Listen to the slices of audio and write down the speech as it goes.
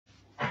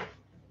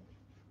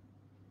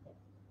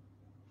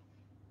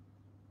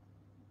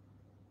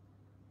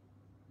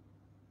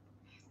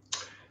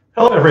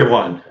Hello,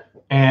 everyone,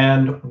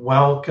 and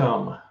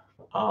welcome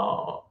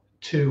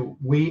to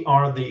We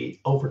Are the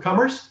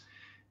Overcomers.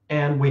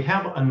 And we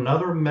have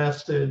another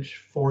message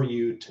for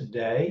you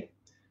today.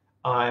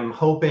 I'm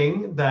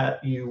hoping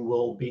that you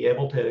will be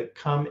able to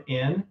come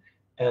in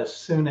as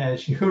soon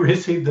as you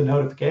receive the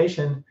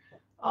notification.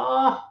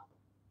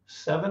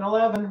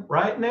 7:11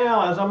 right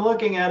now as I'm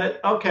looking at it.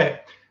 Okay.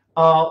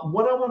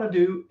 What I want to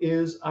do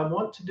is I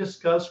want to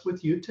discuss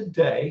with you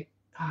today.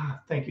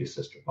 Thank you,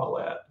 Sister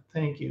Paulette.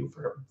 Thank you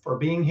for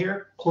being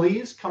here.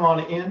 Please come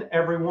on in,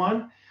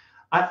 everyone.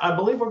 I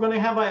believe we're going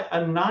to have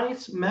a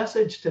nice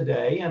message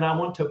today, and I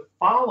want to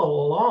follow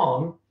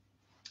along,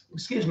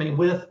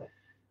 with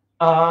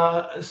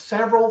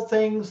several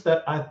things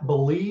that I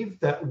believe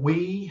that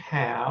we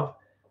have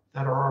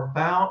that are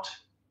about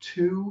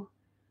to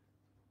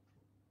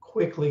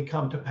quickly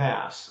come to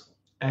pass.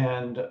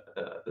 And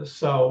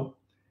so,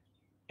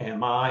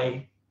 am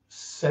I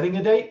setting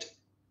a date?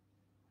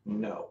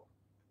 No.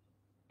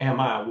 Am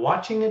I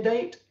watching a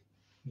date?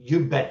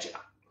 You betcha.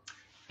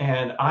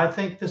 And I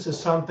think this is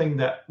something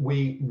that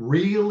we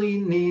really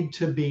need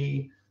to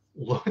be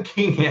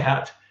looking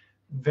at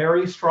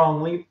very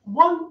strongly.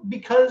 One,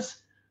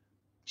 because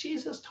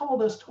Jesus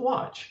told us to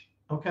watch,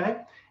 okay?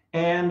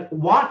 And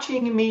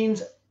watching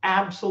means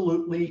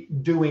absolutely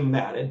doing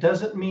that. It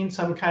doesn't mean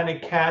some kind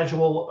of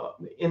casual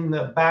in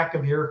the back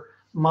of your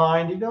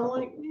mind,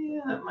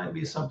 yeah, that might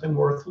be something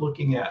worth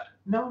looking at.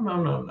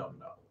 No.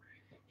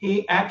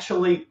 He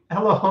actually,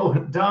 hello,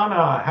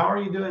 Donna, how are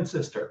you doing,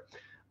 sister?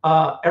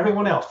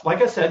 Everyone else,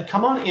 like I said,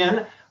 come on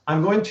in.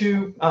 I'm going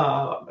to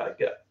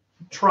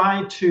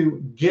try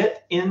to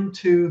get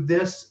into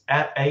this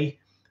at a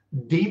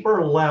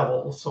deeper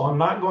level. So I'm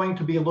not going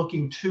to be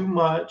looking too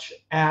much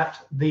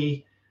at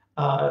the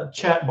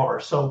chat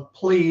bar. So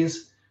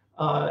please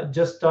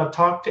just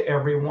talk to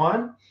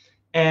everyone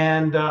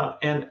and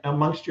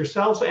amongst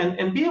yourselves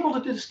and be able to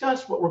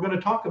discuss what we're going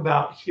to talk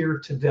about here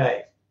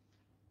today.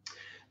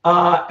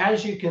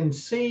 As you can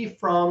see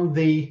from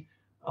the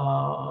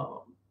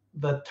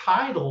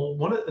title,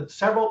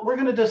 we're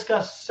going to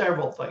discuss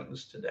several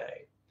things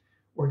today.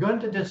 We're going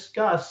to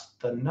discuss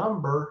the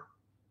number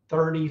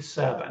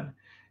 37.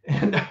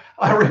 And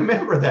I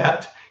remember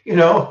that,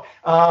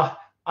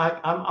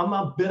 I'm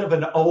a bit of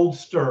an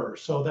oldster,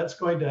 so that's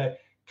going to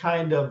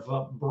kind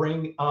of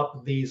bring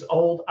up these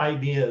old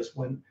ideas.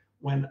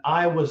 When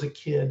I was a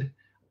kid,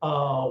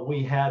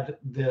 we had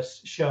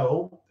this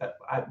show that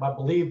I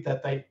believe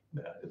that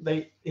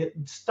it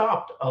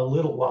stopped a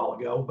little while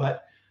ago,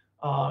 but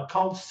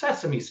called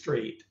Sesame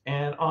Street.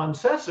 And on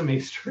Sesame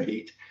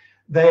Street,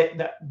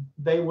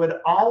 they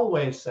would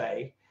always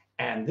say,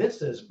 and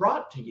this is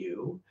brought to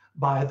you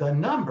by the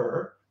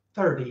number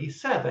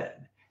 37,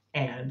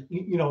 and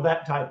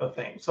that type of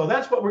thing. So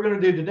that's what we're going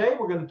to do today.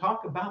 We're going to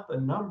talk about the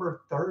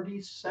number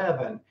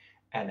 37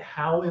 and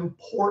how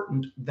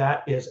important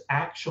that is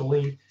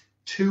actually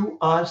to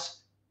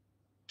us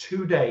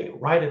today,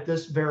 right at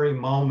this very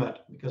moment,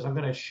 because I'm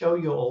going to show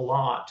you a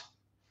lot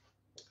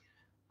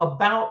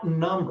about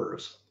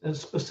numbers, and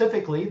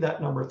specifically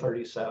that number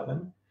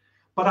 37.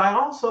 But I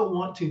also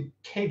want to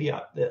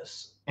caveat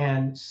this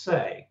and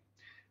say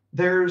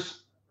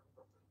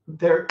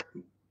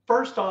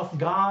first off,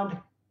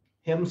 God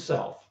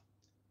himself,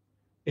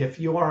 if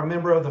you are a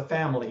member of the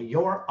family,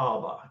 your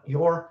Abba,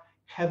 your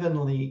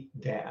heavenly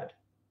dad,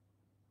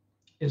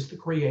 is the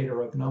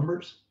creator of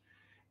numbers.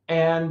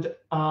 And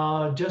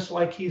just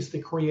like he's the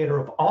creator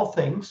of all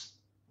things,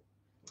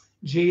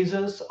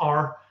 Jesus,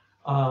 our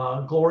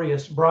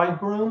glorious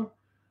bridegroom,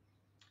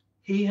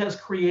 he has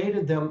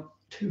created them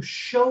to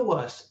show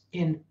us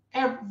in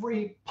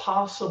every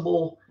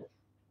possible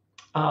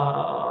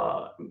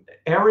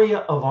area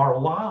of our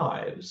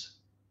lives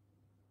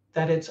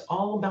that it's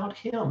all about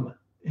him.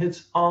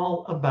 It's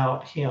all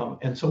about him.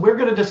 And so we're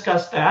going to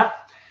discuss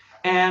that.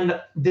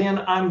 And then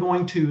I'm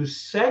going to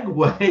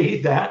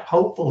segue that,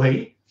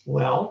 hopefully,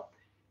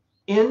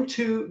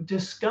 into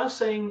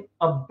discussing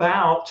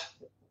about,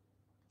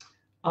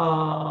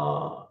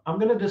 I'm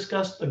going to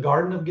discuss the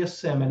Garden of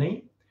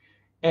Gethsemane.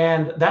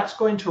 And that's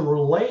going to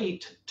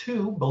relate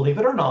to, believe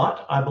it or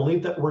not, I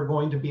believe that we're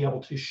going to be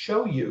able to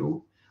show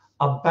you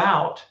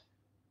about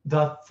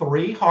the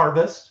three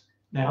harvests.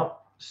 Now,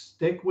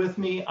 stick with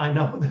me. I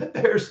know that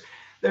there's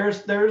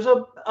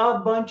a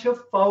bunch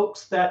of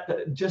folks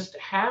that just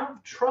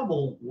have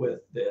trouble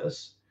with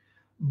this,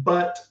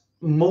 but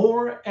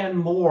more and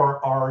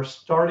more are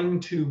starting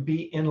to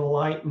be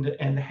enlightened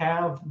and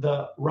have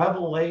the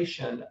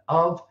revelation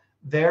of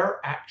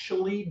there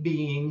actually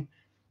being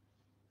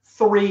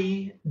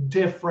three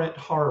different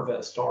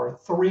harvests, or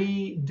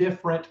three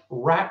different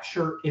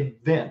rapture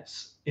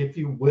events, if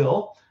you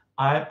will.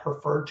 I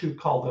prefer to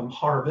call them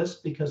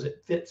harvests because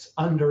it fits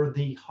under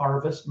the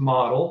harvest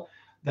model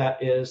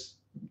that is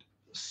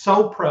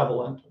so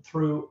prevalent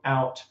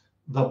throughout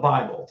the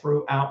Bible,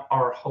 throughout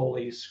our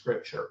Holy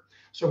Scripture.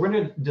 So we're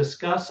going to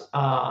discuss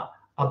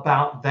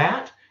about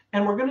that,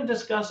 and we're going to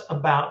discuss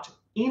about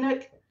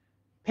Enoch,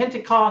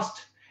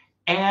 Pentecost,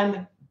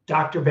 and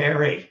Dr.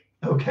 Barry.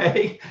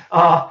 Okay.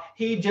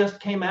 He just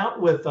came out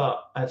with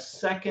a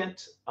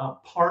second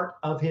part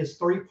of his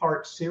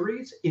 3-part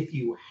series. If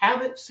you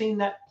haven't seen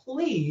that,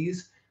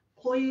 please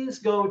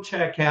go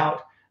check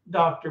out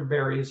Dr.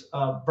 Barry's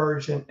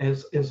version,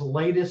 his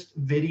latest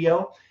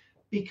video,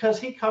 because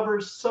he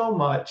covers so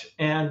much.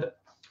 And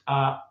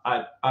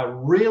I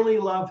really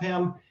love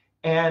him.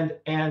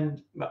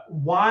 And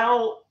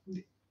while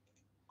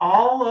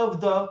all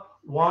of the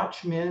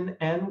watchmen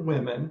and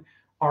women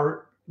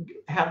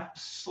have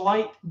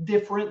slight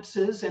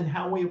differences in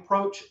how we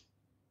approach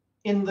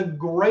in the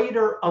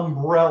greater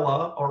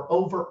umbrella or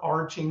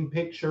overarching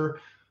picture,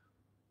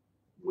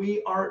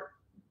 we are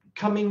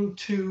coming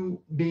to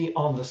be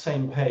on the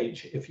same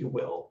page, if you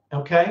will.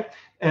 Okay.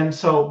 And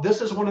so this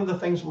is one of the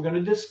things we're going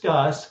to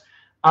discuss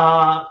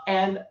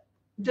and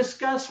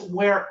discuss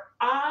where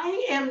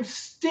I am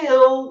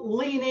still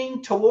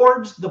leaning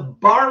towards the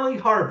barley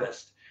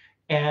harvest.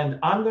 And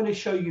I'm going to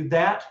show you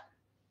that,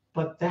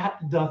 but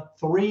the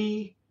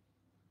 3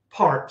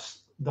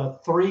 parts, the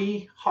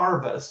 3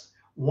 harvests.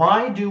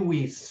 Why do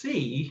we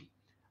see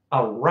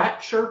a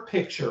rapture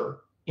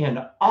picture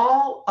in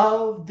all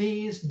of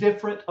these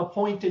different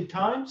appointed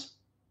times?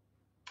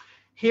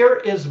 Here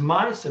is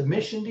my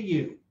submission to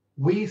you.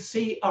 We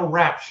see a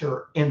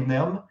rapture in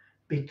them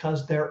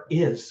because there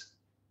is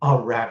a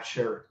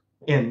rapture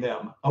in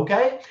them.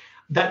 Okay?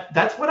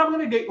 That's what I'm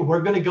going to do.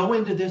 We're going to go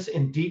into this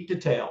in deep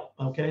detail.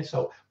 Okay?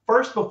 So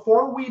first,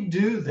 before we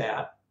do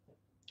that,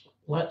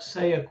 let's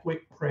say a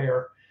quick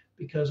prayer,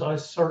 because I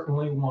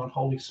certainly want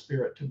Holy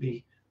Spirit to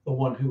be the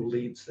one who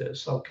leads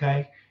this.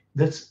 Okay?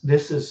 This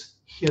is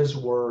his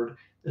word.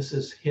 This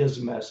is his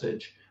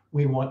message.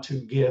 We want to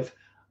give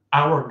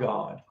our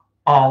God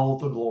all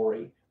the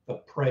glory, the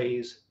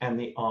praise, and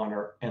the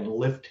honor, and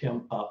lift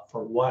him up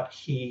for what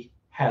he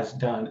has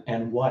done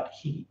and what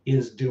he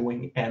is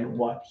doing and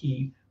what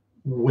he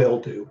will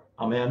do.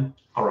 Amen.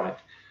 All right.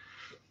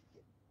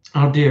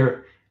 Our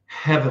dear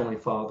Heavenly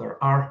Father,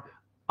 our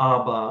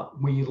Abba,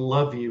 we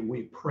love you,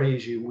 we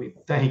praise you, we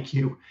thank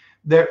you.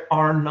 There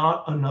are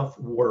not enough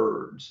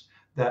words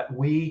that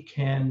we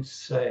can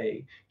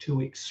say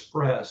to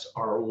express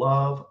our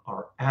love,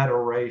 our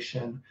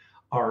adoration,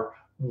 our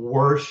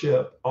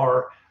worship,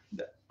 our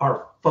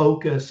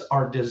focus,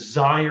 our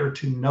desire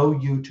to know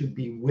you, to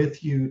be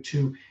with you,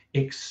 to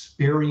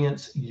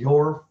experience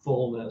your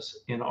fullness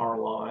in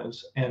our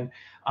lives. And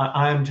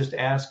I'm just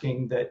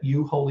asking that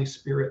you, Holy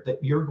Spirit,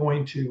 that you're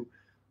going to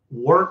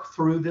work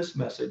through this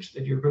message,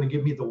 that you're going to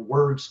give me the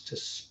words to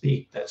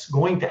speak that's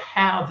going to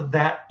have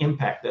that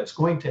impact, that's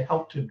going to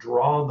help to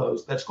draw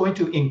those, that's going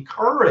to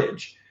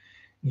encourage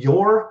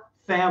your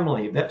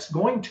family, that's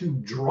going to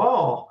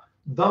draw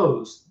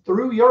those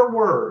through your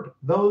word,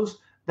 those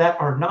that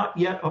are not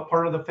yet a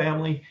part of the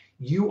family.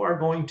 You are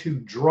going to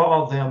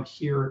draw them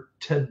here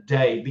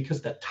today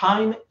because the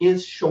time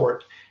is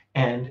short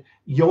and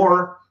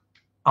you're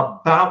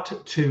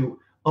about to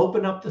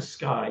open up the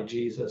sky,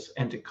 Jesus,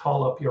 and to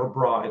call up your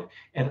bride.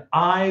 And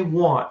I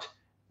want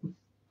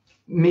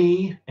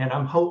me, and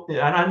I'm hoping,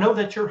 and I know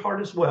that your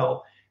heart as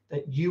well,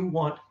 that you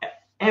want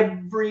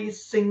every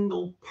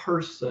single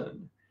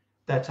person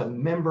that's a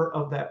member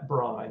of that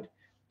bride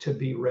to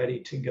be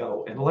ready to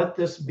go. And let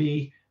this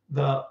be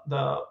the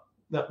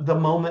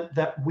moment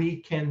that we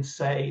can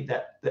say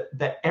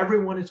that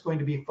everyone is going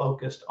to be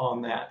focused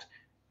on that,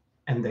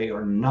 and they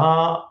are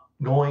not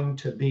going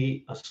to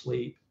be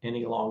asleep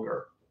any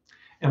longer.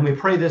 And we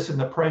pray this in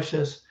the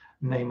precious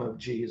name of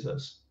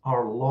Jesus,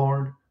 our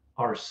Lord,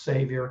 our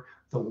Savior,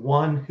 the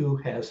one who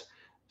has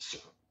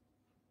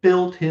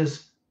spilled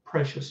his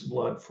precious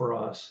blood for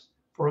us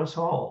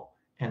all,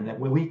 and that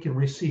we can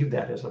receive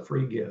that as a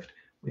free gift.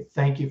 We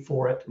thank you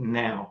for it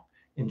now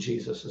in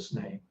Jesus'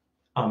 name.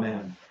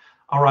 Amen.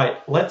 All right,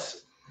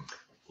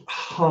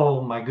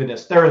 oh my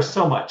goodness, there is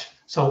so much.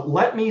 So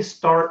let me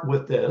start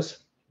with this.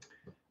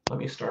 Let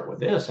me start with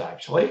this,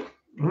 actually.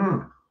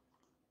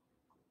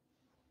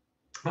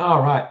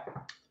 All right.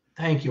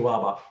 Thank you,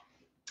 Abba.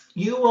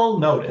 You will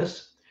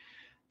notice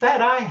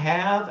that I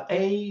have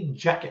a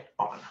jacket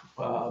on,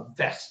 a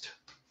vest.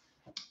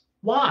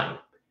 Why?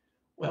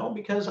 Well,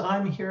 because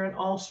I'm here in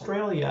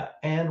Australia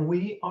and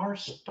we are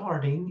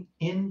starting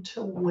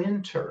into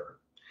winter.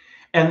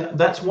 And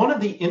that's one of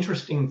the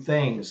interesting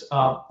things.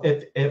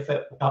 If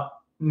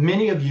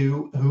many of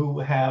you who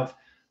have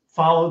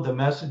followed the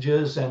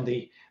messages and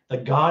the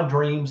God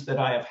dreams that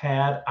I have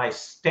had, I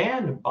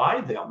stand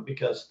by them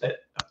because that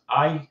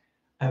I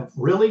have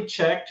really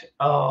checked,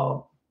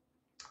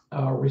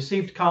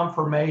 received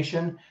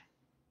confirmation.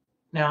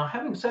 Now,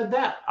 having said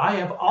that, I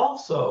have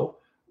also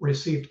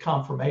received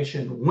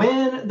confirmation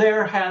when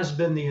there has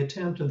been the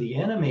attempt of the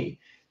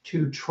enemy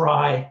to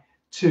try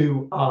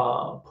to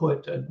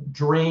put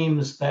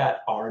dreams that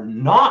are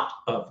not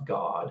of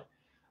God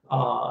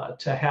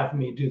to have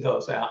me do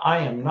those. I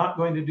am not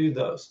going to do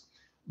those.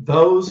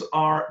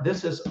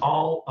 This is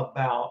all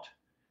about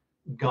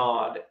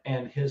God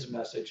and his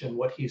message and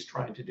what he's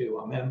trying to do.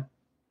 Amen.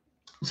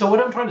 So what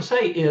I'm trying to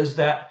say is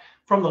that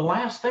from the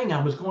last thing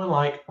I was going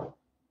like,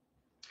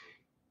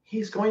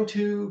 he's going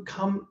to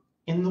come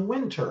in the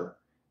winter.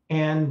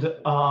 And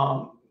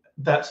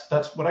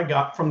that's what I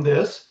got from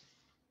this.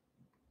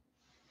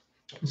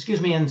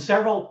 Excuse me, in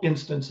several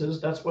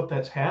instances, that's what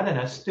that's had, and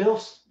I still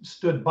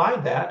stood by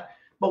that.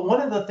 But one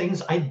of the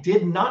things I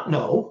did not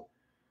know,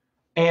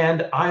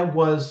 and I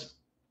was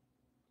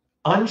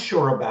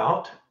unsure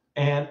about,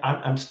 and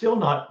I'm still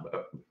not,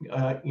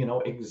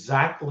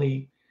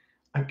 exactly.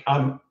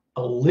 I'm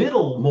a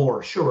little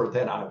more sure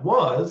than I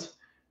was,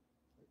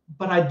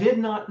 but I did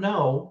not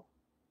know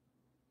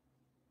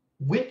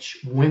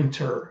which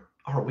winter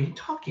are we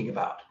talking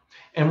about.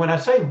 And when I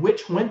say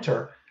which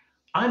winter,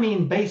 I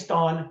mean based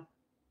on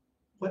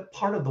what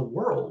part of the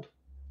world,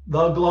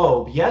 the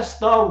globe. Yes,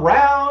 the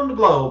round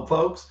globe,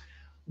 folks.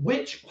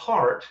 Which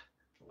part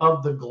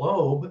of the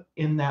globe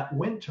in that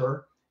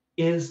winter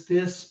is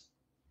this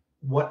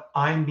what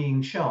I'm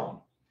being shown?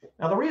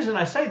 Now, the reason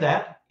I say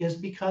that is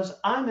because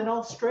I'm in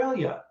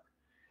Australia.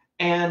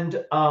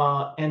 And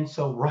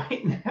so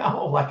right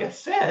now, like I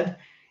said,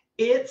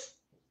 it's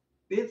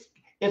it's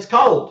it's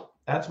cold.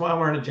 That's why I'm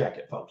wearing a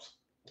jacket, folks.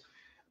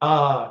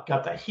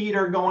 Got the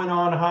heater going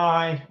on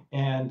high,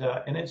 and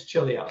it's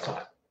chilly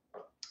outside.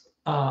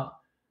 Uh,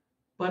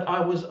 but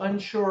I was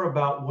unsure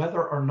about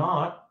whether or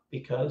not,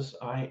 because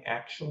I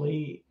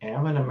actually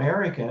am an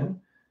American,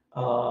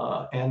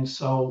 and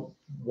so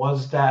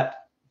was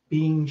that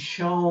being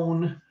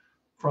shown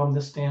from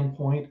the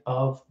standpoint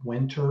of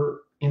winter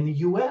in the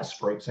U.S.,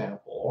 for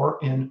example, or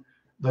in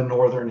the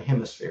northern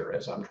hemisphere,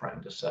 as I'm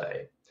trying to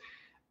say,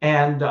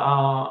 and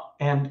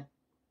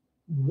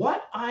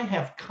what I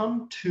have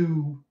come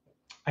to,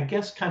 I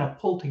guess, kind of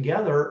pull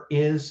together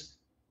is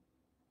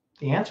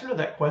the answer to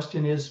that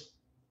question is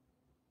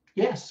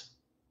yes.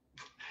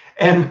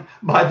 And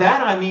by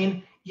that, I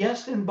mean,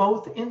 yes, in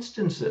both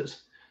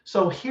instances.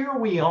 So here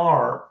we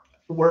are,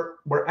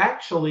 we're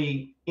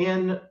actually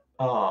in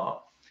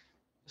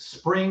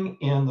spring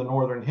in the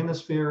Northern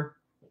Hemisphere,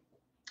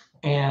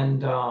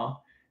 and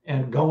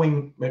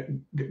going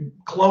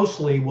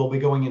closely, we'll be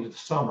going into the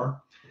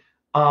summer.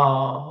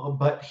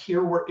 But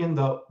here we're in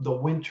the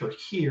winter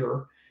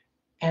here,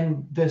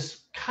 and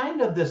this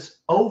kind of this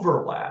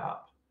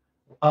overlap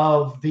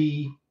of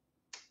the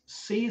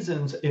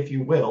seasons, if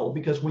you will,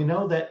 because we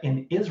know that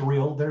in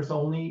Israel, there's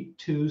only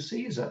two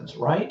seasons,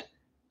 right?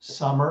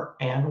 Summer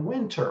and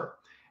winter.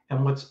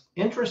 And what's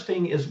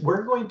interesting is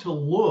we're going to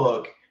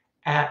look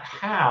at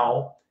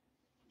how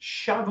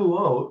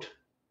Shavuot,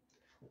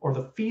 or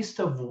the Feast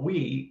of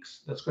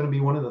Weeks, that's going to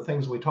be one of the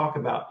things we talk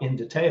about in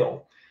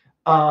detail,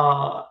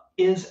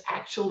 is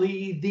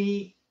actually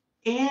the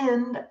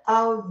end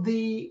of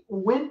the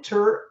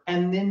winter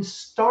and then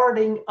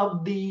starting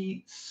of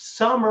the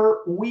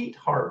summer wheat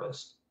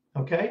harvest.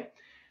 Okay.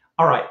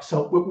 All right.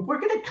 So we're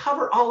going to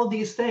cover all of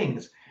these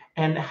things.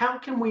 And how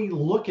can we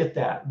look at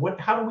that?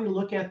 How do we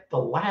look at the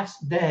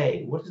last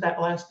day? What does that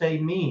last day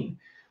mean?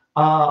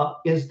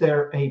 Is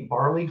there a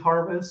barley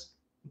harvest?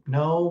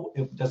 No.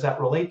 Does that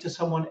relate to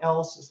someone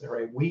else? Is there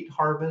a wheat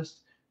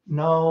harvest?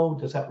 No.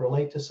 Does that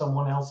relate to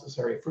someone else? Is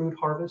there a fruit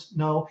harvest?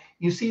 No.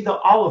 You see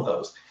all of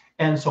those.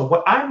 And so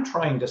what I'm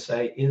trying to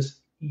say is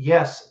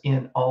yes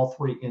in all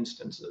three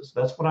instances.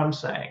 That's what I'm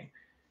saying.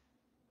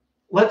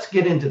 Let's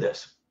get into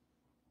this.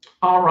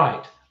 All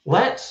right,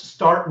 let's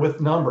start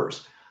with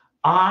numbers.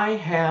 I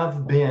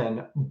have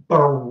been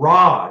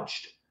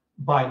barraged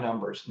by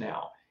numbers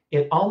now.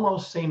 It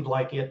almost seemed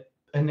like it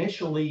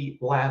initially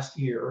last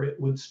year, it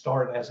would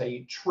start as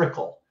a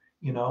trickle.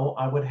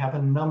 I would have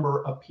a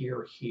number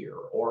appear here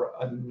or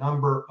a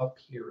number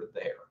appear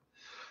there.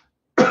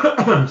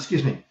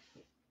 Excuse me.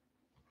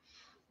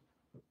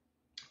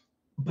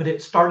 But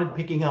it started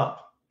picking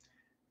up.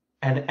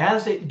 And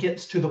as it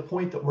gets to the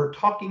point that we're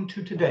talking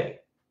to today,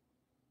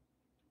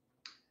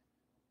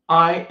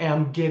 I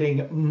am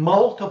getting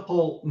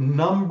multiple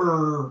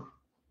numbers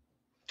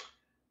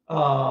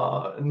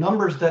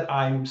that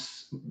I'm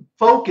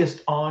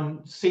focused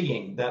on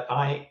seeing, that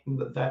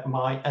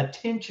my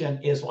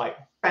attention is like,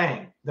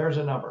 bang, there's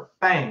a number,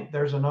 bang,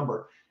 there's a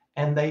number.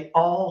 And they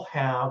all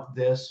have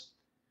this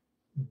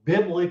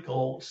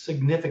biblical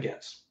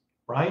significance,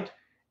 right?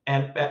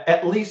 And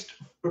at least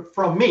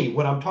from me,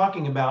 what I'm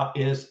talking about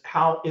is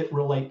how it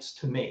relates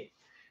to me.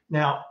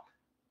 Now,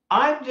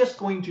 I'm just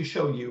going to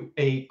show you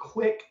a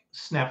quick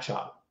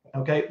snapshot.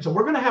 Okay, so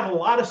we're going to have a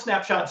lot of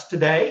snapshots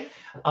today.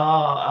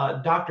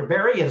 Dr.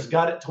 Barry has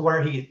got it to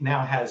where he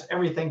now has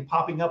everything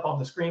popping up on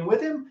the screen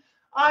with him.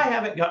 I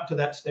haven't got to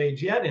that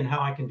stage yet in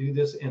how I can do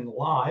this in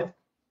live.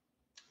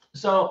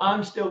 So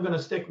I'm still going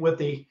to stick with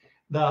the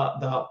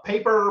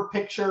paper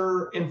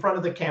picture in front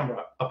of the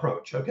camera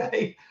approach.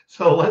 Okay,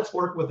 so let's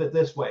work with it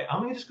this way.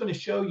 I'm just going to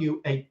show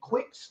you a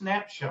quick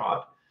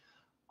snapshot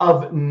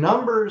of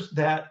numbers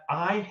that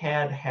I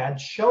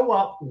had show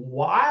up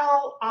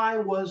while I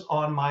was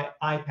on my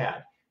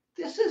iPad.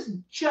 This is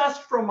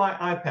just from my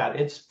iPad.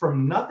 It's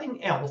from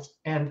nothing else.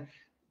 And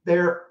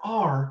there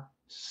are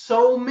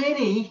so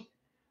many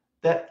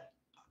that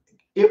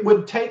it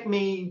would take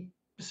me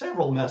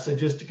several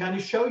messages to kind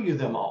of show you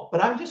them all.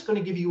 But I'm just going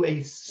to give you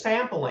a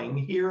sampling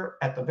here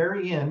at the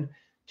very end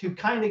to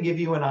kind of give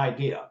you an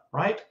idea,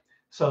 right?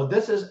 So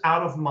this is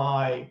out of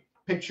my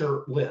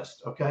picture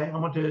list. Okay, I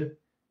want to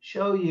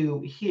show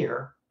you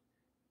here,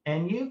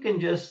 and you can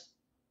just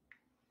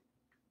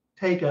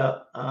take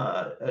a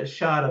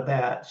shot of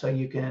that so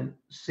you can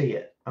see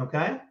it.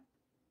 Okay.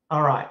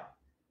 All right.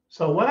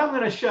 So what I'm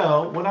going to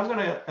show, what I'm going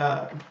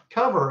to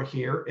cover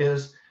here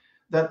is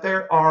that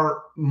there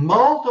are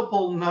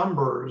multiple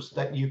numbers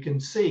that you can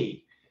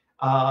see,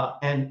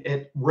 and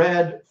it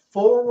read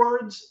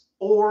forwards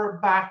or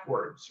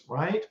backwards,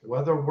 right?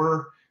 Whether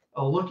we're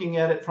looking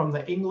at it from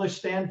the English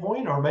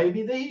standpoint or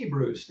maybe the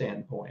Hebrew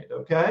standpoint,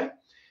 okay?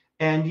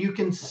 And you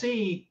can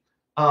see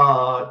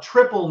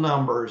triple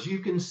numbers. You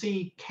can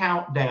see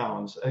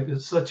countdowns,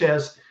 such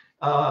as,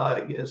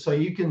 so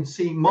you can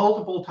see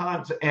multiple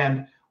times.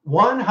 And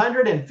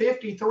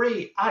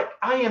 153, I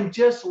am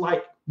just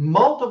like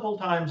multiple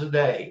times a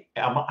day.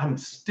 I'm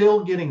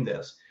still getting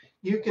this.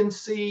 You can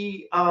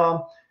see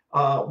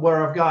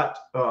where I've got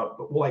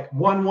like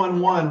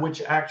 111,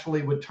 which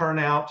actually would turn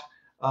out,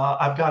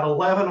 I've got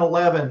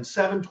 1111,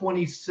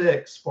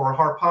 726 for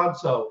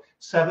harpazo,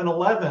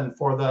 711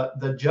 for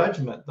the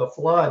judgment, the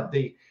flood,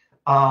 the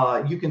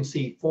you can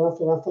see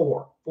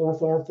 444,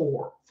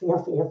 444,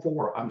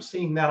 444. I'm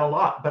seeing that a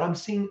lot, but I'm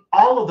seeing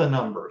all of the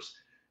numbers.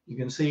 You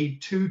can see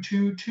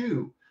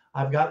 222.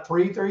 I've got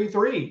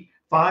 333,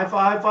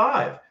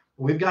 555.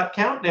 We've got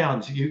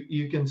countdowns.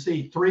 You can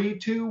see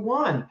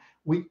 321.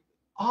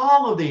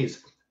 All of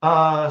these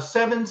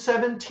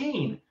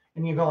 717,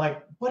 and you go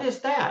like, what is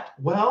that?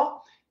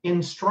 Well,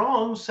 in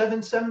Strong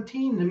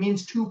 717, it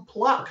means to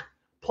pluck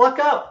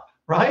up,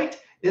 right?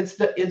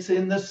 It's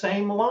in the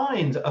same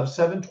lines of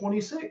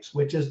 726,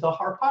 which is the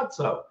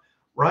harpazo,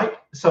 right?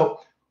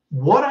 So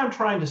what I'm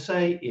trying to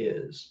say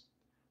is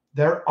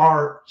there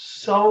are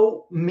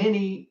so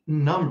many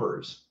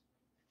numbers,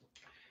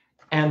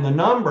 and the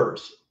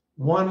numbers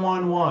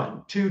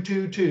 111,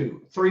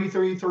 222,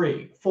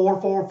 333,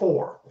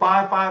 444,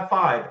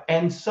 555,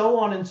 and so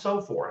on and so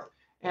forth.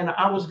 And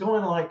I was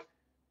going like,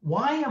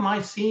 why am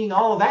I seeing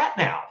all of that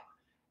now?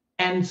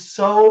 And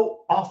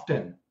so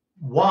often,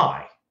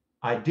 why?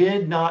 I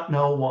did not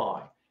know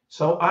why.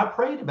 So I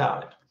prayed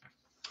about it.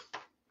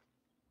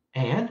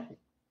 And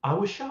I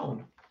was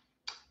shown.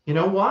 You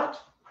know what?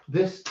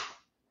 This,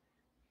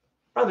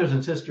 brothers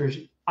and sisters,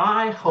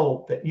 I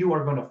hope that you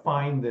are going to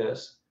find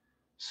this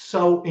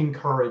so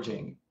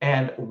encouraging.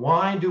 And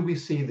why do we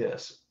see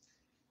this?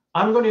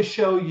 I'm going to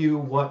show you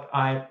what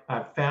I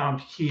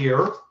found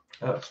here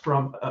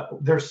from,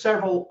 there's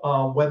several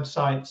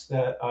websites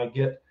that I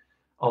get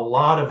a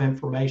lot of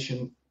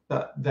information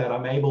that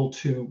I'm able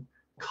to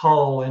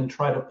cull and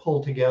try to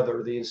pull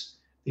together these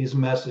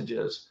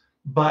messages.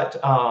 But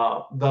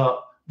the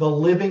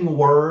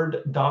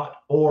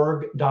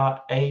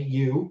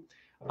livingword.org.au,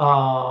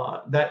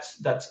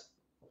 that's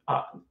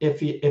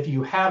if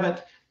you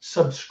haven't,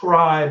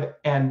 subscribe,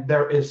 and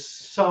there is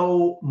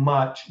so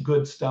much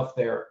good stuff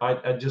there.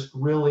 I just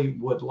really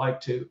would like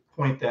to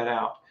point that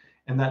out.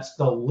 And that's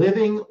the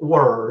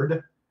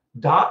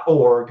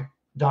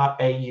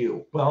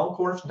livingword.org.au. Well, of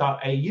course,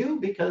 .au,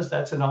 because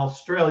that's an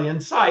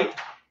Australian site,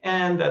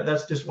 and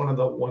that's just one of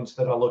the ones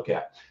that I look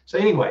at. So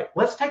anyway,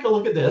 let's take a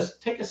look at this.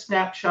 Take a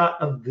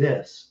snapshot of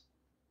this.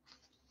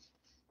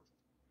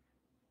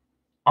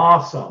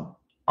 Awesome,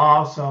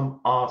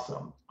 awesome,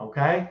 awesome.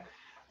 Okay.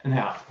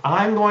 Now,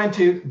 I'm going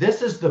to,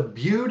 this is the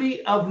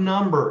beauty of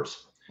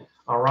numbers,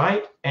 all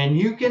right? And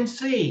you can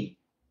see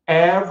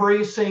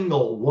every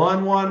single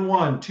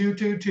 111,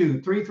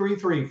 222,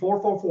 333,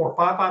 444,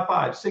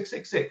 555,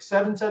 666,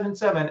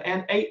 777,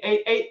 and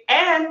 888,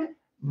 and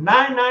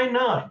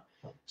 999.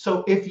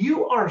 So if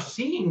you are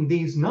seeing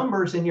these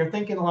numbers and you're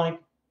thinking like,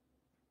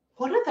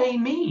 what do they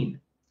mean?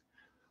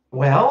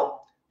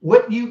 Well,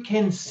 what you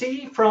can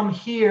see from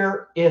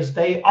here is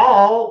they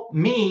all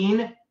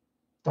mean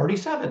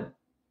 37.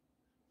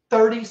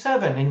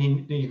 37. And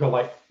you go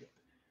like,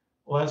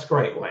 well, that's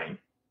great, Wayne.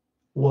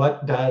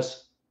 What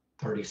does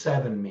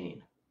 37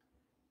 mean?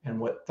 And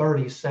what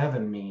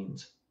 37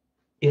 means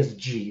is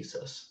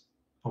Jesus.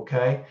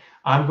 Okay.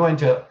 I'm going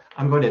to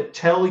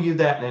tell you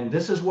that. And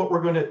this is what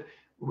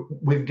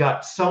we've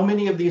got so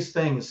many of these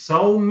things,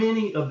 so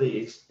many of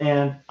these,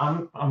 and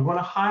I'm going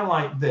to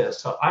highlight this.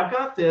 So I've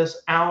got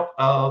this out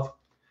of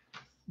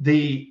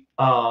the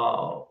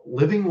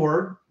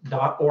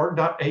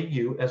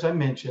livingword.org.au, as I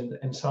mentioned.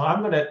 And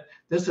so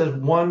this is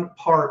one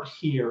part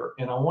here,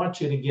 and I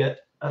want you to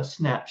get a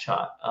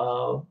snapshot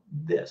of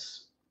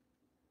this.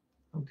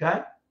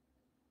 Okay.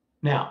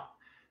 Now,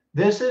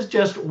 this is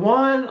just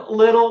one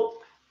little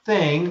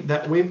thing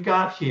that we've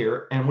got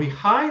here, and we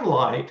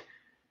highlight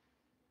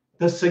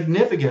the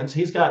significance.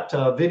 He's got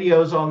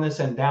videos on this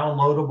and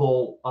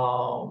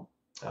downloadable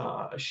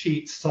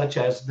sheets, such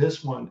as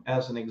this one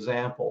as an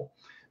example,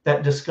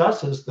 that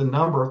discusses the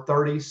number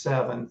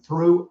 37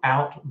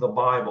 throughout the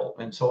Bible.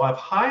 And so I've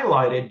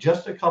highlighted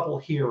just a couple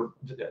here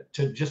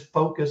to just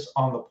focus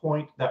on the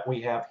point that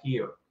we have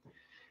here.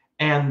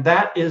 And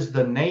that is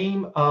the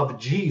name of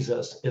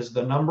Jesus is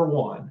the number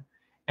one.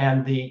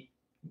 And the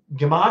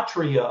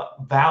gematria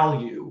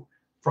value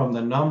from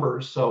the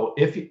numbers. So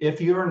if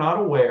you are not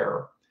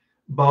aware,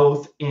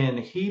 both in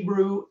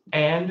Hebrew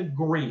and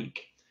Greek,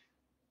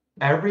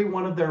 every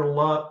one of their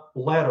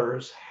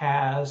letters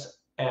has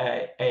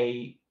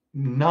a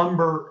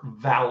number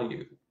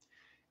value.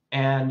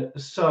 And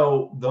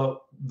so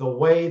the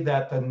way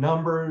that the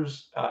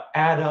numbers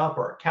add up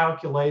or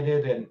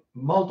calculated and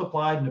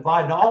multiplied and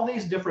divided, and all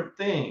these different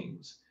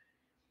things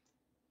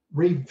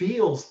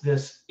reveals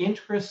this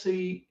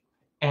intricacy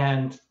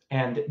and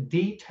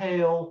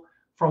detail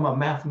from a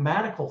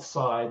mathematical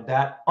side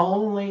that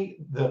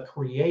only the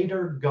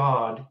Creator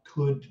God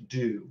could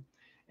do.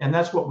 And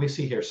that's what we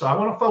see here. So I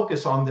want to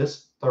focus on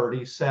this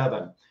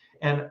 37.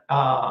 And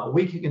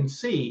we can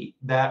see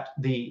that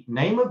the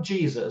name of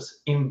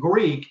Jesus in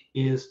Greek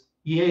is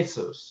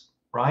Jesus,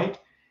 right?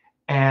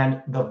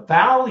 And the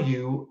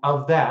value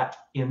of that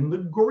in the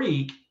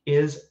Greek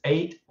is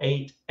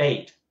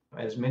 888,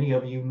 as many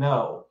of you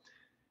know.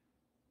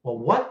 Well,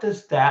 what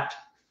does that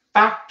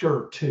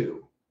factor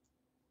to?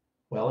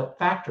 Well, it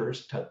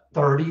factors to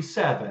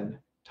 37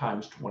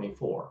 times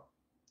 24.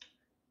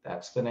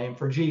 That's the name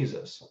for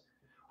Jesus.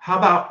 How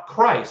about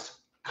Christ?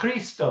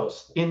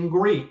 Christos in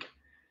Greek.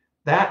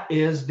 That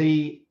is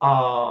the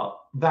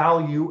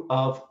value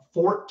of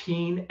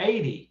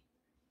 1480.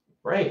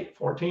 Great,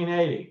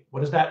 1480.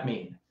 What does that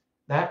mean?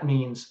 That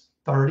means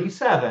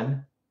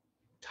 37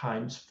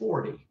 times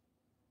 40.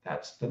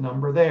 That's the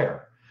number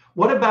there.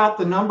 What about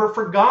the number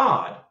for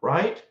God,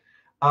 right?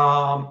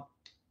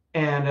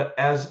 And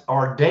as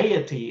our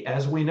deity,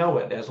 as we know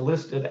it, as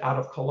listed out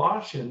of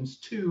Colossians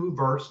 2,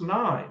 verse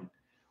 9.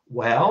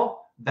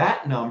 Well,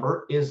 that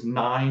number is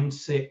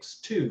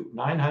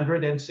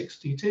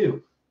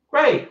 962.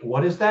 Great.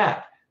 What is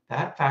that?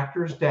 That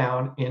factors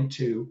down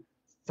into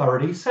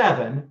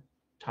 37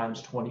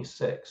 times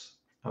 26.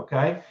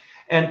 Okay.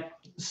 And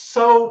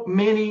so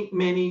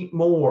many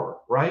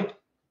more, right?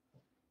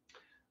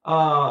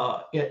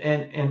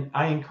 And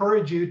I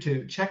encourage you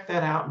to check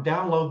that out and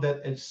download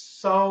that. It's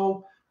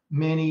so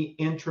many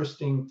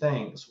interesting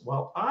things.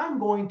 Well, I'm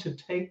going to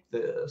take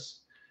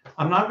this.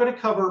 I'm not going to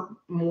cover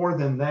more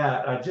than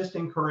that. I just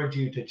encourage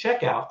you to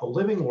check out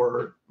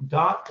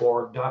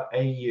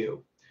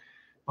thelivingword.org.au.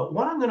 But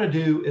what I'm going to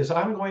do is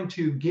I'm going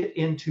to get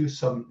into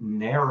some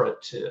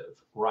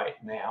narrative right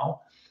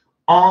now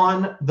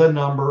on the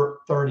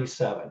number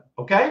 37.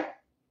 Okay?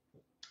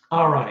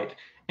 All right.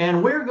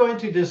 And we're going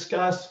to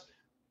discuss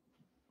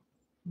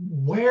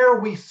where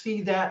we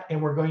see that,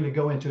 and we're going to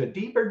go into a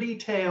deeper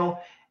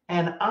detail.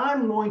 And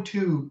I'm going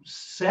to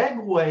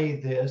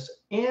segue this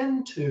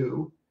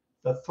into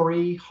the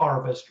 3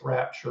 harvest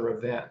rapture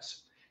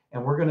events.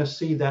 And we're going to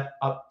see that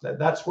up.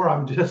 That's where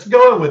I'm just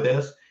going with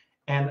this.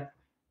 And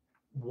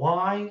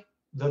why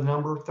the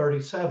number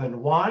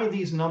 37, why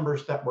these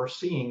numbers that we're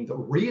seeing, the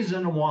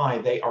reason why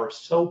they are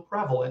so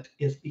prevalent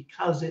is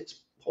because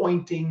it's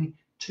pointing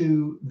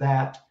to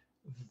that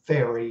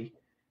very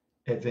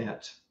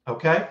event.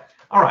 Okay?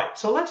 All right.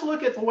 So let's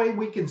look at the way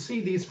we can see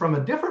these from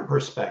a different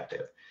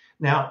perspective.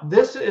 Now,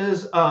 this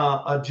is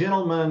a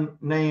gentleman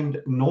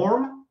named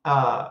Norm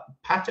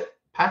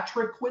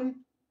Patriquin.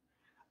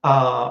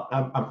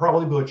 I'm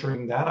probably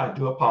butchering that. I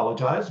do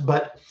apologize.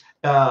 But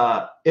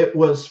it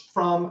was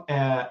from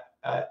a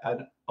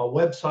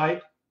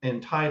website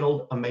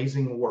entitled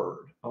Amazing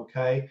Word.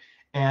 Okay.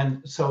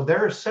 And so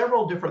there are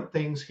several different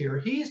things here.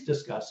 He's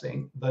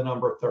discussing the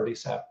number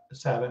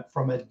 37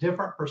 from a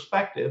different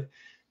perspective.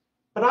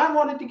 But I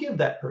wanted to give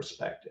that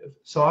perspective.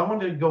 So I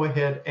wanted to go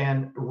ahead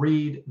and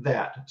read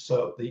that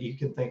so that you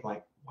can think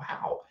like,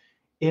 wow,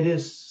 it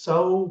is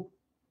so,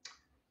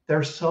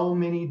 there's so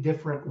many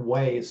different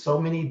ways, so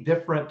many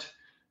different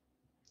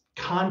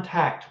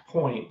contact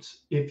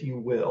points, if you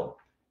will,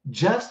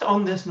 just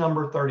on this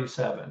number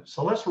 37.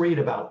 So let's read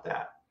about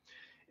that.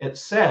 It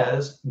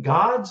says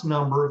God's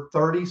number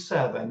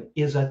 37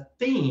 is a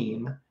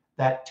theme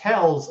that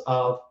tells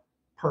of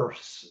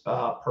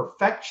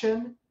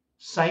perfection,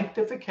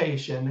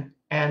 sanctification,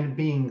 and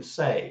being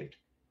saved.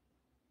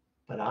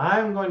 But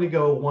I'm going to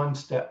go one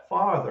step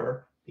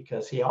farther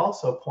because he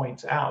also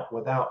points out,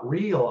 without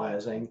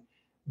realizing,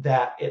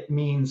 that it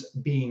means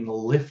being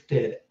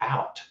lifted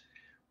out,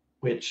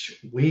 which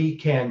we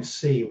can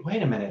see,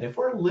 wait a minute, if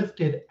we're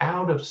lifted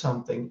out of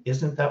something,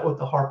 isn't that what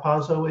the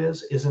harpazo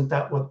is? Isn't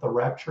that what the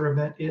rapture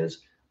event is?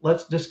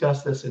 Let's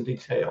discuss this in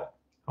detail.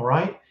 All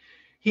right.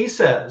 He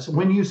says,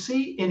 when you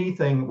see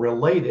anything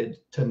related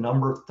to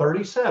number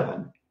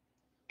 37,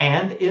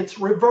 and its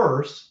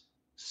reverse,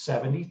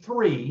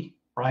 73,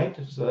 right?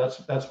 So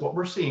that's what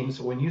we're seeing.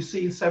 So when you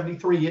see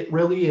 73, it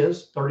really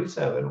is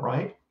 37,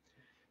 right?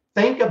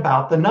 Think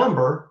about the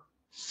number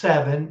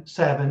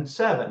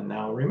 777.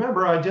 Now,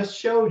 remember, I just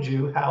showed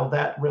you how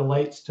that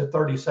relates to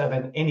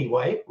 37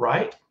 anyway,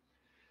 right?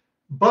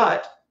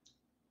 But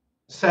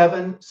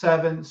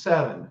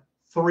 777,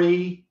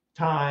 3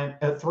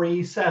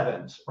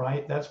 sevens,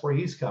 right? That's where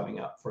he's coming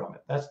up from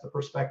it. That's the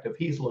perspective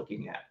he's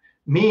looking at,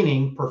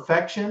 meaning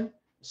perfection,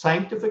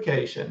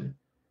 sanctification,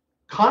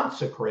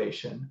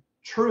 consecration,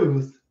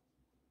 truth,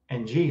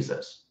 and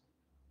Jesus.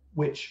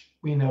 which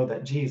we know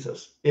that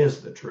Jesus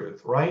is the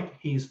truth, right?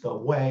 He's the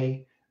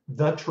way,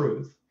 the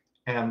truth,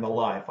 and the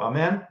life.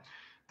 Amen.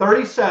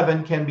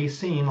 37 can be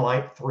seen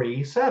like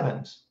 3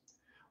 sevens,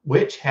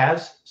 which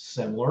has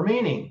similar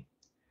meaning.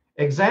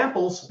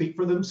 Examples speak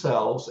for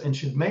themselves and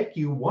should make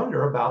you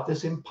wonder about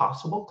this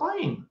impossible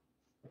claim.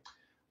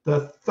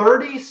 The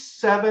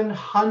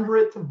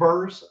 3700th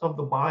verse of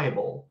the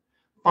Bible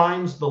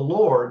finds the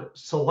Lord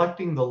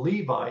selecting the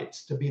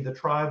Levites to be the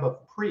tribe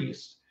of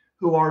priests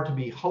who are to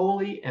be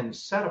holy and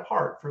set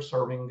apart for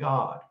serving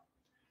God.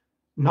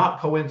 Not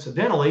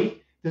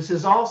coincidentally, this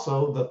is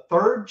also the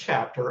 3rd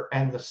chapter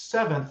and the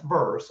 7th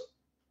verse,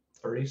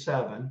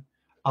 37,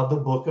 of the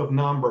book of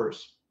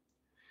Numbers.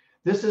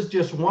 This is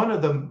just one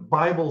of the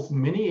Bible's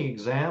many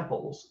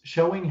examples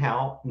showing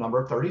how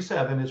number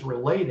 37 is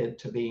related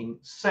to being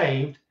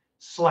saved,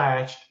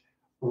 slashed,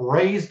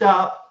 raised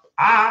up.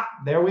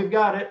 There we've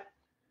got it.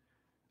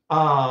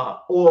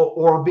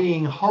 Or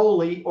being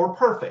holy or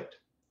perfect.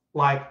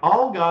 Like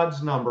all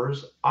God's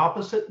numbers,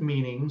 opposite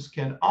meanings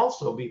can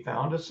also be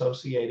found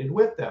associated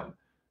with them.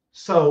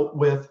 So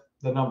with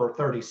the number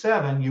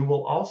 37, you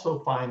will also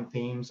find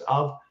themes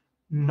of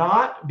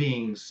not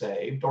being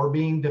saved or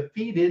being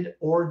defeated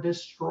or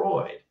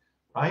destroyed,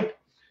 right?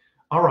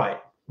 All right.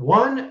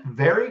 One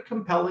very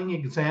compelling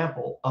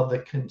example of the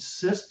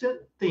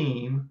consistent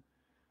theme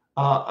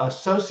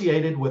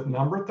associated with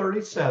number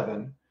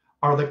 37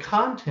 are the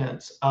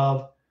contents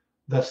of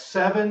the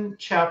 7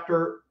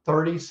 chapter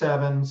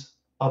 37s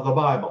of the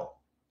Bible.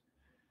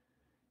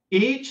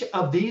 Each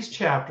of these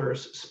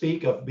chapters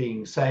speak of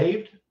being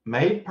saved,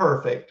 made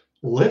perfect,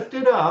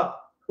 lifted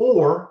up,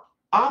 or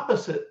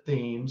opposite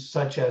themes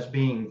such as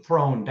being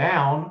thrown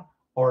down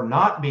or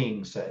not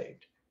being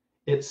saved.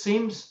 It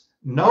seems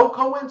no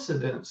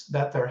coincidence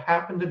that there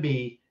happen to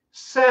be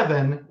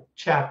 7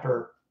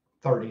 chapter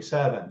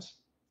 37s.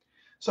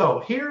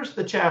 So here's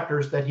the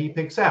chapters that he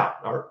picks out,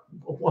 or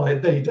well,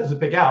 that he doesn't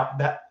pick out,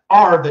 that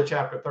are the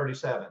chapter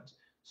 37s.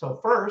 So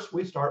first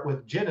we start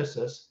with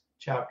Genesis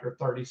chapter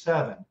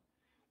 37.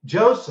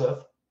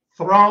 Joseph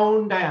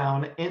thrown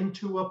down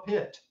into a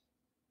pit,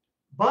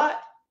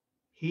 but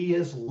he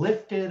is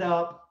lifted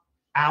up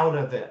out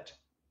of it.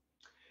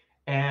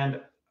 And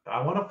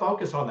I want to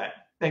focus on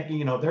that,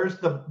 thinking, there's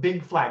the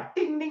big flag,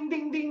 ding, ding,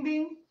 ding, ding,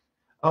 ding.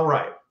 All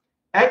right.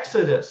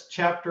 Exodus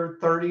chapter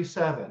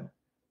 37.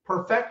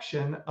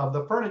 Perfection of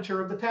the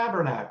furniture of the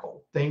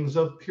tabernacle, things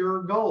of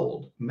pure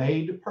gold,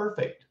 made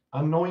perfect,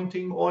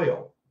 anointing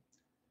oil.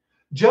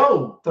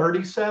 Job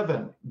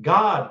 37,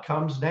 God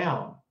comes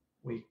down.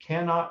 We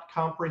cannot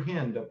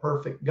comprehend a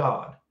perfect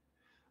God.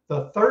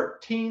 The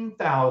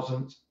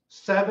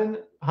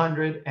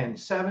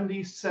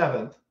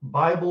 13,777th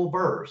Bible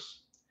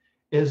verse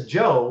is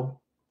Job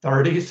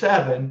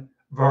 37,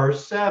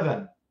 verse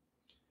 7.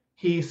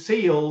 He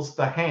seals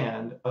the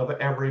hand of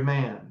every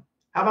man.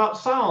 How about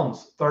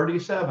Psalms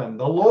 37?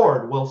 The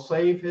Lord will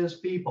save his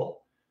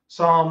people.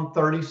 Psalm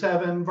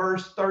 37,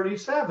 verse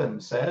 37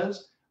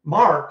 says,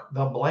 mark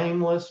the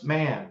blameless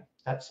man.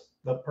 That's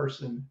the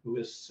person who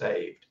is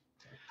saved.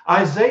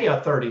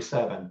 Isaiah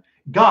 37,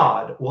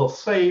 God will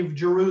save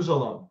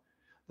Jerusalem.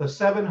 The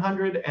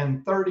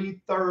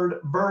 733rd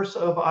verse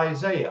of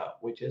Isaiah,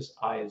 which is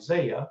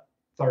Isaiah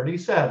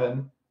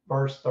 37,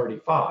 verse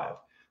 35.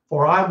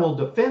 For I will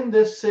defend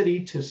this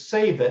city to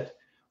save it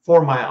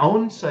for my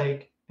own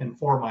sake and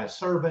for my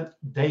servant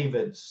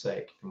David's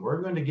sake. And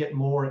we're going to get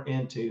more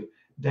into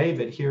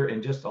David here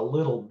in just a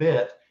little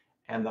bit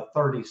and the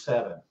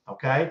 37,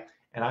 okay?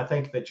 And I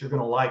think that you're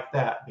going to like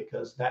that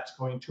because that's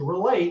going to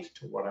relate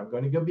to what I'm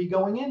going to be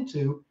going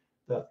into,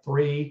 the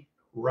 3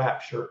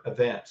 rapture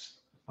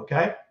events,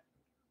 okay?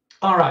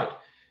 All right,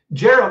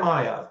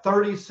 Jeremiah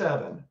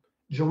 37.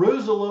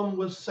 Jerusalem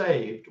was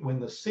saved when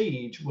the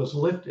siege was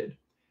lifted,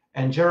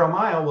 and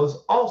Jeremiah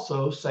was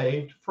also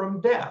saved from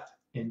death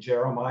in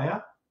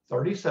Jeremiah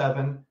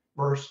 37,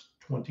 verse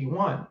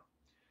 21.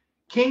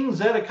 King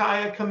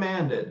Zedekiah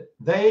commanded,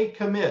 they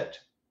commit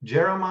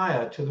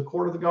Jeremiah to the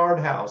court of the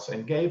guardhouse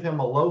and gave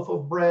him a loaf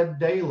of bread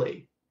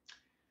daily.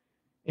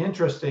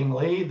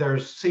 Interestingly,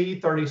 there's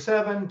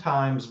C37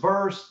 times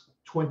verse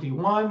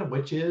 21,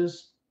 which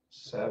is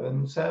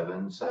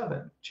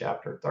 777,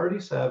 chapter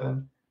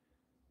 37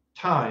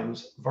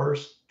 times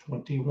verse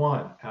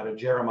 21 out of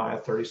Jeremiah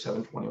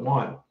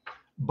 37:21.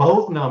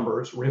 Both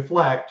numbers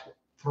reflect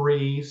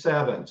 3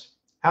 sevens.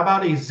 How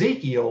about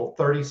Ezekiel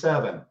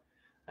 37?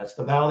 That's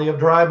the valley of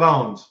dry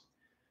bones.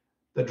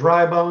 The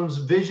dry bones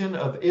vision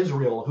of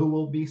Israel who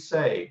will be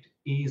saved.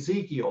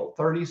 Ezekiel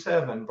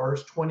 37,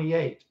 verse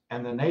 28.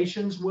 And the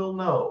nations will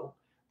know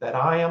that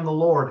I am the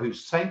Lord who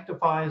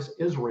sanctifies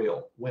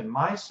Israel when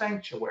my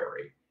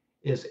sanctuary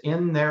is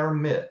in their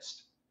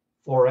midst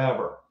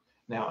forever.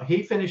 Now,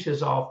 he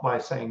finishes off by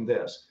saying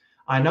this.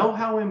 I know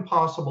how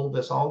impossible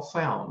this all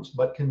sounds,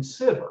 but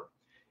consider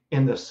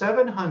in the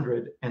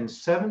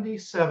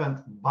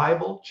 777th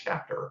Bible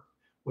chapter,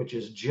 which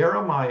is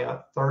Jeremiah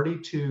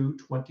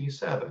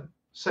 32:27,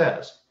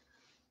 says,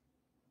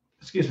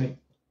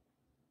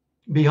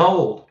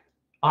 behold,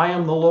 I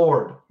am the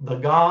Lord, the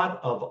God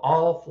of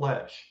all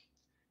flesh.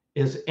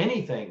 Is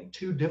anything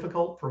too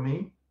difficult for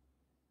me?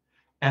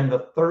 And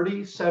the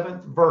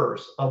 37th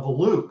verse of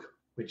Luke,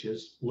 which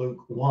is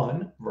Luke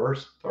 1,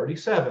 verse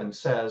 37,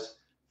 says,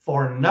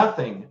 "For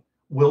nothing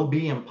will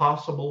be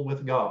impossible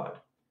with God."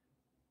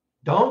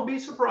 Don't be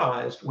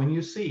surprised when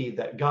you see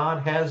that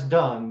God has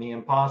done the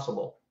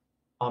impossible.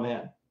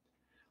 Amen.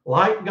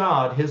 Like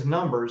God, his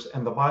numbers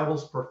and the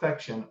Bible's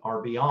perfection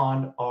are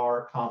beyond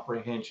our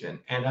comprehension.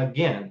 And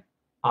again,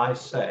 I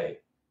say,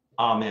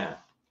 amen.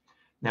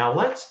 Now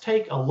let's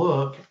take a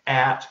look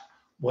at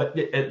what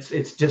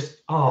it's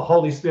just, oh,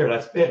 Holy Spirit. I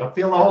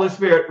feel the Holy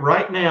Spirit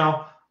right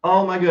now.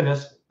 Oh my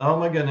goodness. Oh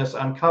my goodness.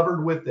 I'm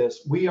covered with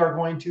this. We are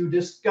going to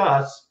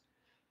discuss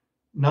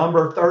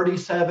number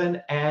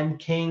 37 and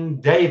King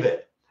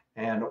David.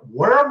 And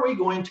where are we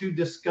going to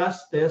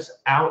discuss this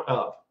out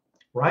of?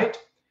 Right?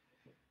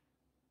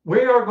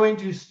 We are going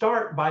to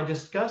start by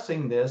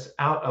discussing this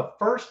out of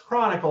 1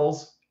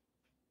 Chronicles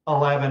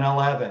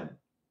 11:11.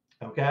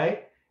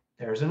 Okay?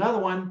 There's another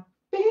one.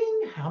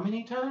 Bing! How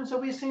many times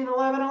have we seen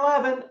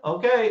 11:11?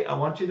 Okay, I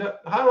want you to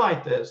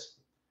highlight this.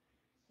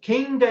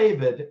 King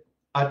David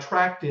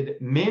attracted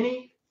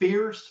many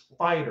fierce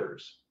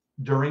fighters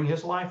during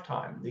his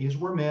lifetime. These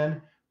were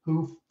men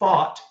who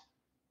fought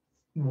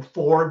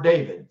for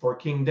David, for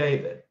King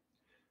David.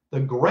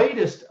 The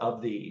greatest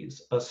of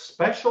these, a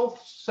special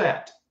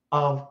set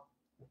of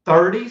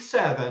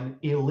 37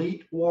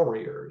 elite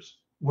warriors,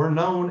 were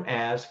known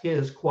as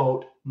his,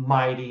 quote,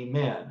 mighty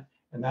men.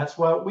 And that's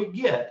what we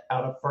get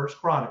out of 1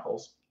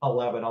 Chronicles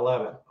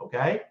 11:11,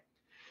 okay?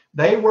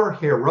 They were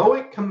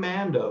heroic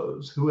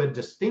commandos who had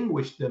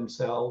distinguished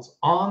themselves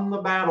on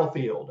the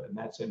battlefield. And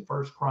that's in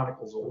 1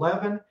 Chronicles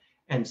 11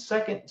 and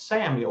 2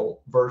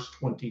 Samuel, verse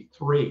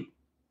 23.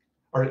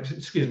 Or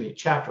excuse me,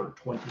 chapter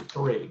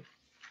 23.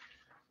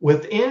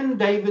 Within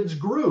David's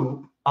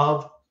group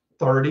of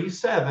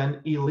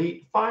 37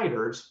 elite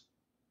fighters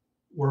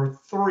were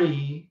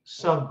 3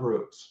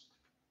 subgroups.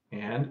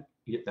 And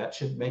that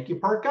should make you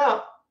perk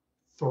up.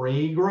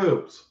 3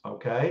 groups,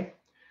 okay?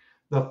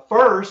 The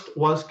first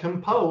was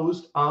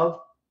composed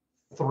of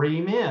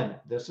 3 men.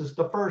 This is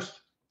the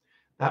first.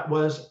 That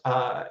was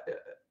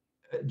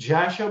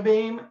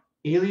Jashobeam,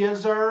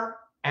 Eleazar,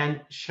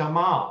 and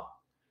Shammah,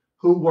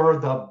 who were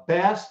the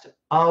best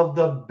of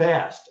the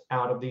best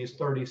out of these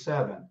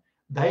 37.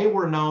 They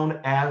were known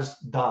as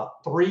the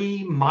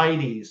 3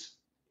 mighties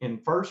in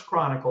 1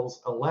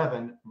 Chronicles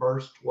 11,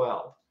 verse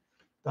 12.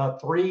 The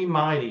 3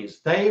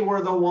 mighties. They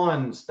were the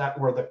ones that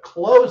were the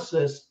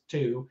closest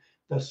to,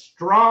 the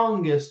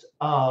strongest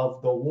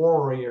of the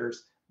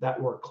warriors that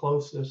were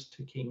closest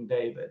to King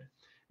David.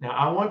 Now,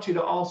 I want you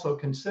to also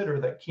consider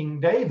that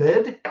King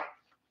David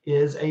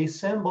is a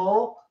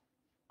symbol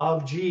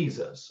of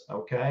Jesus,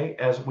 okay?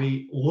 As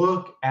we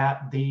look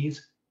at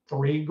these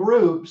 3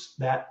 groups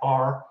that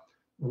are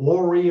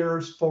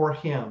warriors for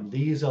him,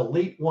 these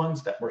elite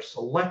ones that were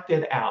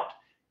selected out,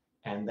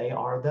 and they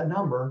are the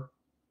number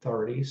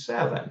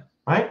 37,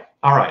 right?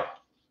 All right.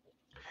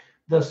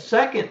 The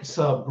second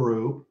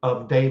subgroup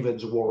of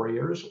David's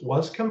warriors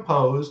was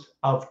composed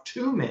of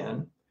 2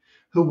 men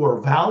who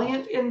were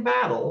valiant in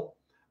battle,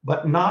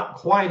 but not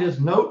quite as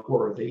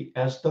noteworthy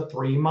as the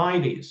 3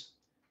 mighties.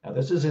 Now,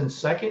 this is in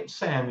 2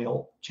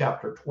 Samuel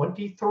chapter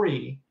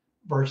 23,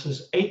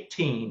 verses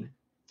 18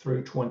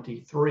 through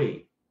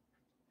 23.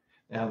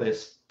 Now,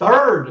 this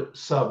third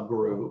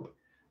subgroup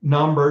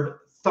numbered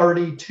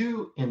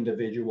 32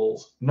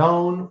 individuals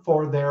known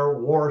for their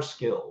war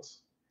skills.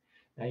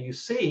 Now, you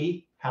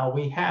see how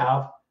we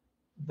have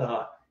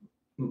the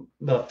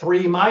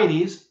 3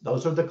 mighties.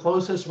 Those are the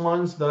closest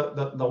ones,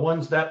 the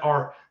ones that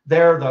are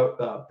there,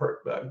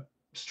 the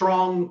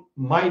strong,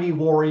 mighty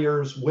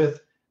warriors with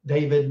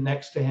David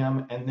next to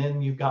him, and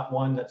then you've got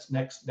one that's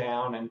next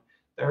down, and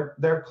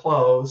they're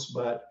close,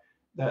 but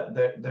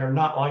they're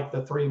not like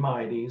the 3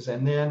 mighties.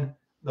 And then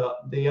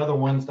the other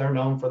ones, they're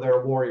known for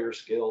their warrior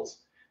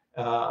skills,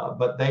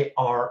 but they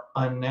are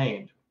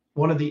unnamed.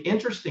 One of the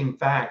interesting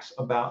facts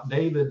about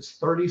David's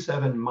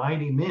 37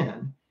 mighty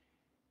men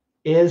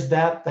is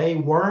that they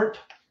weren't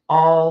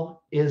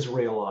all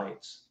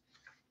Israelites.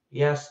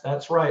 Yes,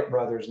 that's right,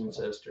 brothers and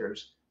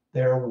sisters.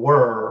 There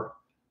were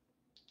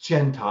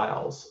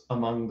Gentiles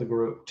among the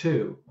group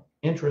too.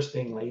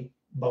 Interestingly,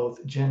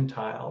 both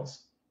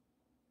Gentiles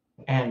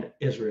and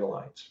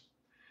Israelites.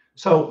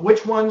 So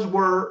which ones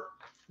were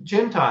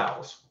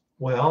Gentiles?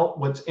 Well,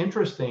 what's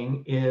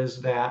interesting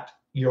is that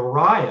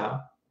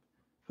Uriah,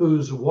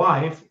 whose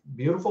wife,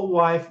 beautiful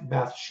wife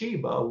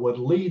Bathsheba, would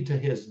lead to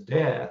his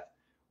death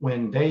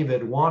when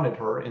David wanted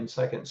her in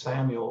 2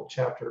 Samuel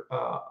chapter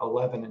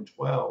 11 and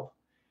 12.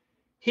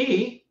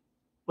 He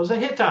was a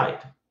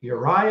Hittite,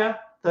 Uriah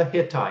the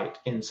Hittite,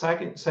 in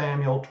 2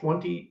 Samuel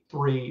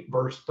 23,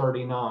 verse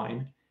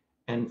 39,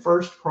 and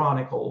 1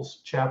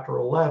 Chronicles chapter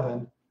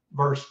 11,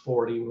 verse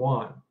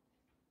 41.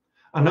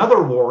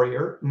 Another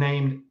warrior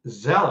named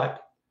Zelek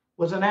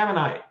was an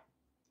Ammonite.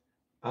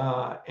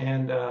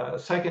 And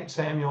 2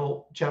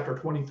 Samuel chapter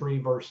 23,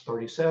 verse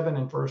 37,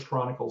 and 1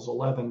 Chronicles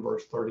 11,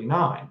 verse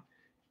 39.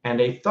 And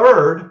a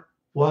third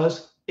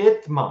was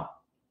Ithma.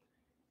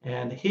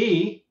 and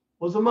he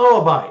was a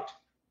Moabite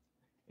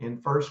in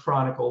 1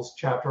 Chronicles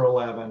chapter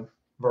 11,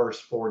 verse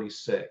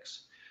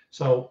 46.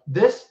 So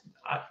this,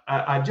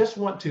 I just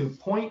want to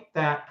point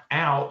that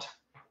out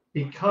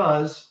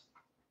because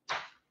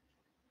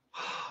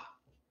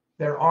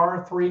there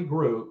are three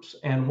groups,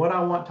 and what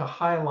I want to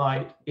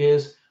highlight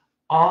is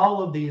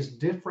all of these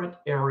different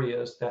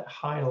areas that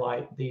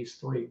highlight these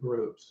three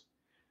groups.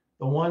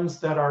 The ones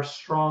that are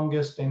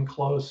strongest and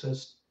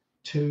closest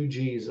to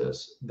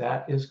Jesus,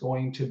 that is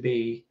going to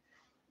be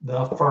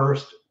the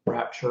first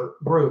rapture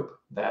group.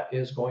 That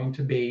is going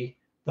to be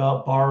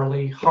the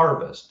barley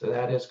harvest.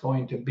 That is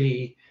going to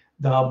be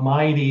the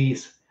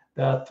mighties,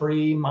 the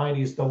three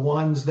mighties, the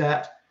ones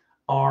that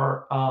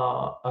are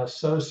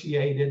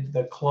associated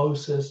the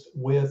closest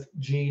with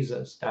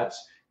Jesus.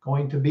 That's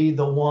going to be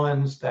the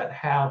ones that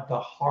have the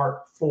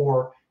heart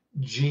for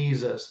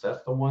Jesus.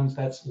 That's the ones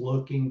that's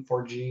looking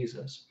for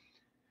Jesus.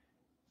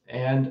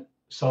 And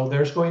so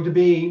there's going to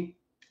be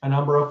a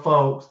number of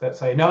folks that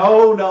say,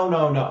 no, no,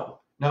 no, no.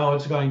 No,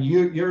 it's going,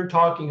 you're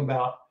talking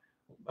about,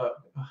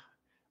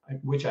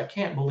 which I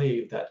can't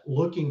believe that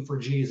looking for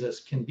Jesus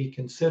can be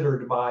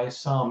considered by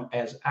some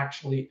as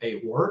actually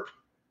a work.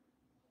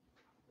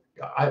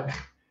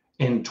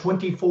 In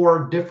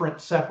 24 different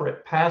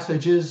separate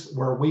passages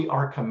where we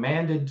are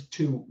commanded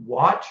to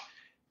watch,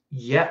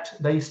 yet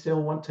they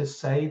still want to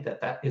say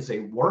that that is a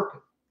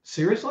work.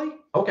 Seriously?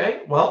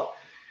 Okay, well,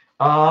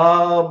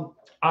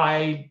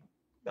 I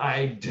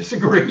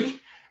disagree,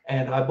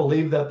 and I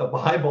believe that the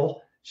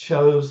Bible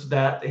shows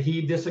that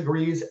he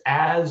disagrees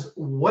as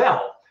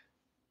well.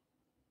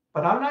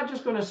 But I'm not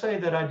just going to say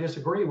that I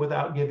disagree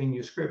without giving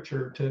you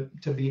scripture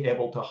to be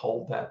able to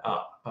hold that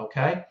up,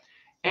 okay?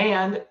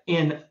 And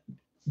in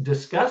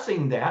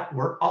discussing that,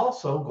 we're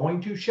also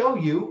going to show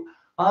you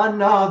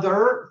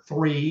another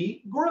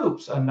three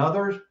groups,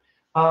 another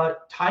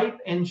type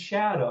and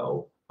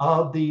shadow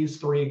of these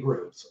three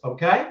groups,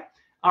 okay?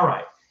 All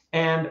right,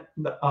 and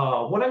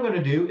what I'm going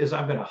to do is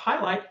I'm going to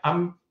highlight,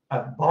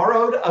 I've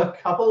borrowed a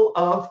couple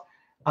of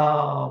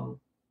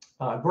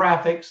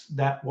graphics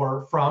that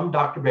were from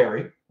Dr.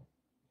 Berry.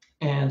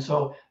 And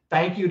so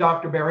thank you,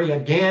 Dr. Berry.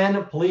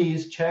 Again,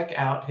 please check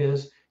out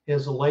his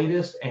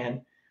latest.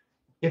 And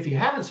if you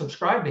haven't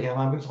subscribed to him,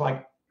 I'm just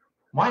like,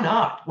 why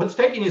not? What's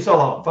taking you so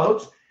long,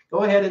 folks?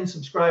 Go ahead and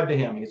subscribe to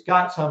him. He's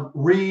got some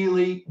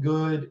really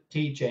good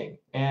teaching.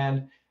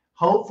 And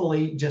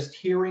hopefully just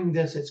hearing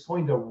this, it's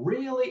going to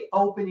really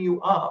open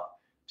you up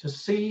to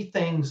see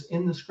things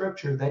in the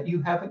scripture that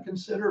you haven't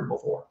considered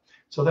before.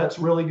 So that's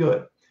really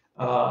good.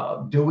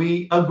 Do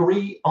we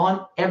agree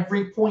on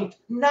every point?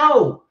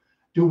 No.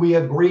 Do we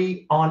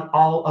agree on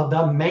all of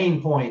the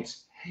main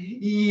points?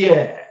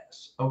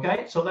 Yes.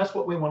 Okay, so that's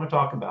what we want to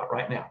talk about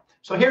right now.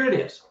 So here it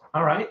is.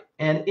 All right,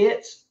 and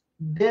it's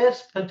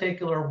this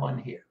particular one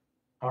here.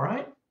 All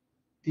right,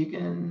 you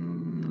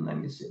can, let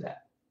me see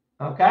that.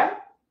 Okay.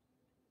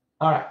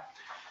 All right.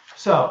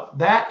 So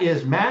that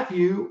is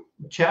Matthew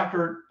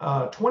chapter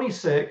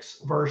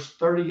 26, verse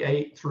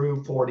 38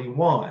 through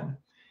 41.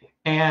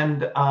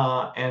 And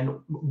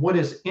what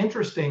is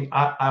interesting,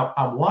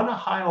 I want to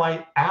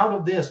highlight out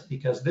of this,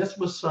 because this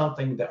was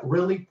something that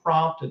really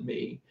prompted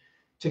me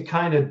to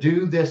kind of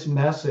do this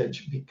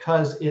message,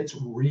 because it's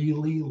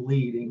really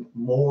leading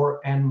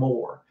more and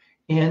more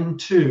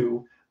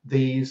into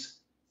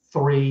these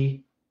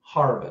three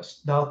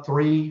harvests, the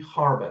three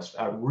harvests.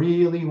 I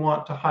really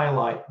want to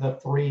highlight the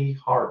three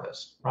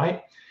harvests,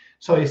 right?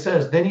 So he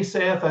says, then he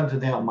saith unto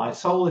them, my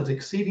soul is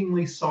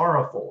exceedingly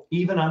sorrowful,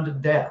 even unto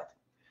death.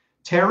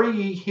 Tarry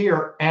ye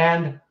here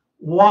and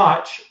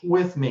watch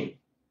with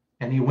me.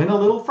 And he went a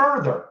little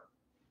further,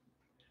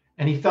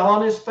 and he fell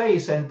on his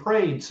face and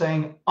prayed,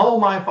 saying, O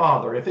my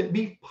Father, if it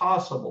be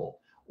possible,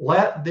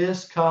 let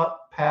this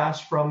cup pass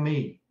from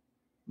me.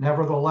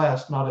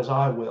 Nevertheless, not as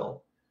I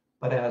will,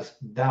 but as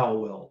thou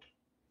wilt.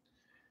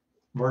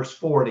 Verse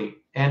 40,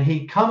 and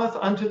he cometh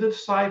unto the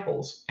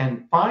disciples,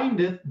 and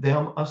findeth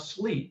them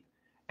asleep,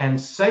 and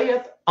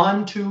saith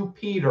unto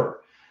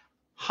Peter.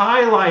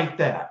 Highlight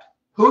that.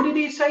 Who did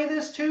he say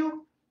this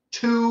to?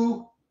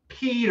 To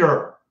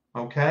Peter,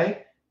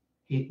 okay?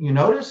 You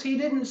notice he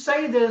didn't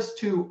say this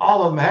to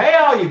all of them. Hey,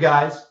 all you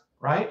guys,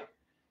 right?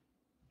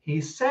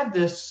 He said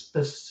this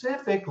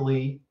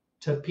specifically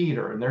to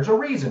Peter, and there's a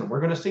reason.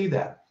 We're going to see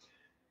that.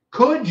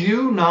 Could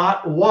you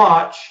not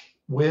watch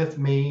with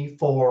me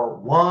for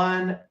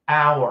 1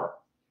 hour?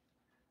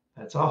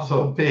 That's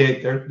also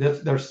big.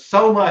 There's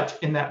so much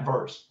in that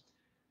verse.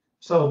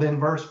 So then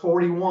verse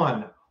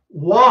 41,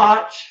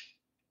 watch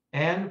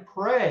and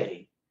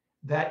pray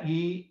that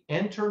ye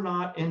enter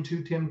not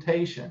into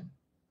temptation.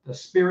 The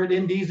spirit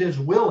indeed is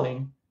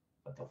willing,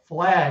 but the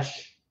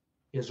flesh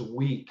is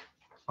weak.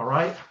 All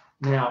right.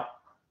 Now,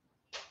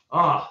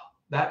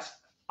 that's,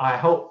 I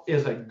hope,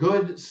 is a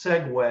good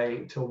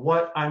segue to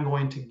what I'm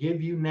going to give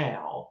you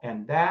now.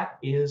 And that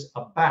is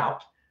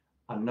about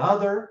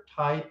another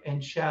type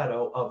and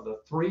shadow of the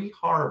three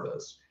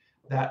harvests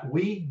that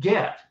we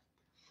get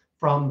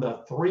from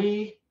the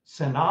three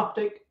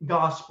synoptic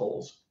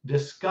gospels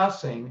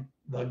discussing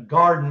the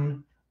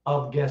Garden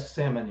of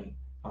Gethsemane.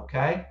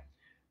 Okay?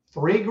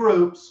 3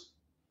 groups,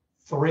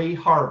 3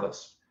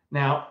 harvests.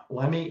 Now,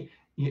 if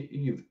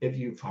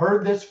you've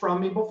heard this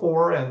from me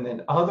before, and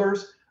then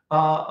others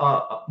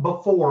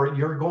before,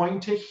 you're going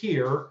to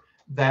hear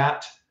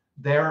that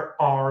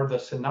there are the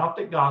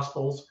synoptic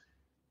gospels,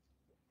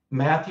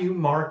 Matthew,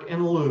 Mark,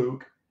 and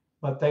Luke,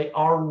 but they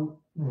are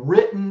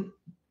written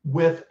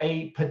with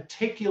a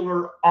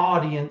particular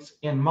audience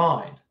in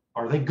mind.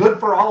 Are they good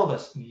for all of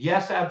us?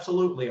 Yes,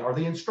 absolutely. Are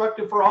they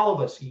instructive for all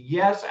of us?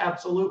 Yes,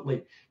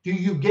 absolutely. Do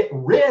you get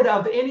rid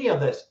of any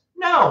of this?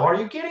 No. Are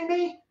you kidding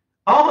me?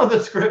 All of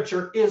the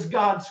scripture is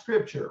God's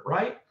scripture,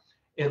 right?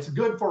 It's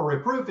good for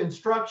reproof,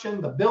 instruction,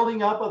 the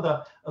building up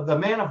of the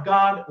man of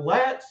God.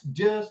 Let's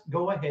just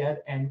go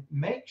ahead and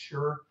make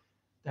sure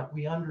that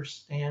we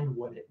understand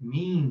what it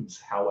means,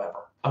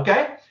 however.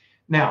 Okay?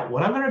 Now,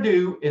 what I'm going to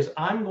do is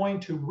I'm going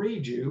to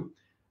read you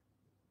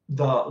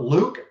the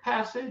Luke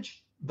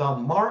passage, the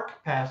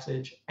Mark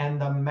passage, and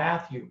the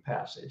Matthew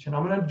passage. And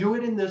I'm going to do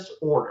it in this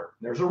order.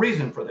 There's a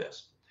reason for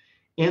this.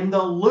 In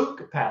the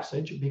Luke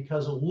passage,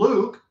 because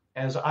Luke,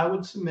 as I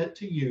would submit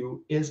to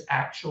you, is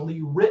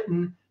actually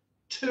written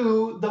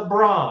to the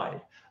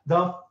bride,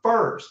 the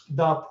first,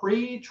 the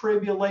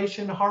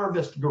pre-tribulation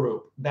harvest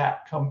group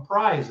that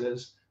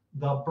comprises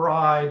the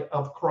bride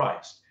of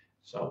Christ.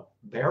 So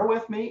bear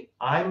with me.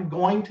 I'm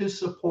going to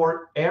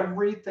support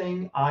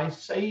everything I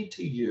say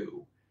to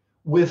you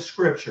with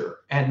scripture,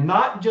 and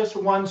not just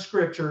one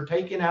scripture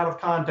taken out of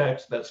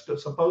context that's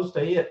supposed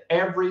to hit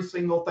every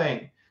single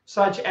thing,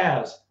 such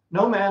as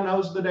no man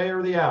knows the day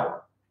or the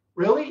hour.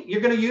 Really?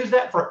 You're going to use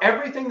that for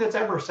everything that's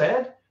ever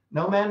said?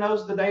 No man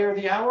knows the day or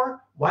the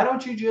hour? Why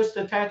don't you just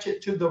attach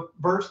it to the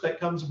verse that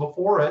comes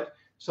before it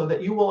so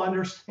that you will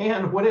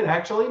understand what it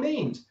actually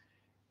means?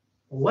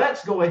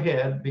 Let's go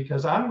ahead,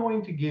 because I'm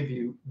going to give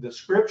you the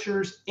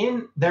scriptures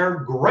in their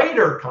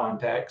greater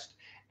context,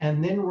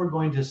 and then we're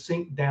going to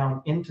sink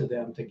down into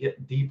them to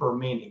get deeper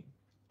meaning.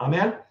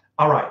 Amen?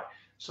 All right.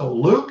 So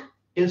Luke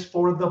is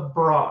for the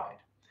bride.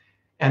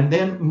 And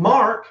then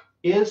Mark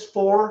is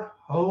for,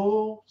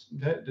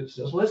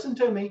 just listen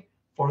to me,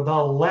 for the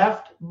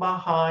left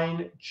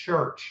behind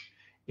church.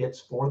 It's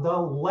for the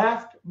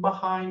left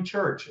behind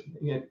church.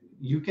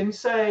 You can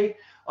say,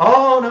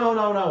 oh,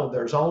 no,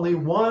 there's only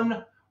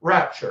one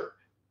rapture.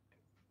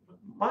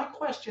 My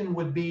question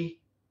would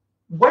be,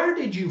 where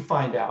did you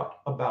find out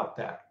about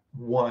that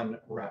one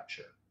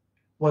rapture?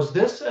 Was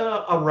this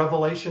a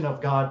revelation of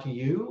God to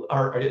you,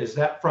 or is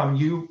that from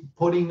you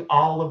putting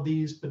all of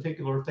these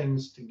particular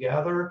things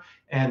together,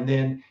 and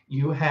then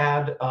you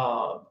had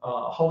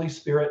Holy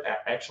Spirit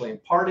actually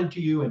imparted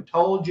to you and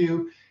told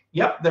you,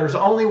 yep, there's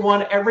only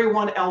one,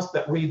 everyone else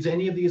that reads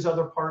any of these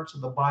other parts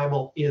of the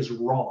Bible is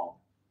wrong?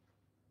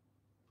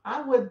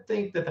 I would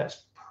think that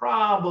that's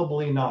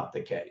probably not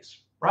the case,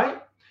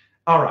 right?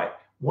 All right.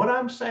 What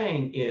I'm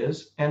saying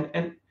is,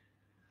 and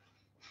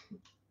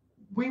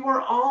we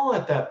were all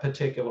at that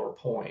particular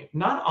point.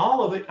 Not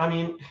all of it. I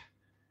mean,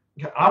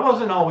 I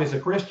wasn't always a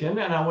Christian,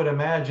 and I would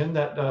imagine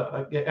that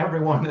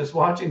everyone that's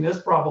watching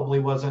this probably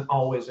wasn't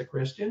always a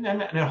Christian.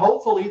 And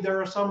hopefully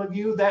there are some of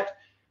you that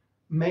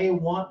may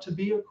want to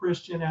be a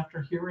Christian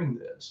after hearing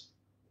this.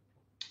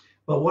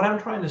 But what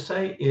I'm trying to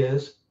say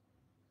is,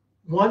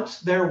 once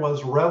there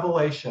was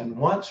revelation,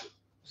 once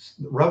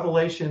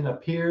revelation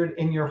appeared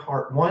in your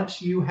heart,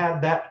 once you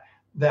had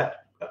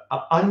that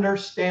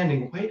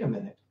understanding, wait a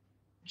minute,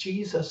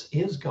 Jesus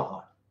is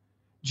God.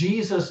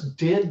 Jesus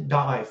did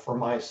die for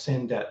my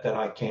sin debt that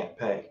I can't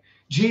pay.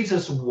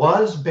 Jesus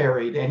was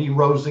buried and he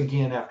rose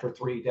again after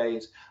 3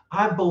 days.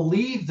 I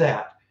believe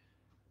that.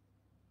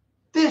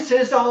 This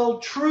is all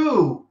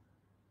true.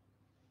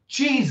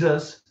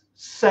 Jesus,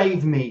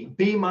 save me,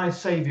 be my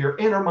Savior,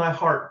 enter my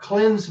heart,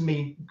 cleanse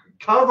me,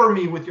 cover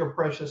me with your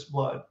precious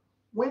blood.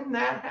 When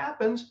that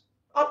happens,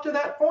 up to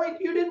that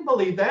point, you didn't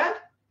believe that.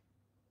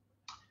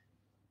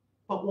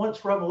 But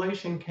once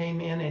revelation came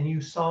in and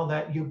you saw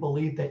that, you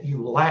believed that,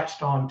 you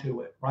latched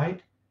onto it,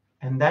 right?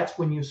 And that's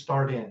when you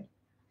start in.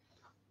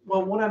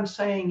 Well, what I'm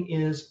saying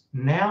is,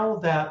 now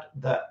that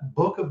the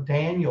book of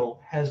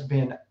Daniel has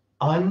been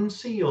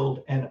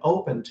unsealed and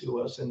opened to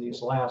us in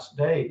these last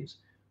days,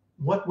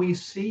 what we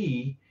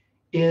see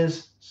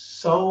is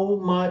so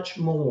much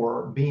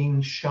more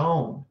being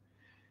shown.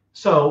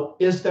 So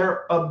is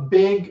there a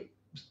big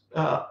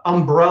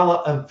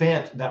umbrella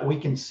event that we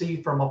can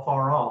see from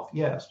afar off?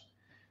 Yes.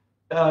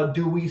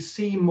 Do we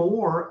see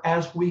more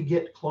as we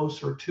get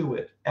closer to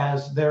it,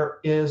 as there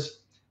is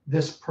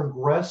this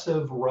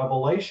progressive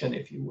revelation,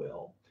 if you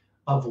will,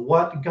 of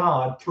what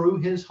God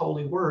through his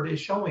holy word is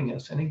showing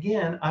us? And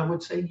again, I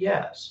would say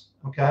yes.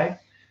 Okay.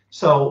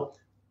 So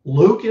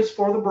Luke is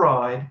for the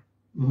bride.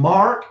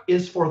 Mark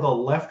is for the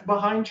left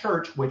behind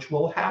church, which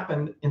will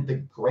happen in the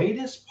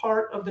greatest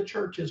part of the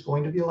church is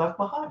going to be left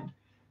behind.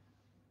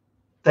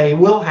 They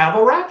will have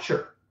a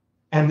rapture,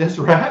 and this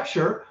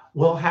rapture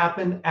will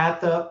happen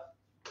at the,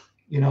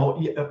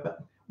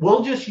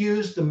 we'll just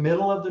use the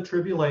middle of the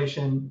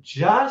tribulation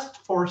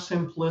just for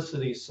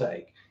simplicity's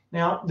sake.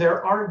 Now,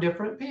 there are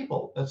different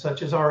people,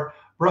 such as our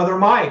Brother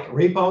Mike,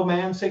 Repo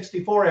Man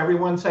 64,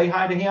 everyone say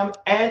hi to him.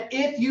 And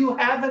if you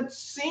haven't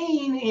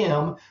seen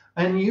him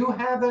and you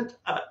haven't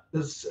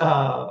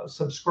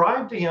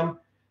subscribed to him,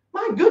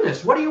 my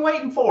goodness, what are you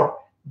waiting for?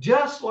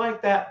 Just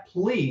like that,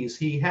 please.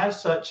 He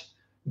has such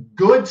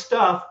good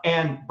stuff.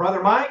 And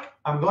Brother Mike,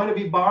 I'm going to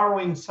be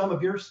borrowing some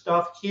of your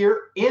stuff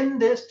here in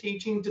this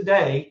teaching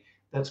today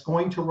that's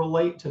going to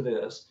relate to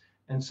this.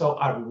 And so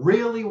I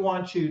really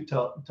want you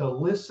to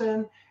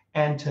listen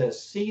and to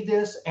see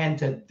this and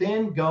to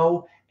then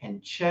go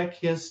and check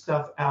his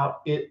stuff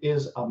out. It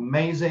is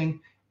amazing.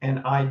 And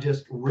I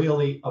just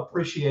really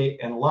appreciate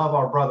and love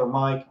our brother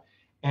Mike.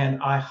 And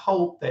I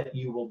hope that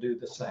you will do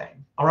the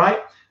same. All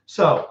right.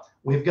 So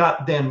we've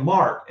got then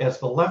Mark as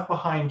the left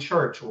behind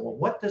church. Well,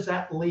 what does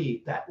that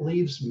leave? That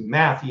leaves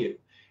Matthew.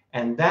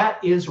 And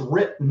that is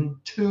written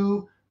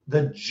to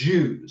the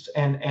Jews.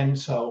 And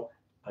so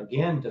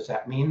again, does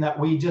that mean that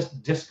we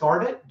just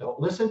discard it?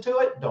 Don't listen to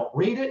it? Don't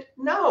read it?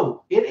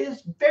 No, it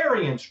is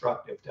very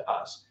instructive to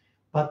us.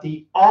 But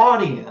the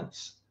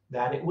audience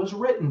that it was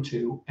written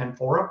to and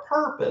for a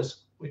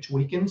purpose, which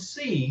we can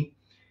see,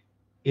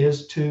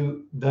 is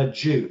to the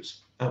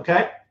Jews.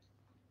 Okay?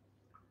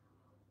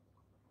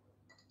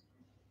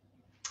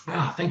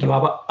 Thank you,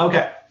 Baba.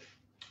 Okay.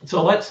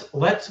 So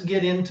let's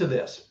get into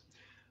this.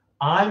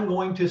 I'm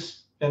going to,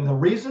 and the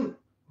reason,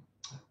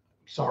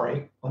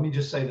 sorry, let me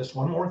just say this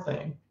one more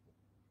thing.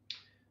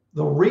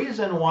 The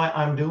reason why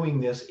I'm doing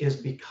this is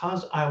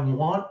because I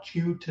want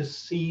you to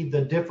see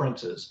the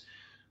differences.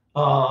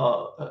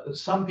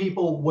 Some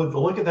people would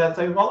look at that and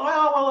say,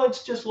 well,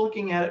 it's just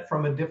looking at it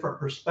from a different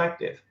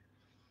perspective.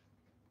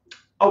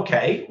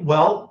 Okay,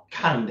 well,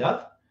 kind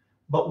of.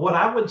 But what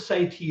I would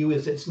say to you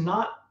is it's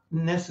not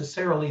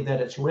necessarily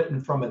that it's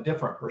written from a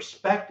different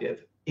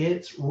perspective.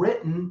 It's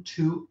written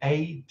to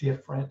a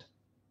different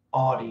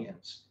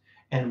audience.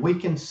 And we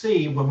can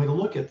see, when we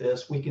look at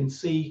this, we can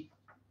see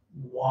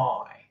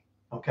why.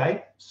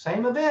 Okay,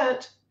 same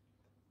event,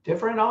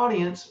 different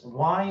audience.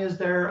 Why is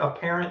there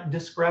apparent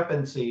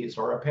discrepancies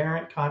or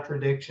apparent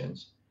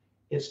contradictions?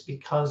 It's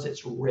because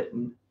it's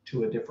written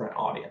to a different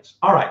audience.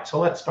 All right, so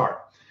let's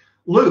start.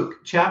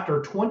 Luke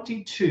chapter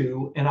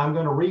 22, and I'm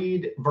going to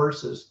read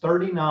verses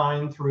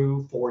 39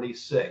 through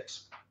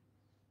 46.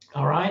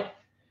 All right.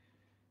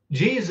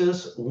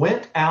 Jesus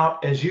went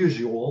out as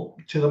usual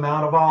to the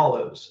Mount of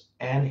Olives,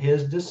 and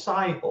his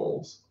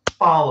disciples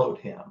followed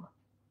him.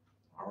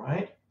 All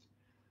right.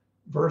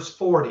 Verse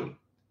 40.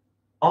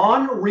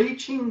 On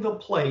reaching the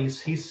place,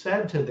 he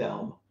said to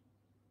them,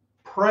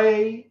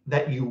 pray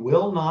that you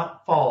will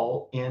not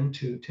fall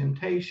into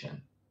temptation.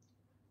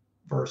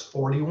 Verse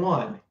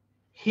 41.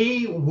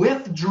 He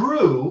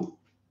withdrew.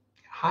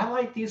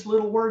 Highlight these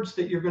little words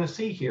that you're going to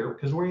see here,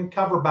 because we're going to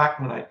cover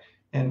back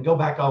and go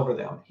back over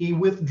them. He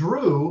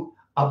withdrew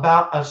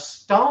about a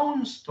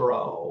stone's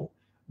throw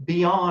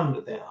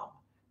beyond them,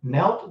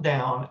 knelt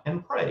down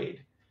and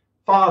prayed,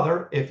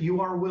 Father, if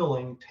you are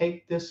willing,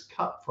 take this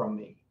cup from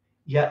me,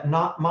 yet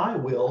not my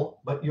will,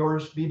 but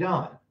yours be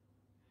done.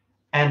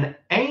 An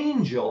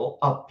angel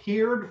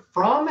appeared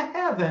from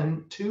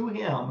heaven to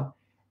him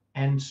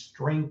and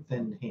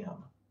strengthened him.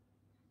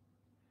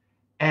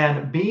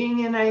 And being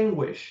in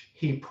anguish,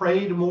 he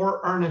prayed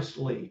more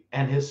earnestly,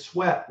 and his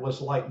sweat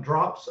was like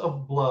drops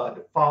of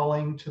blood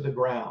falling to the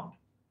ground.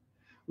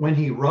 When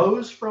he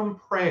rose from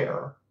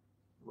prayer,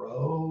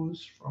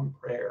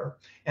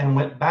 and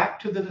went back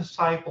to the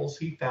disciples,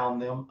 he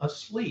found them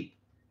asleep,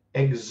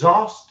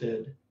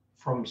 exhausted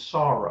from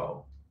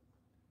sorrow.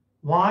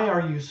 Why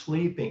are you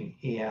sleeping?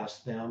 He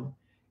asked them.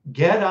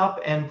 Get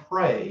up and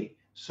pray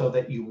so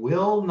that you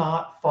will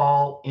not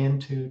fall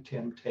into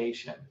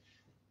temptation.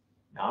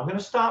 Now I'm going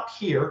to stop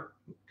here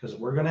because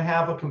we're going to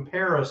have a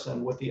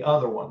comparison with the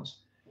other ones.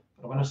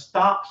 But I'm going to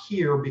stop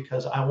here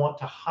because I want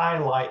to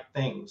highlight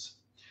things.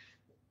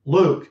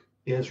 Luke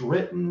is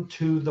written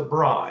to the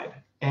bride.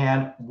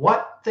 And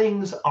what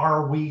things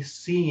are we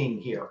seeing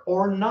here,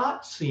 or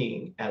not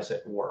seeing, as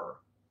it were?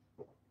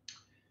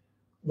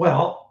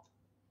 Well,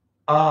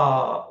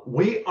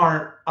 we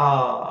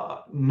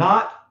are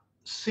not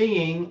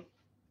seeing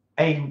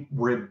a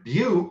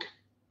rebuke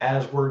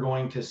as we're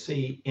going to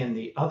see in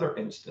the other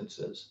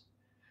instances.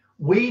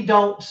 We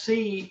don't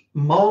see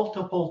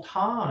multiple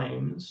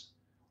times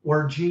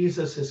where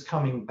Jesus is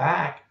coming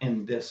back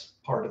in this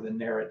part of the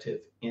narrative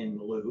in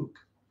Luke.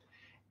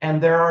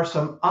 And there are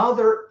some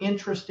other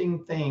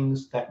interesting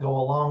things that go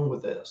along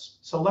with this.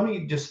 So let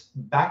me just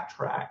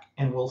backtrack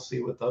and we'll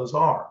see what those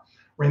are.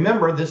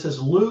 Remember, this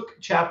is Luke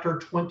chapter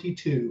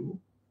 22,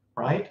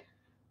 right?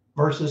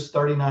 Verses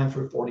 39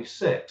 through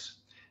 46.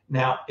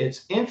 Now,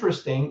 it's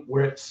interesting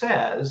where it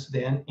says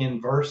then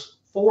in verse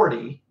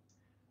 40,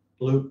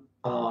 Luke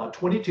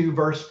 22,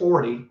 verse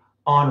 40,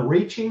 on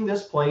reaching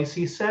this place,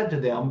 he said to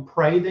them,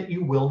 pray that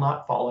you will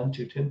not fall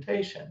into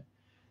temptation.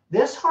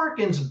 This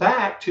harkens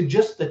back to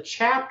just the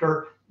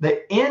chapter,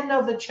 the end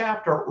of the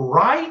chapter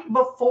right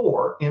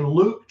before in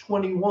Luke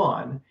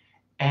 21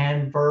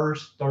 and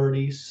verse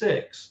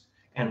 36.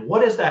 And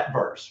what is that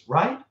verse,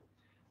 right?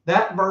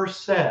 That verse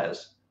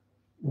says,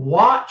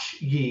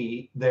 Watch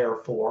ye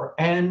therefore,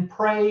 and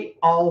pray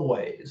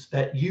always,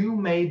 that you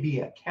may be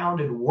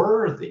accounted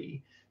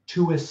worthy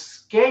to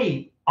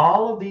escape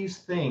all of these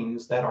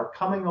things that are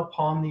coming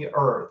upon the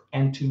earth,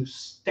 and to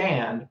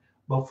stand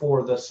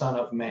before the Son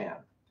of Man.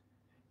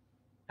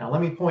 Now,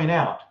 let me point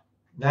out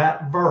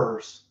that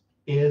verse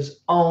is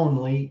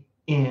only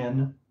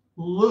in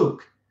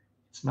Luke.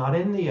 It's not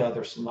in the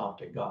other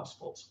synoptic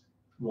gospels.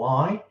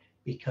 Why?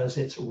 Because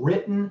it's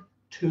written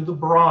to the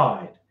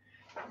bride.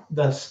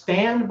 The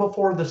stand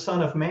before the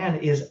Son of Man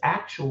is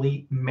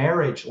actually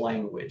marriage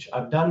language.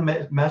 I've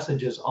done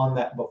messages on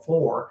that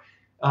before.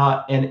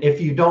 And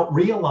if you don't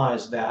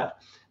realize that,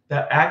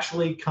 that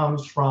actually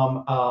comes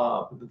from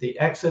the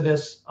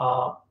Exodus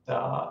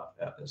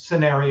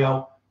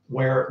scenario,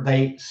 where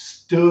they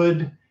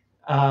stood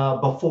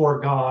before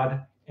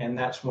God, and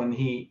that's when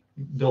he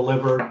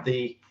delivered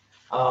the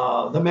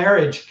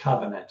marriage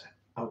covenant.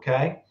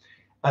 Okay.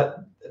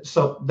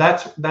 So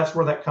that's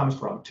where that comes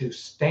from, to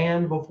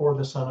stand before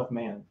the Son of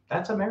Man.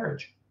 That's a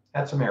marriage.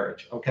 That's a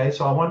marriage. Okay,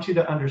 so I want you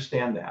to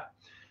understand that.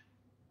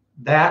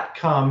 That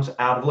comes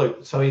out of Luke.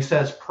 So he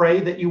says, pray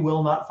that you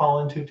will not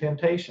fall into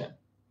temptation.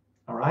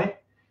 All right.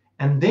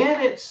 And then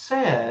it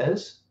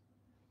says,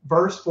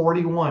 verse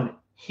 41,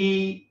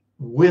 he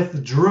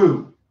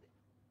withdrew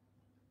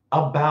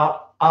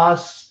about a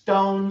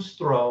stone's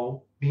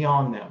throw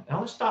beyond them. Now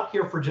let's stop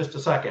here for just a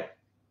second.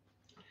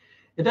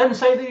 It doesn't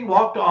say that he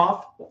walked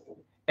off.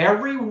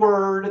 Every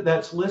word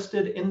that's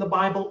listed in the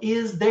Bible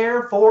is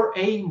there for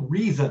a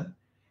reason.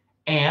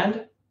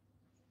 And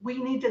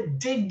we need to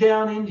dig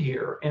down in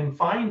here and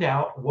find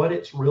out what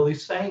it's really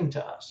saying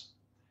to us.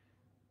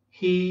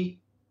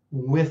 He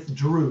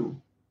withdrew,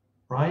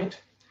 right?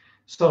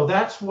 So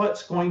that's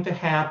what's going to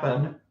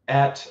happen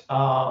at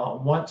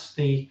once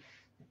the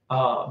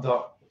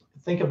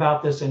think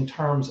about this in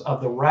terms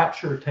of the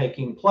rapture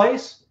taking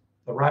place.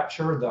 The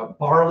rapture, the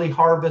barley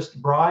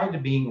harvest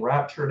bride being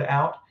raptured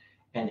out,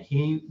 and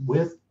he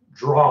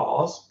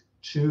withdraws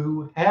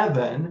to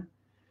heaven,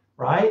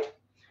 right?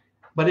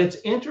 But it's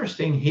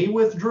interesting, he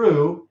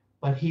withdrew,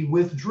 but he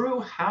withdrew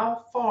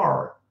how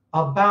far?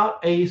 About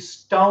a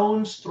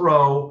stone's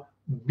throw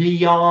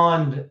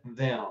beyond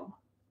them,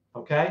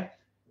 okay?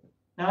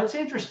 Now it's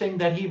interesting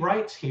that he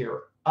writes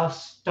here, a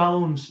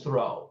stone's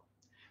throw,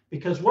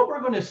 because what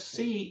we're going to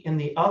see in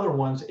the other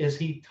ones is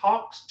he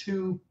talks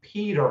to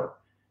Peter,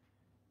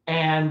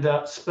 and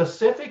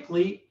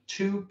specifically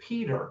to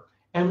Peter.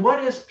 And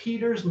what is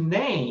Peter's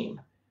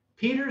name?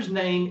 Peter's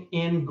name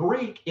in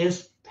Greek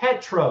is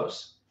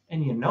Petros.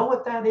 And you know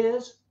what that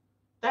is?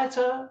 That's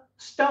a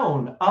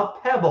stone, a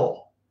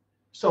pebble.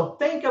 So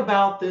think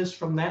about this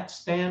from that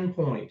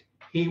standpoint.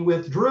 He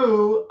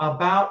withdrew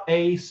about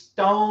a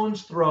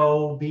stone's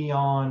throw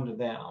beyond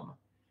them.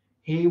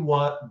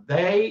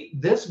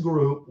 This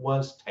group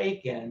was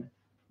taken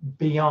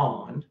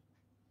beyond,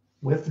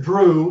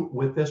 withdrew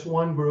with this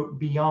one group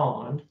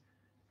beyond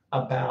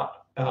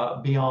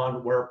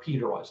where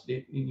Peter was.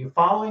 You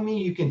following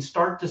me? You can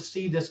start to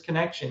see this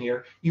connection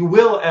here. You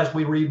will as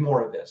we read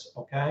more of this,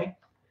 okay?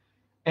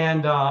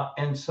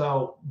 And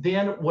so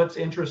then what's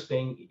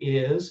interesting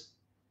is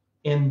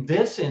in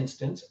this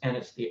instance, and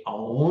it's the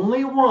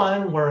only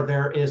one where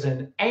there is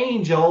an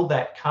angel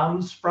that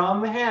comes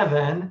from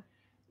heaven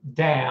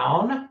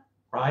down,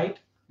 right?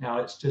 Now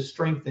it's to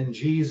strengthen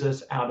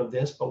Jesus out of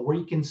this, but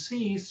we can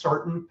see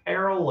certain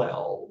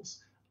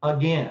parallels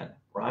again,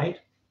 right?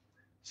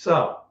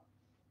 So,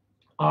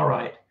 all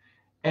right.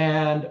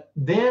 And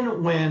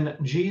then when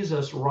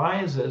Jesus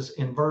rises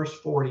in verse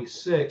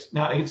 46,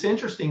 now it's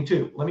interesting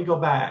too. Let me go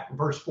back,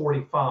 verse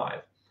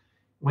 45.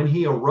 When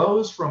he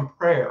arose from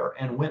prayer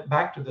and went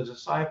back to the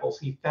disciples,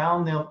 he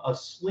found them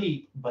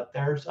asleep, but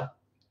there's a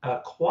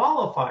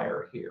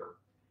qualifier here.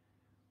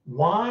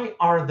 Why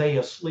are they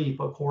asleep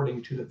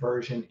according to the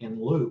version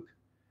in Luke?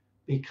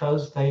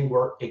 Because they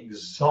were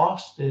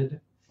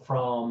exhausted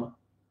from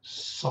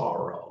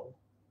sorrow,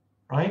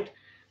 right?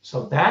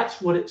 So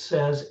that's what it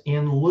says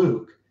in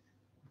Luke.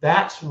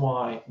 That's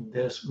why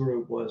this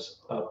group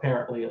was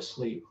apparently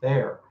asleep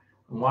there.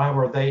 Why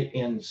were they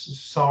in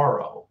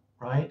sorrow,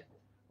 right?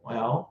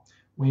 Well,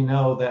 we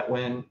know that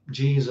when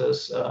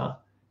Jesus,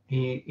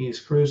 he's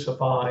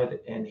crucified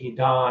and he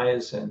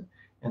dies, and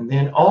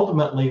then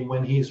ultimately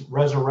when he's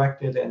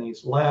resurrected and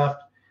he's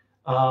left,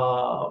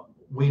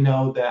 we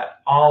know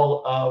that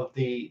all of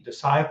the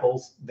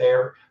disciples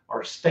there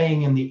are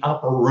staying in the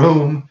upper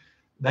room.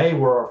 They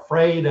were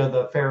afraid of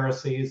the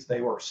Pharisees.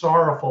 They were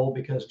sorrowful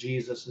because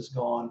Jesus is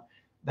gone,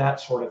 that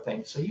sort of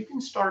thing. So you can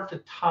start to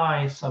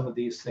tie some of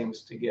these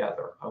things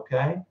together,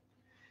 okay?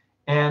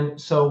 And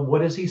so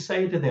what does he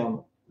say to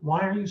them? Why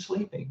are you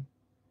sleeping?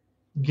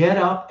 Get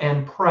up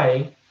and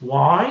pray.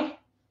 Why?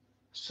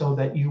 So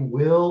that you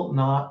will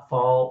not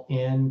fall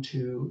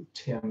into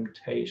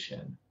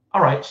temptation.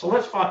 All right, so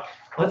let's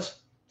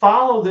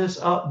follow this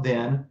up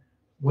then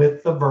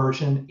with the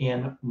version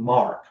in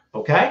Mark,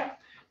 okay?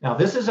 Now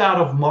this is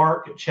out of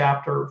Mark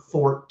chapter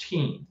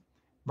 14,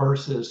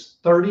 verses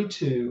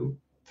 32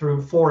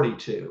 through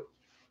 42,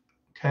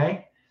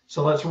 okay?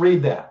 So let's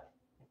read that.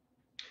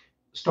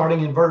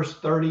 starting in verse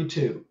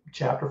 32,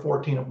 chapter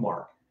 14 of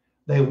Mark.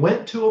 They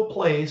went to a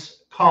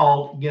place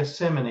called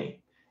Gethsemane,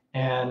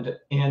 and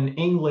in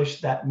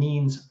English that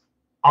means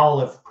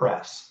olive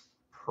press,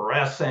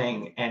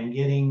 pressing and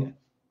getting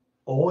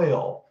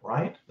oil,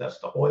 right? That's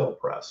the oil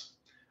press.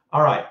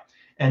 All right.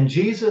 And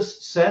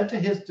Jesus said to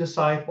his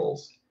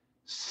disciples,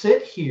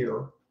 sit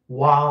here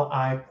while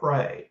I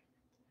pray.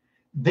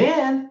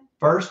 Then,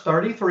 verse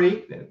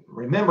 33,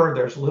 remember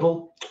there's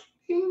little,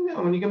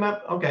 when you come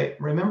up, okay,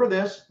 remember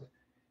this.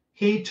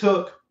 He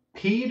took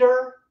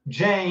Peter,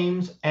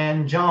 James,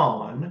 and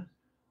John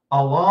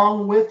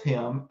along with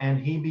him, and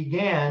he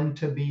began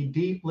to be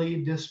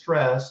deeply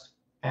distressed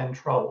and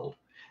troubled.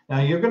 Now,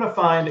 you're going to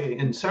find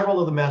in several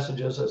of the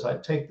messages, as I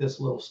take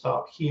this little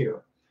stop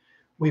here,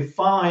 we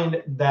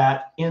find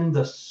that in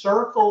the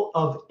circle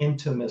of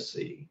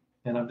intimacy,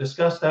 and I've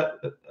discussed that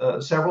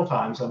several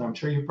times, and I'm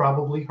sure you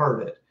probably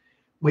heard it,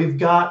 we've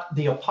got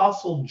the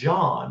Apostle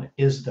John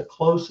is the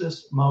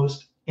closest,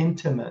 most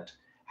intimate,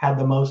 had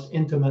the most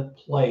intimate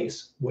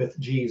place with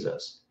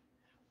Jesus.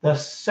 The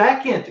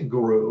second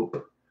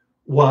group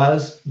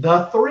was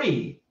the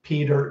three,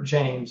 Peter,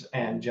 James,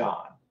 and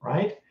John,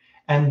 right?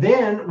 And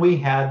then we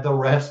had the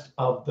rest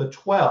of the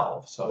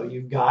 12. So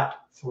you've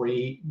got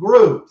three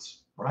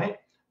groups, right?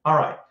 All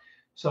right.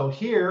 So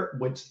here,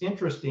 what's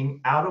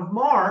interesting, out of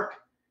Mark,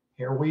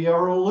 here we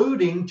are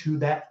alluding to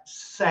that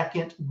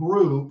second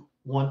group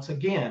once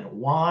again.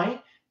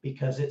 Why?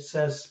 Because it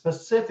says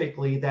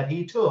specifically that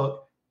he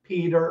took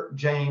Peter,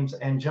 James,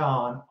 and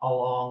John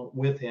along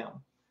with him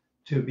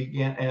to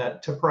begin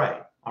to pray.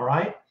 All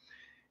right.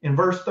 In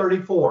verse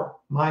 34,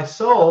 my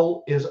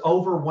soul is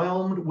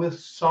overwhelmed with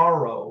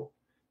sorrow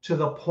to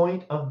the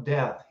point of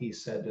death, he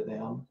said to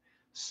them.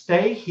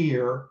 Stay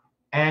here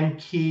and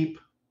keep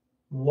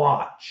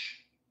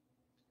watch.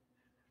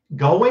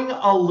 Going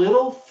a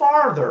little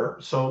farther,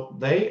 so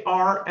they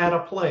are at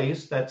a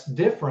place that's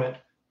different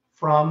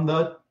from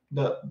the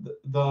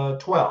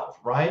 12,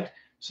 right?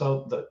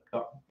 So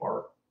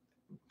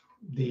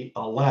the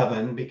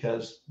 11,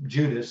 because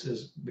Judas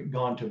is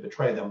gone to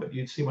betray them, but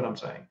you see what I'm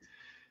saying.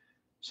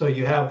 So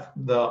you have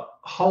the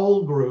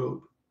whole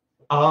group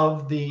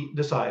of the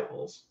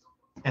disciples,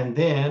 and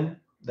then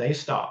they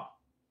stop.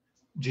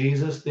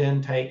 Jesus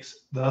then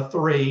takes the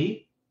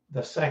three,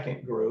 the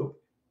second group,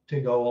 to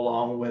go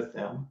along with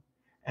them,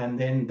 and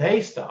then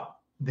they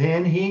stop.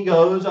 Then he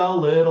goes a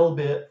little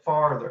bit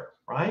farther,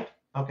 right?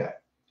 Okay.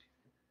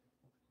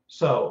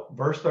 So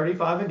verse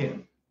 35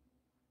 again.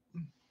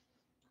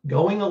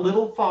 Going a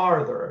little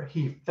farther,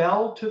 he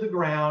fell to the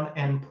ground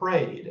and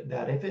prayed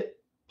that if it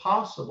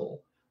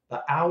possible,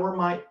 the hour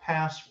might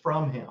pass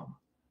from him.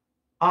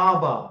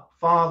 Abba,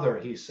 Father,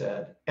 he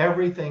said,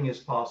 everything is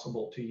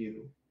possible to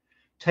you.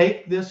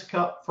 Take this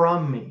cup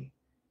from me,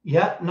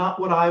 yet not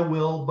what I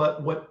will,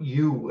 but what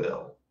you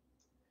will.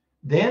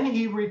 Then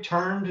he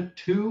returned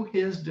to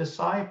his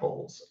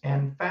disciples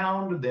and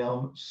found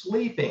them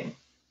sleeping.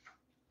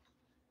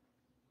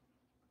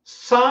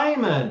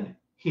 Simon,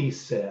 he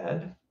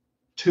said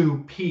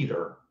to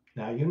Peter.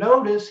 Now you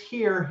notice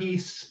here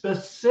he's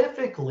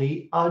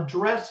specifically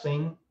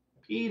addressing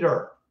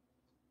Peter.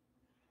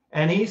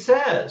 And he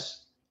says,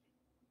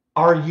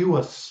 are you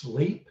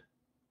asleep?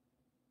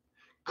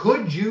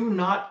 Could you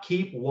not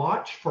keep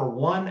watch for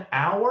 1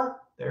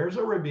 hour? There's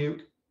a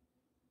rebuke.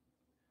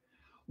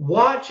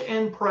 Watch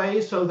and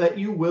pray so that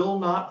you will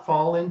not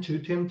fall into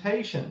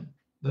temptation.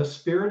 The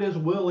spirit is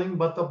willing,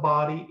 but the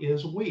body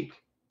is weak.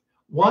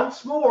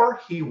 Once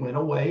more, he went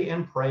away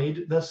and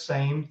prayed the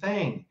same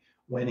thing.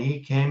 When he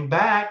came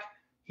back,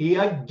 he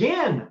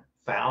again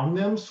found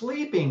them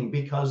sleeping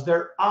because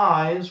their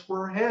eyes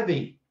were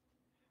heavy.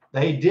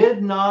 They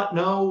did not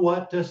know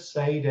what to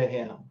say to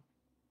him.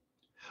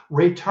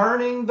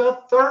 Returning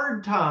the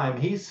third time,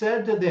 he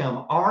said to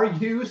them, are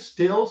you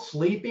still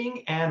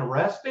sleeping and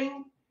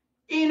resting?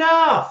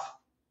 Enough!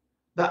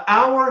 The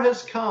hour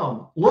has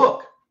come.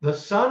 Look, the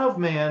Son of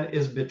Man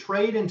is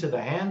betrayed into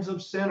the hands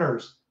of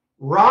sinners.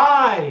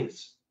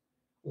 Rise,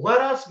 let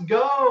us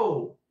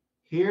go.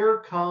 Here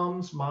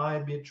comes my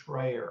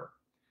betrayer.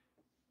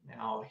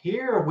 Now,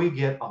 here we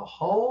get a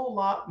whole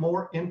lot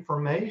more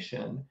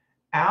information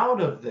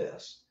out of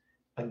this.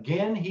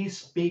 Again, he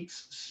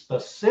speaks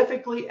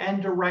specifically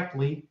and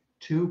directly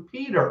to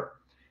Peter.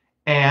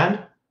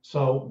 And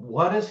so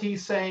what is he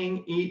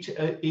saying each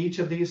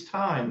of these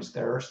times?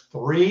 There's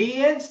three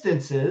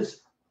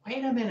instances.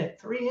 Wait a minute,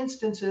 three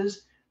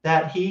instances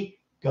that he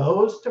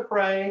goes to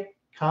pray,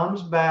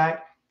 comes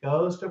back,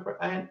 goes to pray.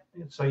 And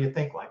so you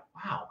think like,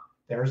 wow,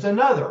 there's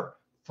another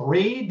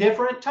 3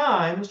 different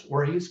times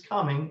where he's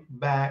coming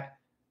back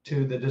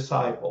to the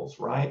disciples,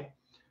 right?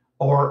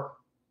 Or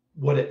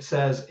what it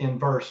says in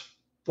verse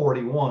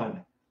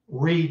 41,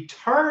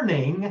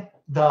 returning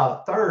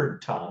the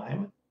third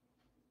time.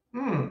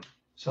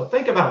 So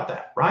think about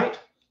that, right?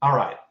 All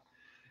right.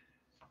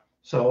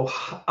 So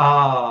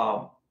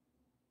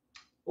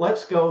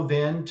let's go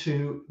then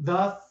to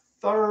the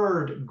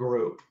third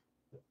group,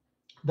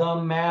 the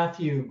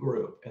Matthew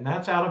group. And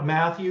that's out of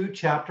Matthew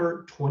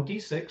chapter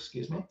 26,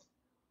 excuse me.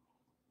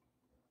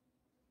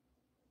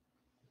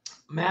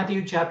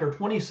 Matthew chapter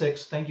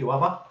 26, thank you,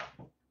 Ava,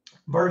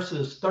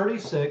 verses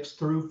 36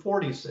 through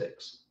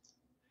 46.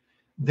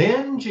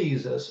 Then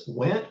Jesus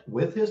went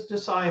with his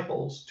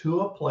disciples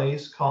to a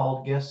place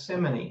called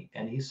Gethsemane,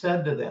 and he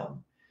said to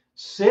them,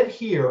 "Sit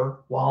here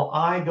while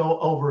I go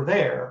over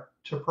there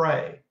to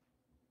pray."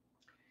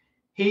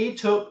 He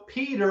took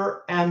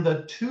Peter and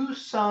the two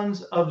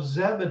sons of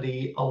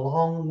Zebedee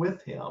along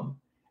with him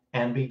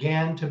and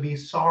began to be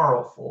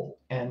sorrowful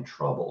and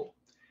troubled.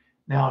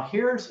 Now,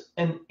 here's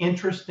an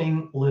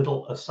interesting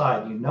little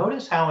aside. You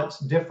notice how it's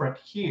different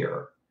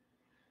here.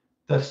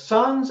 The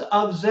sons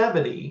of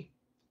Zebedee,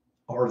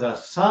 or the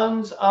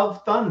sons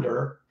of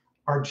thunder,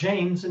 are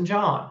James and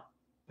John.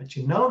 But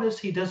you notice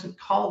he doesn't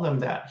call them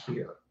that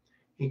here.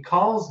 He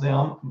calls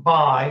them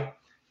by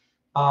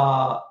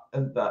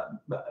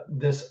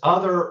this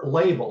other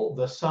label,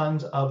 the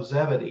sons of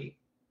Zebedee.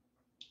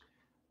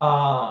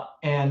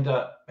 And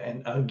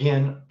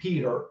again,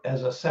 Peter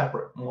as a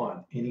separate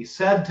one. And he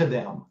said to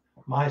them,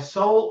 "My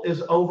soul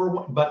is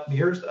overwhelmed." But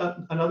here's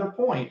another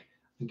point.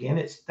 Again,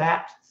 it's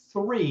that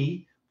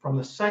three from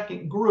the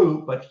second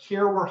group, but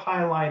here we're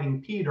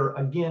highlighting Peter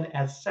again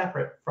as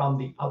separate from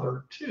the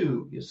other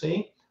two, you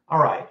see? All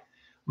right.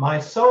 "My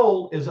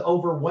soul is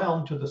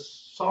overwhelmed to the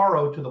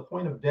sorrow to the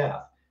point of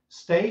death.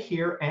 Stay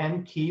here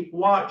and keep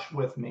watch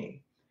with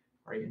me."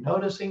 Are you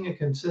noticing a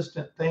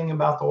consistent thing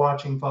about the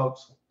watching,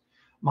 folks?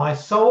 "My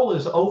soul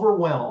is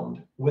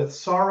overwhelmed with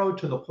sorrow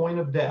to the point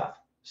of death.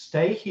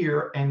 Stay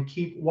here and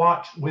keep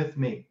watch with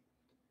me."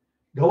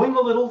 Going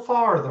a little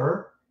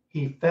farther,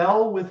 he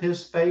fell with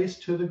his face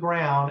to the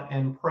ground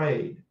and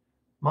prayed,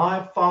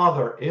 "My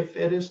Father, if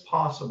it is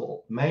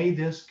possible, may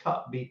this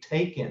cup be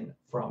taken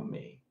from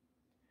me.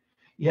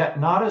 Yet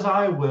not as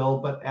I will,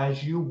 but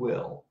as you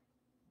will."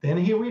 Then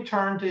he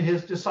returned to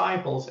his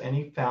disciples and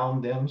he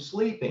found them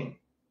sleeping.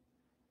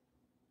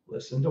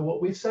 Listen to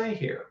what we say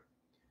here.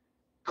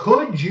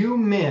 "Could you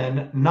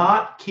men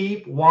not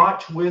keep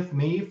watch with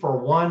me for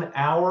 1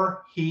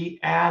 hour?"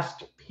 he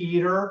asked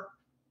Peter.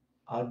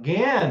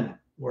 Again,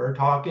 we're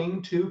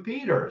talking to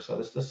Peter, so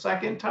it's the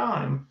second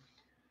time.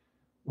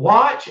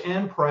 "Watch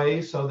and pray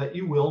so that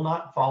you will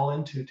not fall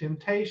into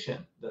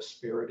temptation. The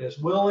spirit is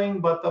willing,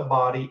 but the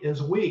body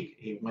is weak."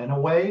 He went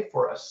away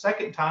for a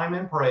second time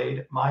and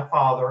prayed, "My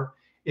Father,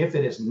 if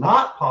it is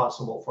not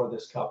possible for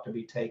this cup to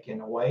be taken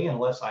away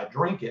unless I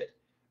drink it,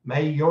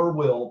 may your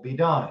will be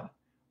done."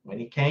 When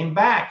he came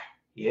back,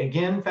 he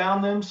again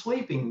found them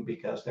sleeping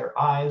because their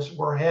eyes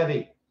were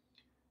heavy.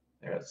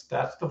 That's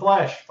the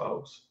flesh,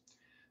 folks.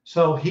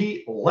 So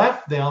he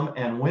left them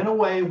and went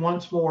away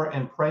once more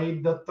and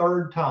prayed the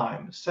third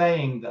time,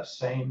 saying the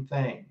same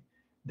thing.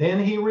 Then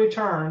he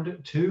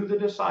returned to the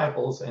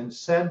disciples and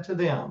said to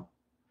them,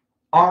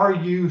 "Are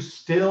you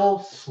still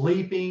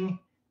sleeping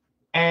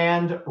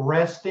and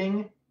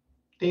resting?"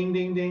 Ding,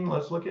 ding, ding.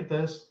 Let's look at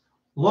this.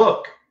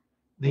 "Look,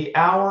 the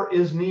hour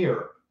is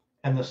near,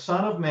 and the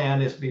Son of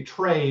Man is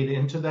betrayed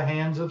into the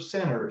hands of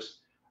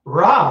sinners.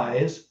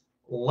 Rise,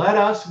 let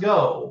us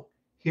go.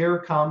 Here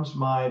comes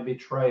my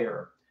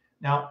betrayer."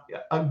 Now,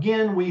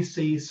 again, we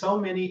see so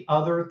many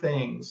other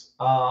things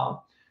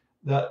that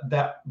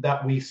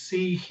we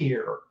see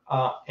here.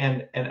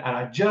 And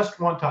I just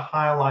want to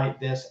highlight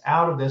this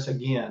out of this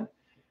again.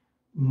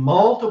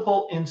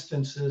 Multiple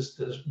instances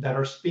that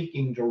are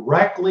speaking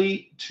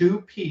directly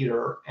to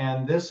Peter,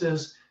 and this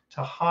is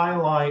to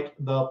highlight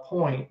the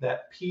point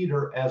that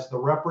Peter, as the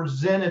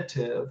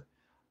representative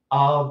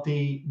of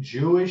the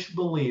Jewish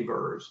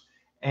believers,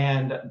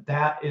 and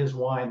that is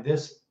why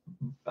this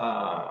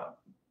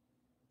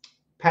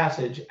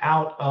passage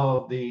out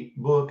of the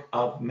book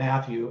of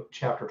Matthew,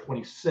 chapter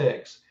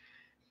 26,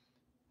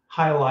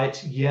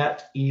 highlights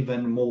yet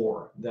even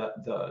more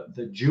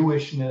the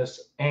Jewishness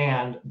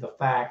and the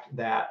fact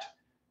that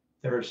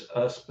there's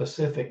a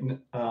specific,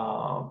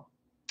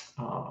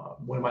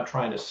 what am I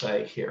trying to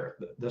say here?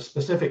 The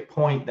specific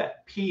point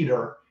that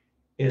Peter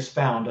is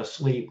found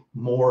asleep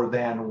more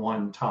than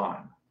one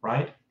time,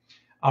 right?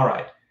 All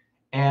right.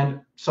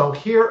 And so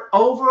here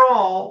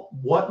overall,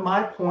 what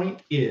my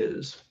point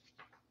is,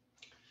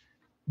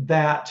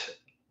 that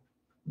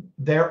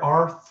there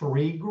are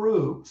three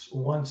groups,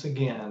 once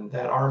again,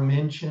 that are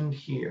mentioned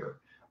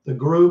here. The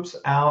groups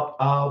out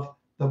of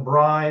the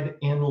bride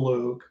in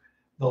Luke,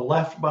 the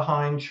left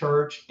behind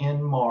church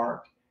in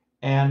Mark,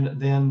 and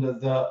then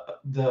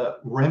the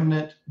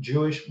remnant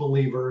Jewish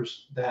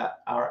believers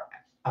that are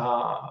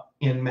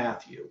in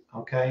Matthew.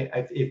 Okay,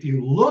 if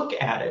you look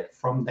at it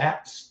from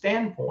that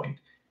standpoint,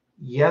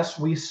 yes,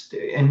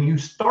 and you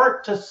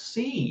start to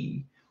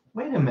see,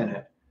 wait a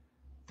minute,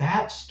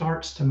 that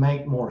starts to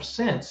make more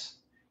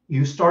sense.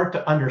 You start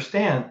to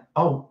understand,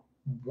 oh,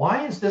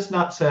 why is this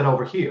not said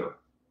over here?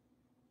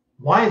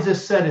 Why is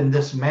this said in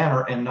this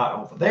manner and not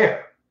over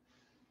there?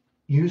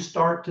 You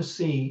start to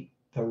see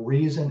the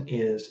reason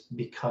is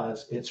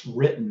because it's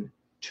written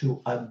to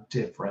a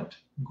different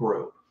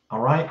group.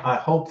 All right. I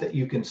hope that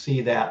you can see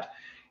that.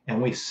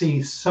 And we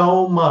see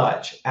so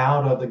much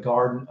out of the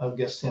Garden of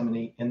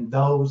Gethsemane in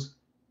those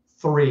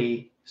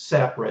three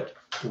separate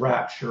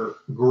rapture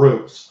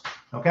groups.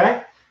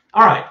 Okay.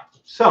 All right.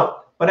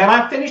 So, but am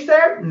I finished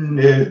there?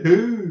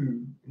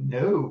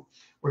 No.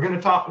 We're going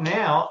to talk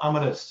now. I'm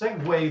going to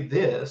segue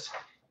this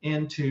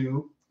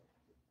into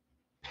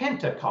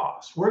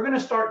Pentecost. We're going to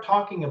start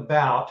talking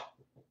about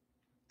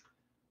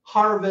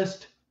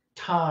harvest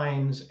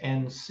times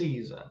and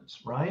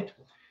seasons, right?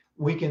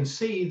 We can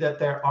see that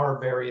there are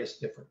various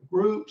different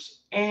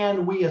groups,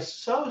 and we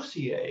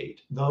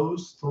associate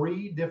those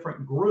three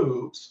different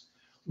groups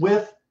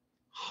with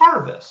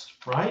harvest,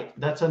 right?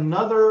 That's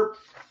another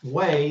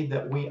way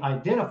that we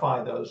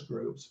identify those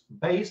groups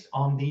based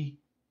on the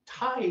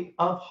type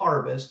of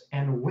harvest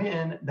and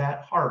when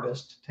that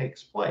harvest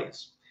takes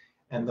place.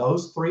 And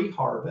those three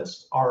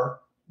harvests are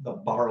the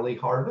barley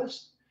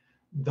harvest,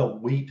 the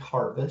wheat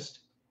harvest,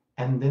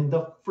 and then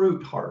the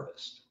fruit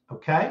harvest.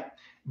 Okay,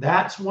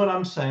 that's what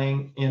I'm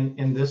saying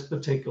in this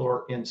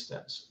particular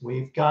instance.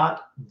 We've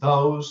got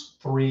those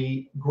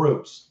three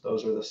groups.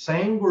 Those are the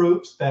same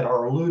groups that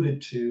are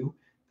alluded to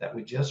that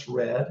we just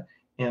read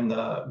in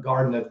the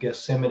Garden of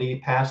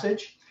Gethsemane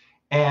passage,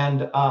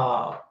 and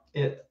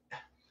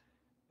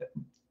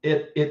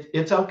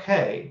it's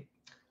okay.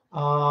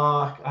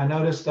 I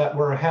noticed that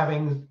we're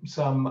having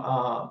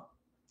some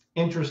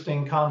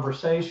interesting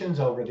conversations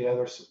over the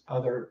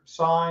other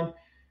side.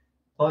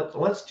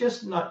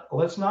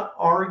 Let's not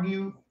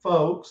argue,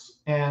 folks,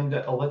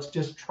 and let's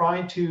just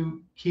try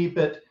to keep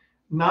it.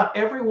 Not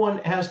everyone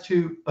has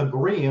to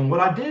agree. And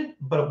what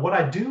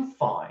I do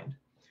find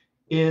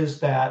is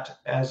that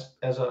as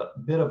a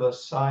bit of a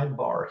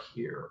sidebar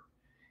here,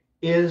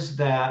 is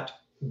that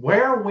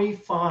where we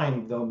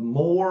find the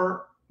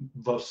more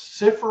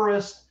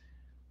vociferous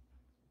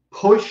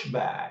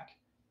pushback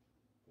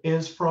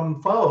is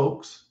from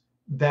folks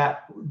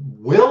that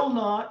will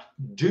not,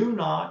 do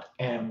not,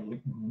 and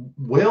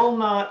will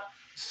not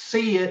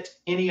see it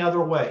any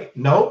other way.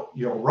 No,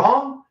 you're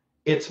wrong.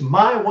 It's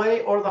my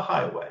way or the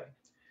highway.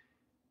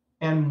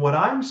 And what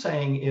I'm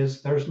saying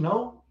is there's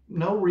no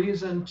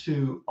reason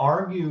to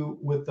argue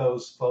with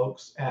those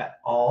folks at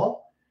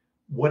all.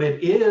 What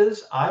it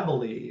is, I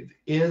believe,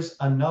 is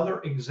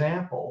another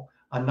example,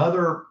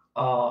 another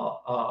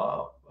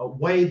a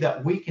way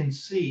that we can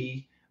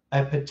see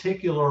a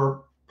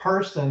particular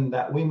person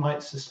that we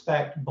might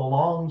suspect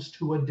belongs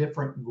to a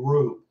different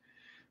group.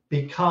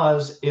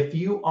 Because if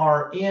you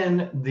are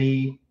in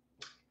the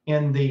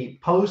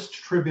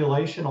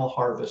post-tribulational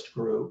harvest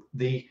group,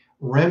 the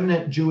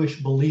remnant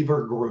Jewish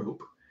believer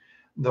group,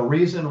 the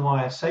reason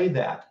why I say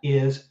that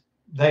is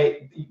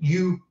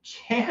you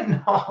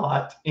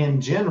cannot in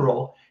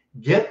general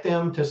get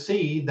them to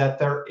see that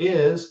there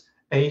is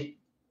a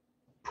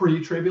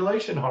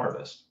pre-tribulation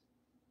harvest.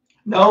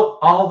 No,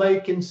 all they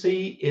can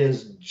see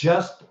is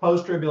just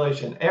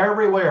post-tribulation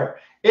everywhere.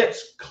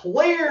 It's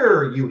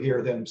clear, you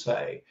hear them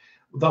say.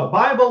 The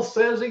Bible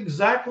says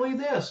exactly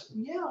this.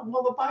 Yeah,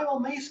 well, the Bible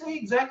may say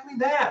exactly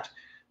that.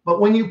 But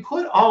when you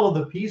put all of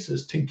the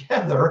pieces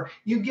together,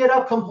 you get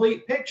a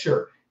complete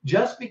picture.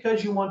 Just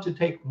because you want to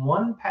take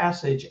one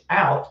passage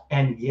out,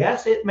 and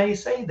yes, it may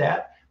say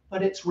that,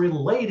 but it's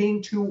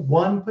relating to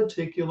one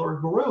particular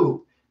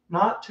group,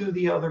 not to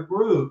the other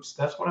groups.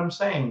 That's what I'm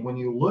saying. When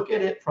you look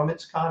at it from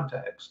its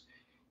context,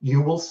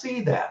 you will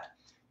see that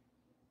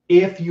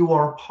if you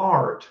are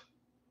part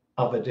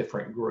of a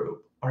different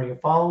group. Are you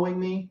following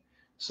me?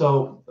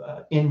 So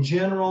in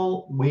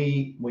general,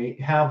 we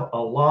have a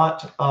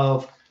lot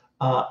of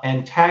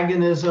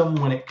antagonism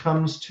when it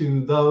comes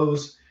to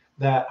those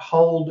that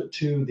hold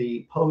to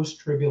the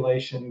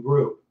post-tribulation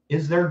group.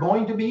 Is there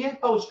going to be a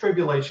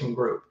post-tribulation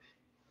group?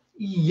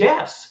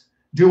 Yes.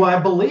 Do I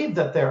believe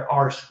that there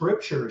are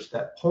scriptures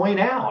that point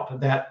out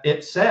that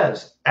it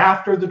says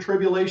after the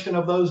tribulation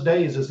of those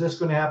days, is this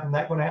going to happen,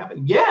 that going to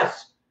happen?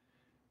 Yes.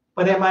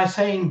 But am I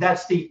saying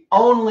that's the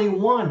only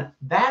one?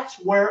 That's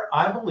where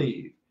I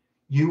believe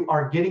you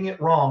are getting it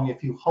wrong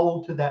if you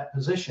hold to that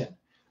position,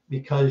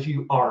 because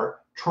you are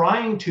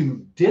trying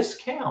to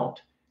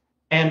discount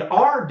and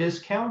are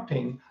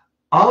discounting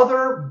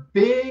other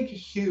big,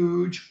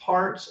 huge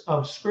parts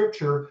of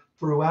scripture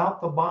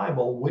throughout the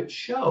Bible, which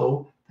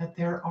show that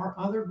there are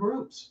other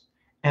groups,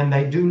 and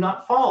they do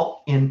not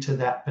fall into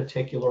that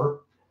particular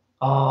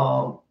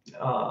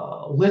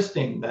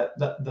listing. That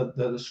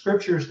the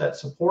scriptures that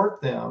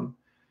support them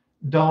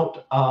don't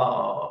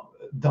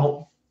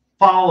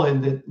fall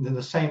in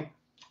the same.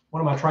 What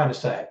am I trying to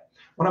say?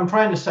 What I'm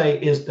trying to say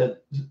is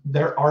that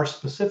there are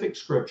specific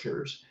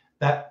scriptures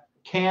that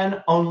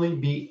can only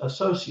be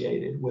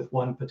associated with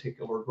one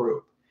particular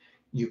group.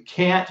 You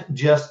can't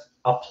just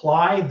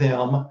apply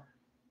them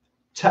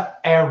to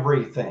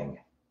everything,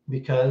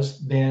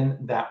 because then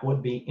that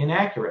would be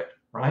inaccurate,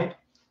 right?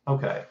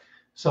 Okay,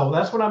 so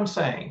that's what I'm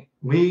saying.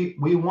 We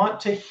want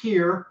to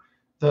hear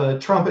the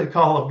trumpet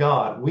call of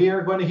God. We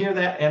are going to hear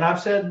that, and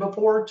I've said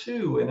before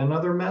too in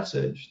another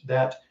message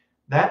that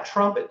that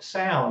trumpet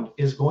sound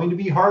is going to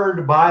be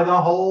heard by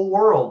the whole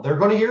world. They're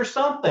going to hear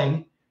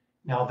something.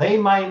 Now, they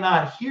might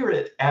not hear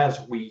it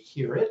as we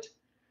hear it.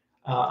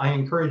 I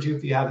encourage you,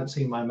 if you haven't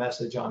seen my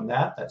message on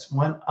that, that's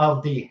one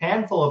of the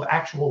handful of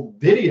actual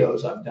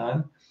videos I've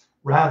done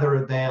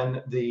rather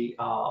than the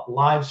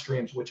live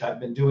streams, which I've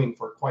been doing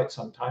for quite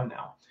some time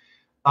now.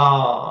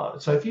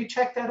 So if you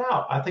check that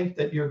out, I think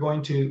that you're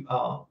going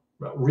to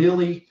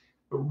really,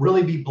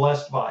 really be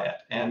blessed by it,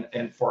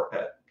 and for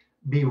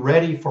be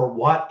ready for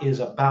what is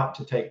about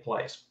to take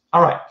place.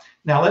 All right,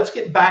 now let's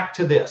get back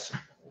to this.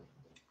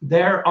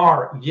 There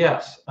are,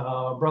 yes,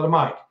 Brother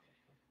Mike,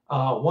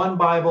 one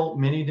Bible,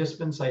 many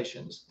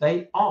dispensations.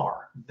 They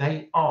are.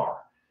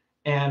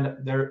 And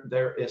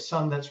there is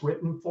some that's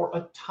written for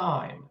a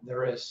time.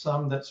 There is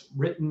some that's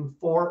written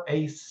for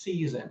a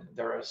season.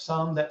 There are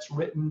some that's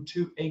written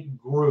to a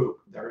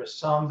group. There is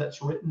some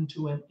that's written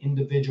to an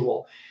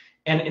individual.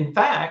 And in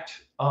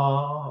fact,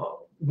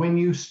 when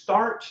you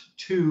start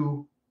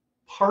to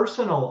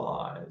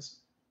personalize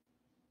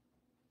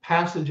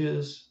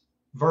passages,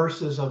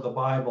 verses of the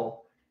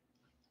Bible,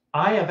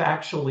 I have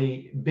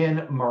actually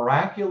been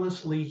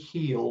miraculously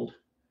healed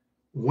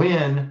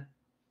when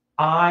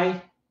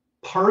I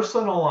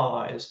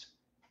personalized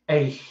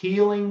a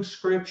healing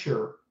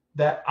scripture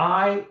that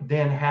I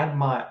then had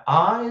my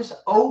eyes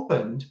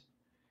opened,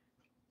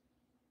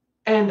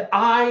 and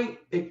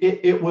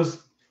it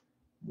was,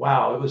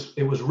 wow,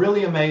 it was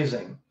really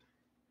amazing.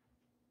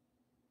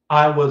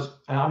 And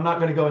I'm not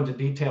going to go into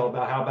detail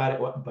about how bad it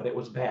was, but it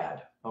was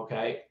bad.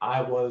 Okay.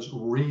 I was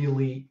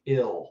really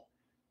ill,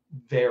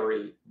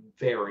 very,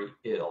 very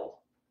ill.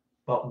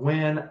 But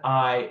when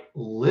I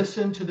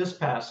listened to this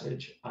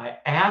passage, I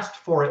asked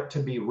for it to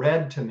be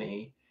read to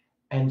me,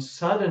 and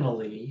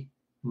suddenly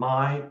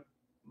my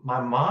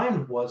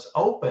mind was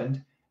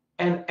opened,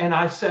 and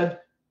I said,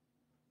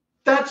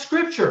 that's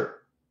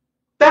scripture.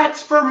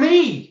 That's for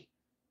me.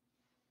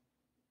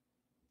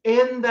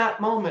 In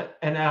that moment,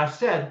 and I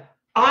said,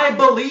 I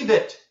believe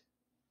it.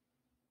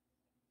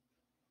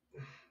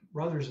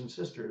 Brothers and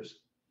sisters,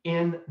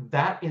 in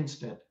that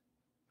instant,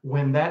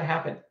 when that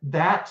happened,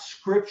 that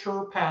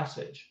scripture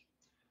passage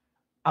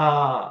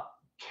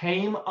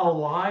came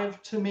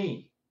alive to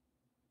me.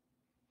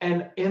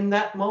 And in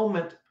that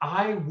moment,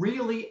 I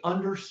really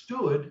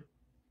understood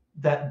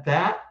that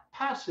that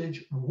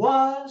passage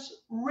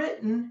was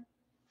written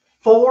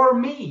for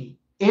me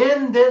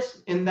in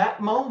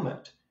that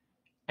moment.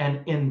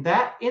 And in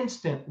that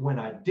instant, when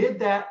I did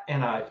that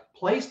and I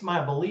placed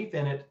my belief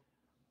in it,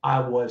 I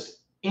was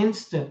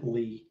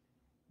instantly,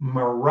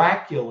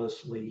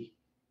 miraculously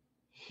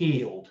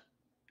healed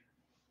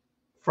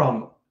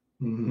from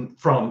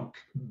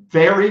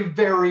very,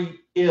 very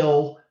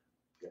ill.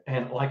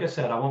 And like I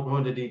said, I won't go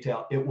into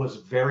detail. It was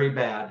very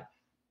bad,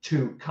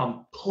 to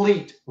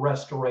complete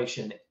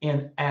restoration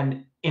in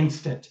an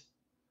instant.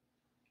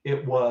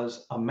 It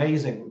was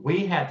amazing.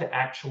 We had to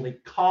actually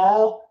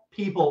call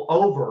people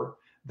over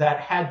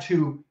that had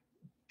to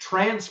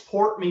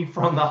transport me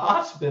from the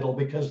hospital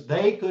because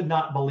they could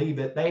not believe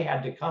it. They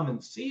had to come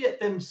and see it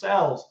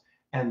themselves,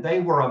 and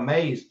they were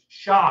amazed,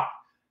 shocked.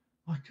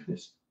 My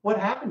goodness, what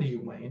happened to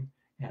you, Wayne?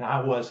 And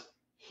I was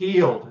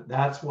healed.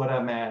 That's what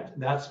I'm at.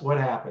 That's what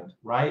happened,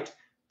 right?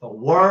 The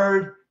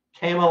word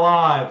came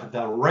alive.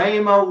 The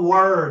Rhema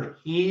word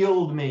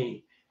healed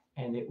me,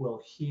 and it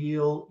will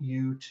heal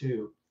you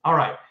too. All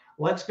right,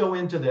 let's go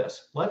into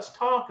this. Let's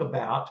talk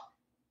about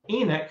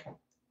Enoch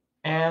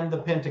and the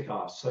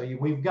Pentecost. So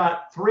we've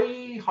got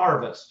three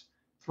harvests,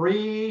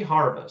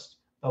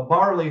 the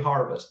barley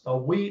harvest, the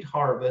wheat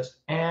harvest,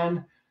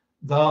 and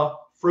the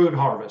fruit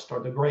harvest, or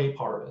the grape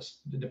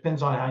harvest. It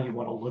depends on how you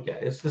want to look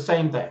at it. It's the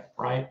same thing,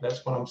 right?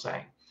 That's what I'm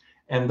saying.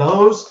 And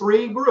those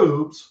three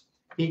groups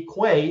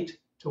equate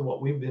to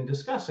what we've been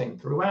discussing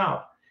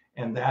throughout.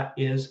 And that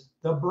is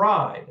the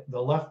bride,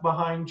 the left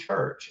behind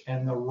church,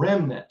 and the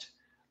remnant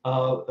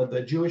of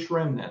the Jewish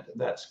remnant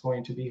that's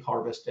going to be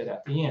harvested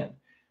at the end.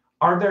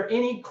 Are there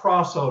any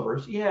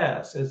crossovers?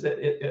 Yes.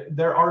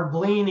 There are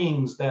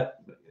gleanings that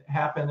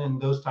happen in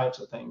those types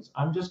of things.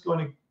 I'm just going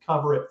to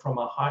cover it from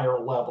a higher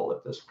level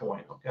at this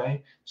point,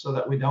 okay? So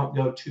that we don't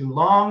go too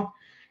long,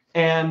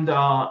 and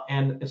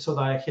so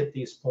that I hit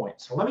these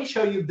points. So let me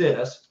show you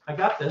this. I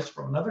got this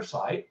from another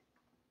site,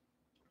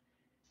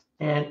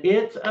 and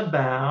it's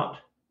about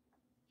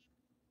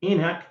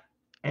Enoch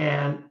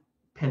and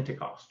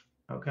Pentecost,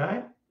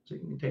 okay? So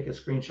you can take a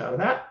screenshot of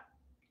that.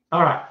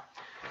 All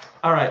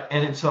right,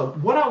 and so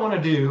what I want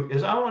to do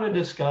is I want to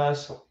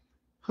discuss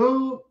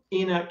who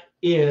Enoch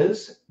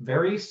is.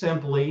 Very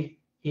simply,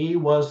 he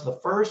was the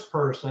first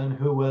person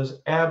who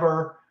was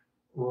ever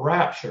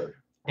raptured,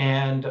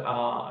 and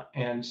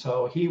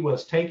so he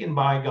was taken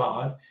by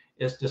God.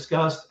 It's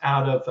discussed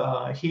out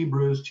of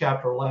Hebrews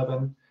chapter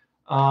 11,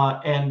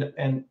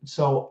 and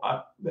so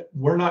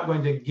we're not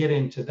going to get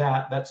into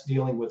that. That's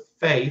dealing with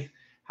faith.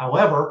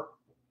 However,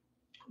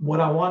 what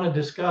I want to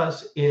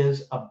discuss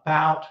is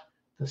about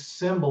the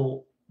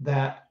symbol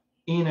that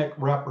Enoch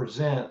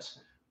represents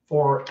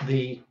for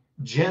the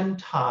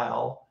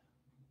Gentile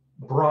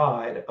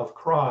bride of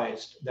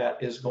Christ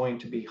that is going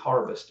to be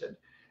harvested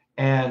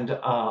and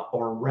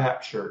or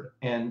raptured.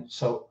 And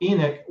so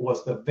Enoch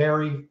was the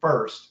very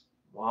first.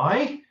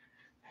 Why?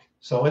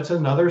 So it's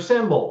another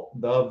symbol,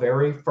 the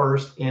very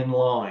first in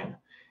line.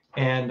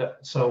 And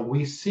so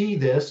we see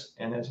this,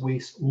 and as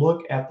we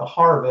look at the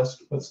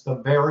harvest, what's the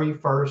very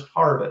first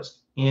harvest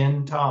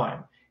in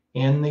time,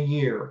 in the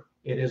year?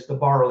 It is the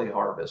barley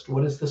harvest.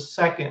 What is the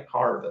second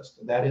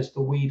harvest? That is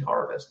the wheat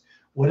harvest.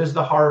 What is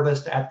the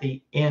harvest at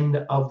the end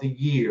of the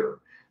year?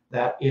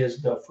 That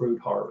is the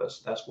fruit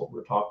harvest. That's what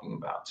we're talking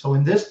about. So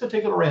in this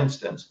particular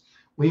instance,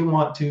 we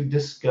want to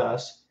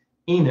discuss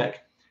Enoch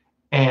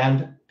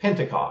and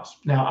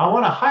Pentecost. Now, I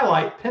want to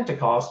highlight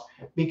Pentecost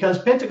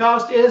because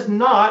Pentecost is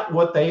not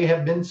what they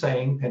have been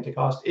saying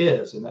Pentecost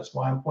is. And that's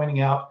why I'm pointing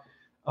out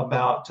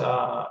about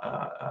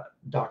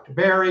Dr.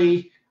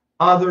 Barry,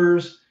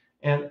 others,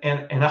 and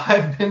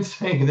I've been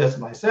saying this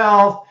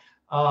myself.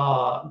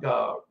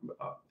 But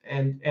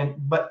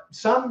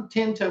some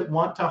tend to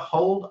want to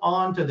hold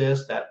on to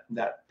this,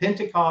 that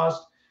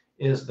Pentecost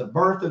is the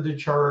birth of the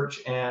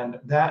church, and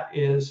that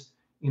is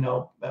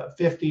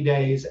 50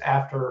 days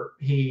after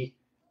he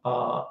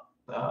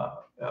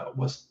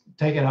was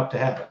taken up to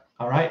heaven.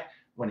 All right.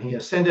 When he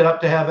ascended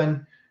up to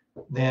heaven,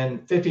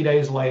 then 50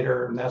 days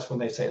later, and that's when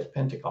they say it's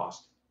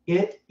Pentecost.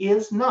 It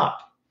is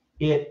not.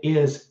 It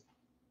is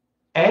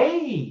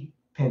a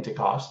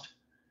Pentecost.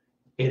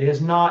 It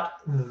is not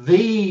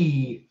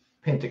the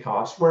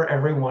Pentecost where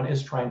everyone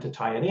is trying to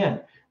tie it in.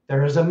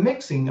 There is a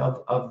mixing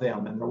of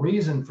them. And the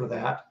reason for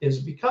that is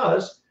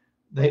because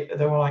they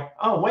were like,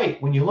 oh,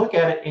 wait, when you look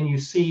at it and you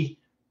see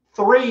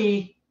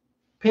 3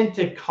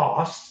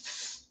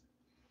 Pentecosts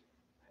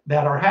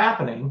that are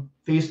happening,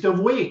 Feast of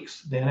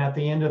Weeks, then at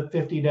the end of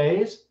 50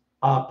 days,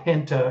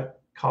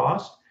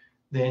 Pentecost,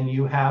 then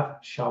you have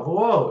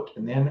Shavuot,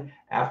 and then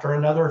after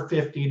another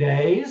 50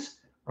 days,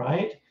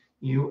 right,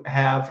 you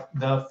have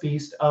the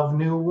Feast of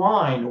New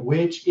Wine,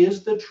 which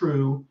is the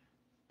true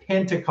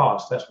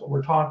Pentecost. That's what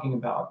we're talking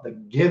about, the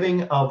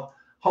giving of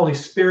Holy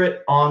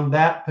Spirit on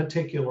that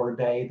particular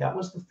day. That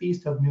was the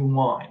Feast of New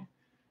Wine,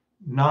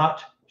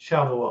 not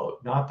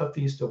Shavuot, not the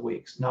Feast of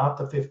Weeks, not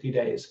the 50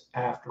 days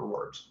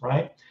afterwards,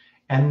 right?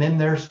 And then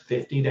there's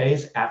 50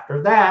 days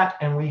after that,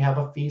 and we have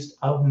a Feast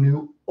of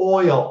New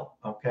Oil,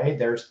 okay?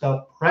 There's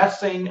the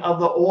pressing of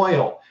the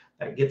oil.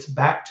 That gets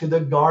back to the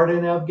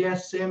Garden of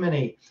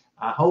Gethsemane.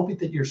 I hope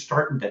that you're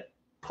starting to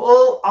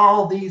pull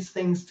all these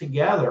things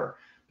together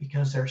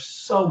because there's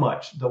so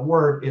much. The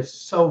word is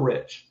so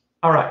rich.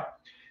 All right.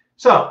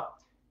 So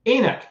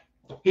Enoch,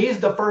 he's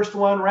the first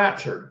one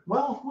raptured.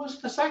 Well, who's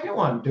the second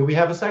one? Do we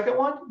have a second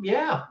one?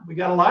 Yeah, we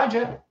got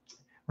Elijah,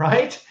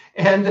 right?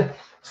 And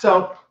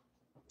so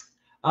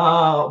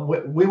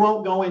we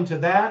won't go into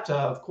that.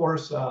 Of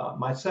course,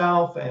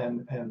 myself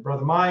and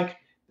Brother Mike,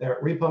 they're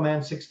at Repo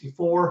Man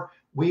 64.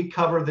 We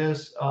cover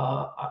this,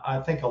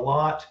 I think, a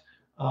lot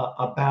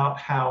about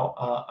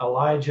how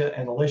Elijah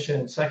and Elisha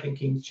in 2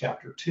 Kings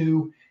chapter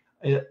 2,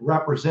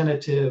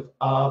 representative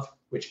of,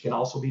 which can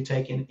also be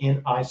taken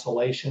in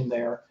isolation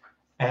there,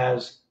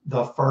 as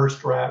the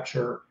first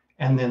rapture,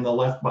 and then the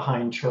left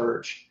behind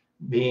church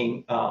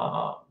being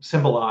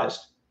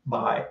symbolized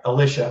by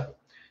Elisha.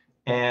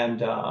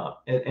 And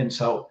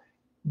so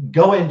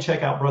go ahead and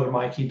check out Brother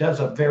Mike. He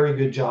does a very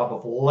good job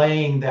of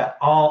laying that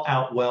all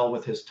out well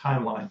with his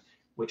timeline,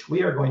 which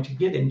we are going to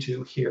get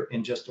into here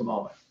in just a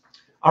moment.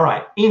 All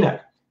right,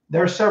 Enoch.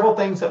 There are several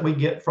things that we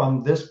get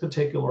from this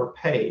particular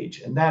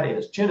page, and that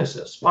is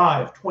Genesis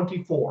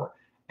 5:24.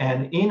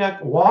 And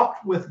Enoch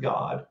walked with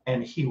God,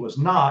 and he was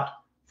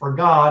not, for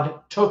God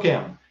took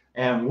him.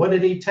 And what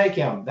did he take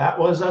him? That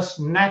was a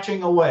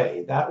snatching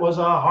away. That was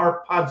a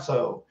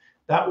harpazo.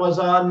 That was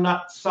a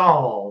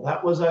nutsal.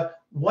 That was a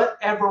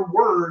whatever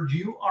word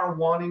you are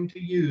wanting to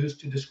use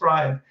to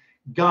describe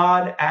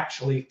God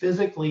actually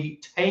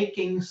physically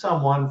taking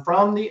someone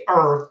from the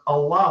earth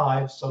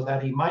alive so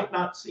that he might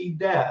not see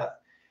death.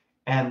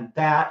 And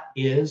that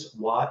is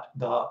what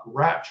the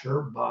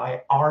rapture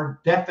by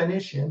our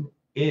definition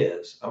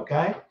is,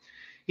 okay?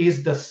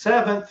 He's the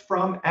 7th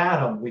from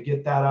Adam. We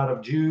get that out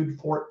of Jude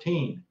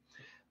 14.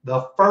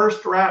 The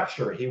first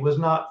rapture, he was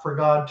not, for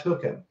God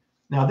took him.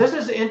 Now, this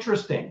is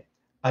interesting.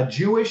 A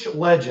Jewish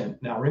legend.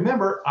 Now,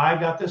 remember, I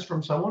got this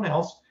from someone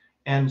else.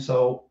 And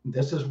so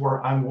this is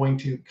where I'm going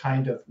to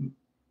kind of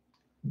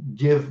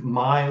give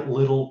my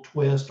little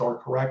twist or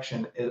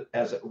correction,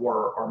 as it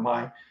were, or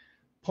my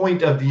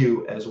point of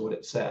view as what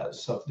it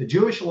says. So the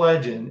Jewish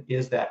legend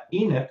is that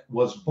Enoch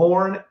was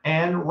born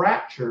and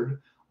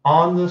raptured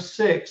on the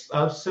 6th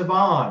of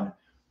Sivan,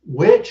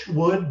 which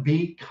would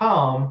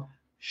become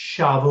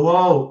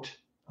Shavuot,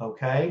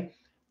 okay?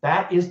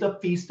 That is the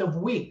Feast of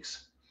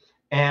Weeks.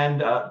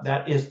 And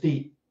that is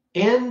the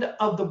end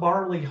of the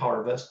barley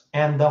harvest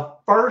and the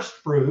first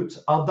fruits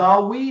of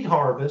the wheat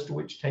harvest,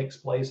 which takes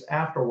place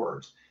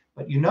afterwards.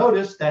 But you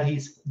notice that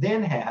he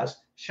then has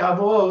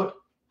Shavuot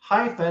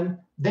hyphen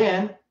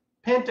then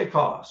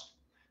Pentecost.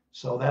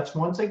 So that's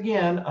once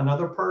again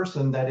another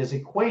person that is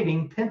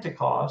equating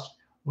Pentecost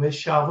with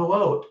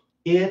Shavuot.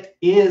 It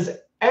is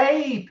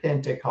a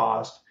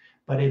Pentecost,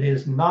 but it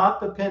is not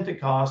the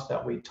Pentecost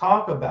that we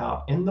talk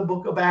about in the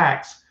book of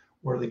Acts,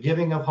 where the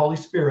giving of Holy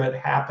Spirit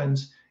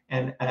happens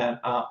and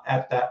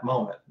at that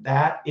moment.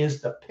 That is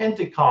the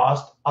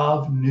Pentecost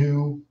of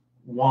new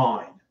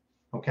wine.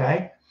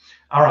 Okay.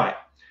 All right.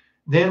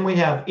 Then we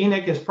have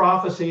Enoch is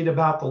prophesied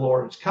about the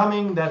Lord's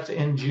coming. That's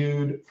in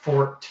Jude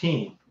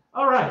 14.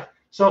 All right.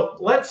 So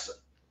let's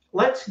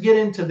get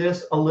into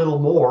this a little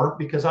more,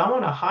 because I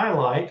want to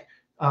highlight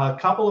a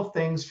couple of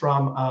things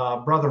from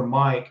Brother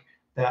Mike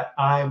that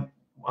I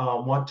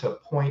want to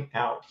point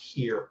out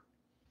here.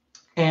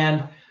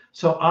 And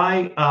so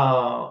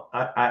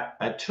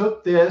I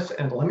took this,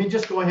 and let me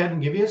just go ahead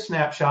and give you a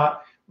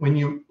snapshot. When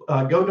you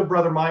go to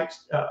Brother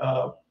Mike's,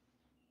 I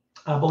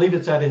believe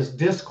it's at his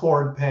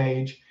Discord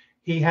page,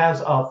 he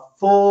has a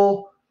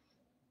full,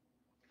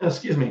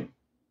 excuse me,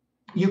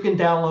 you can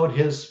download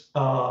his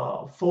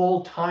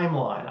full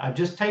timeline. I've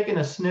just taken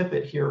a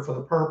snippet here for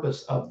the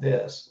purpose of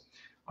this.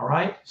 All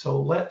right,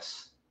 so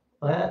let's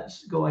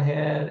go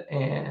ahead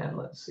and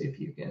let's see if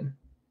you can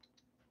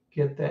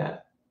get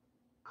that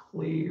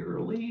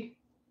clearly.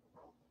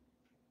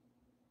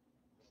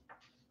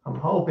 I'm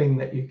hoping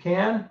that you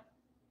can.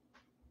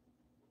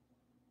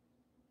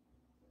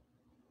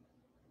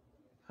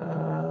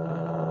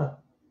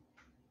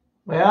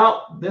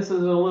 Well, this is a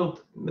little,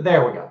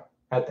 there we go,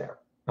 right there.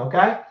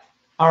 Okay.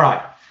 All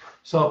right.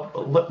 So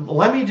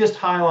let me just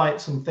highlight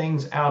some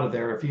things out of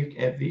there,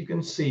 if you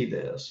can see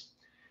this.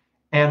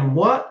 And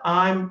what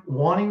I'm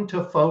wanting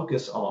to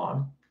focus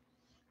on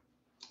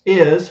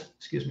is,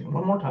 excuse me,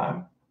 one more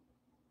time.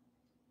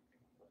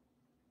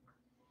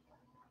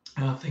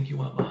 Thank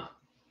you, Emma.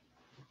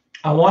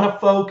 I want to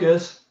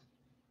focus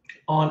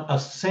on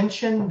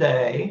Ascension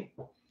Day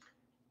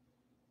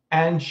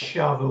and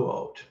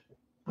Shavuot.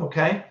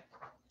 Okay.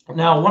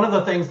 Now, one of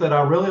the things that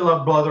I really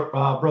love,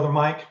 Brother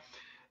Mike,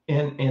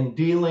 in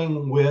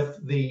dealing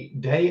with the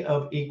day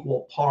of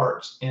equal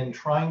parts and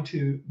trying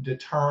to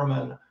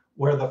determine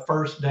where the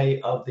first day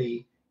of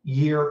the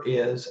year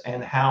is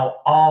and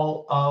how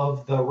all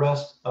of the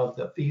rest of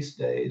the feast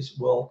days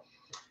will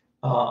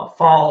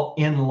fall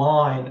in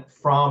line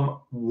from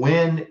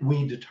when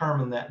we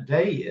determine that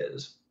day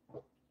is.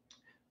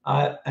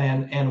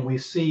 And we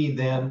see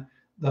then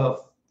the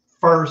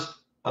first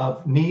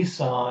of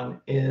Nisan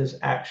is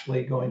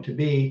actually going to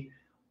be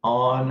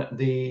on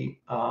the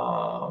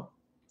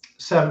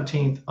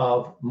 17th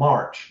of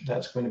March.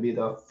 That's going to be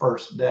the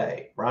first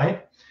day,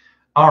 right?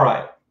 All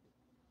right.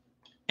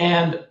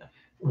 And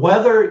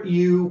whether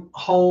you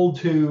hold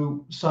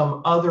to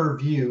some other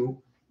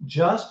view,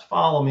 just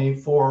follow me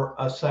for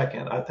a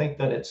second. I think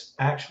that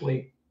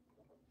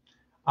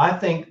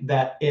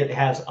it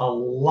has a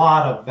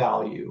lot of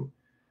value.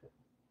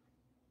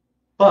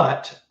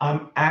 But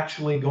I'm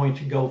actually going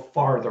to go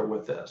farther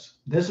with this.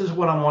 This is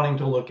what I'm wanting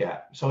to look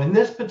at. So in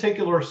this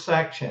particular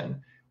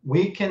section,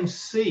 we can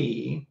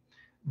see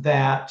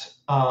that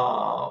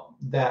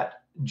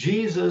that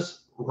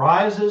Jesus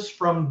rises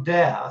from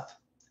death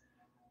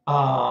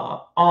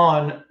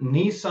on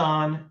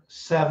Nisan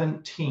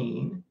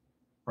 17,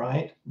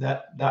 right?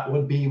 That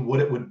would be what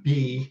it would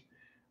be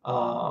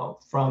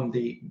from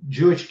the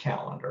Jewish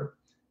calendar,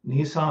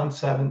 Nisan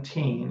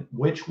 17,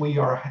 which we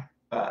are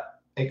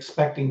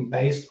expecting,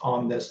 based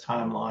on this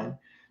timeline,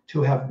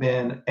 to have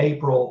been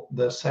April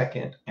the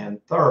 2nd and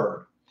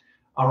 3rd.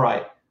 All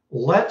right,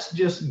 let's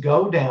just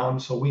go down.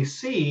 So we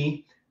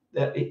see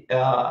that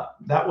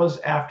that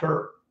was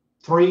after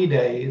 3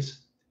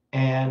 days,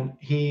 and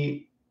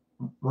he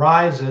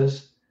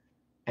rises,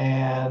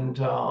 and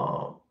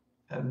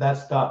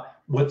that's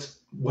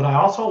what I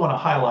also want to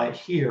highlight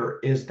here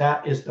is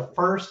that is the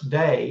first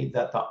day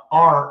that the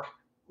ark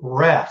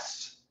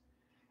rests.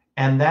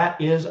 And that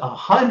is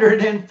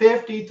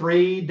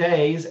 153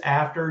 days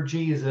after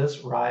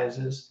Jesus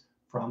rises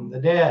from the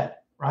dead,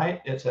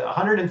 right? It's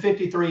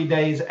 153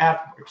 days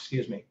after,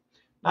 excuse me,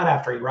 not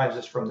after he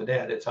rises from the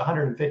dead. It's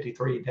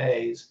 153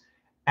 days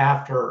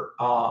after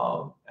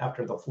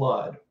the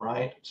flood,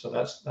 right? So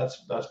that's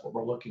what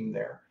we're looking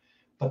there.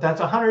 But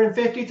that's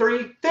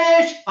 153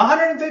 fish,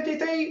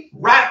 153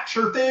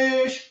 rapture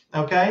fish,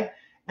 okay?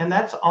 And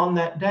that's on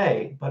that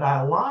day. But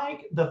I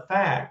like the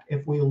fact,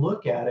 if we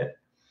look at it,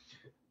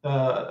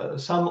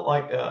 some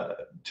like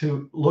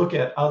to look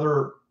at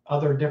other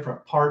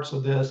different parts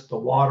of this, the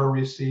water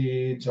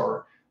recedes,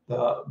 or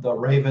the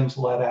ravens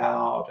let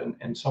out,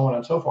 and so on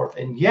and so forth.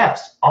 And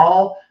yes,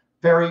 all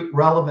very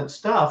relevant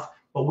stuff,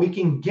 but we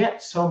can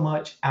get so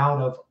much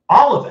out of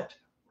all of it,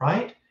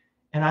 right?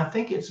 And I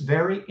think it's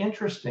very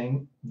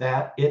interesting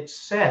that it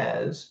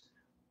says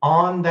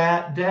on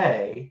that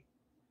day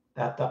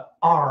that the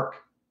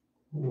ark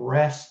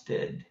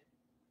rested.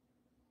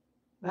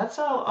 That's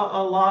a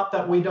lot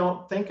that we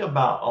don't think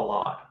about a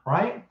lot,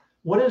 right?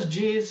 What does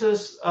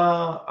Jesus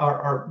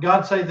or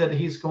God say that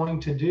he's going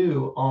to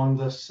do on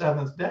the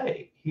 7th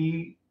day?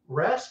 He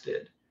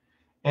rested.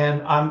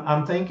 And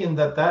I'm thinking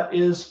that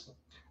is,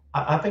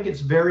 I think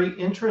it's very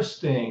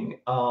interesting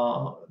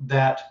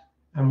that,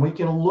 and we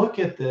can look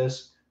at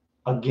this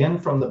again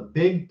from the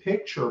big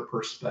picture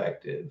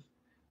perspective,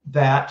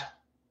 that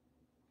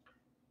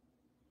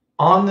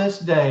on this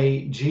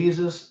day,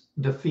 Jesus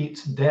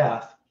defeats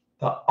death.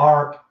 The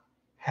ark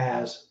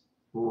has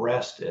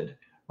rested,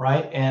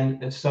 right?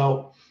 And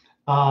so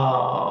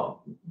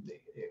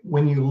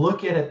when you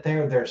look at it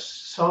there's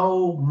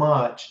so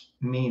much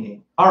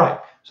meaning. All right,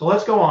 so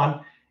let's go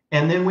on.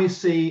 And then we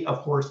see,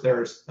 of course,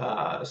 there's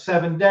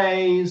 7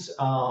 days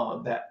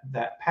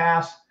that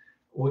pass.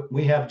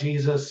 We have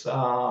Jesus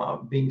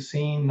being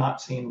seen,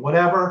 not seen,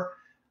 whatever.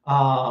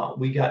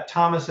 We got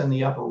Thomas in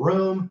the upper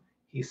room.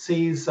 He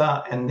sees,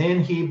 and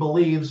then he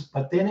believes.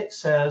 But then it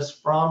says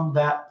from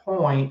that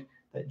point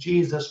that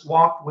Jesus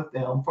walked with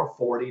them for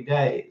 40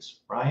 days,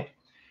 right?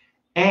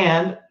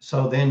 And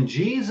so then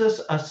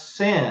Jesus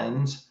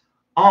ascends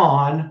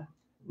on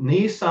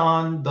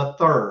Nisan the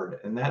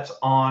 3rd, and that's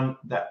on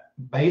that,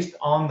 based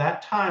on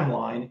that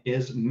timeline,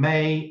 is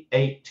May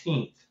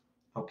 18th.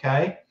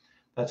 Okay,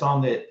 that's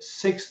on the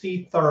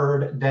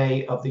 63rd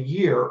day of the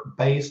year,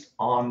 based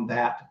on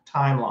that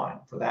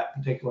timeline for that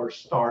particular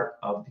start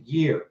of the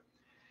year.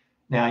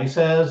 Now he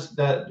says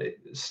that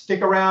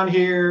stick around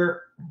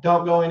here,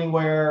 don't go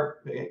anywhere.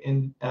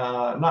 In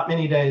not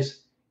many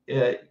days,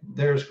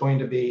 there's going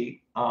to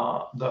be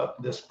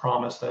this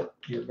promise that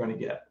you're going to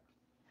get.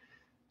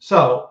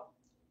 So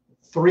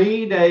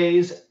 3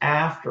 days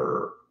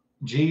after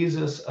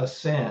Jesus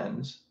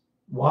ascends,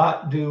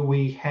 what do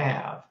we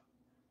have?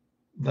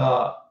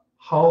 The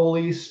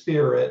Holy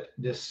Spirit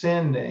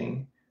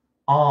descending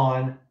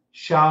on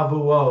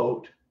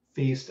Shavuot,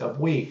 Feast of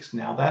Weeks.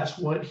 Now that's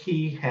what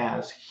he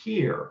has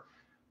here.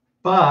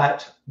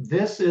 But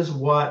this is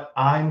what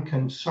I'm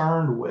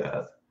concerned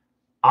with.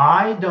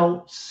 I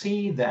don't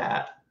see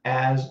that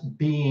as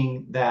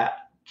being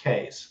that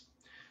case.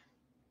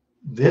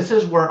 This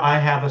is where I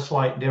have a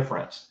slight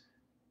difference.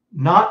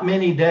 Not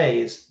many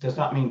days does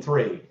not mean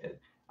 3.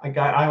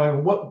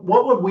 What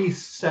would we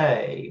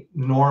say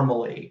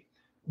normally?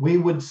 We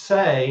would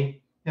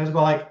say, it was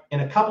like,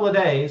 in a couple of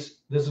days,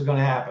 this is going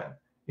to happen.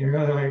 You're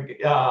going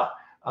to,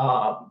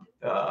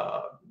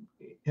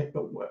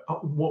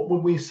 what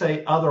would we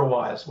say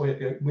otherwise?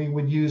 We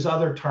would use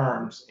other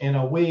terms, in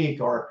a week,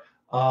 or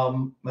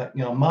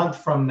a month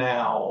from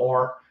now,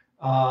 or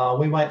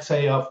we might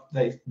say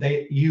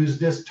they use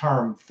this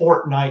term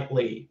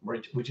fortnightly,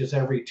 which is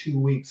every 2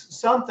 weeks,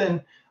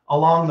 something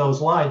along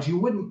those lines. You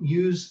wouldn't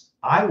use,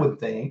 I would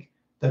think,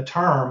 the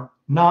term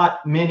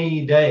not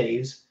many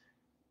days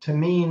to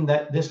mean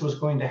that this was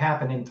going to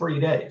happen in 3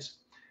 days.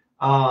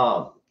 There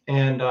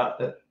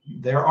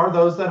are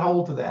those that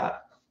hold to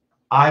that.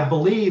 I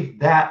believe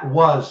that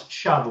was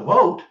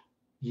Shavuot,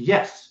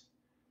 yes.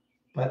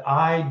 But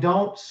I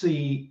don't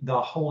see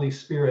the Holy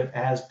Spirit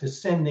as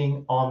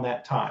descending on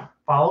that time.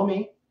 Follow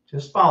me,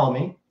 just follow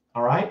me,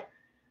 all right?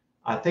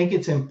 I think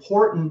it's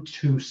important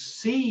to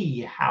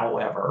see,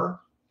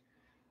 however,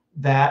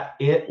 that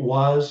it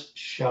was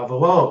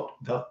Shavuot,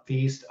 the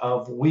Feast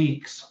of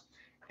Weeks.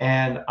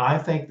 And I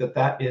think that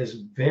that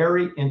is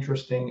very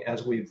interesting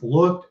as we've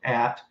looked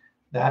at.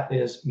 That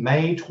is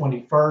May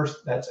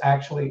 21st. That's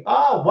actually,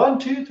 1,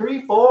 2,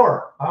 3,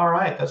 4. All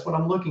right, that's what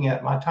I'm looking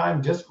at. My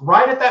time just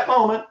right at that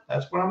moment.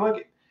 That's what I'm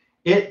looking at.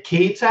 It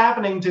keeps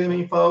happening to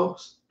me,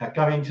 folks. I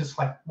mean, just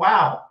like,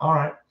 wow. All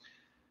right.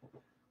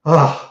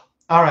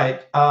 All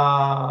right.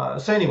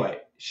 So anyway,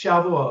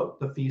 Shavuot,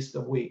 the Feast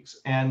of Weeks.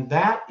 And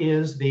that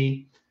is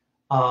the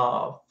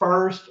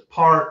first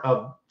part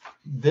of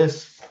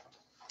this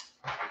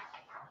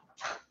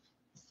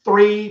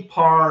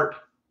 3-part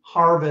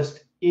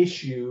harvest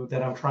issue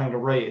that I'm trying to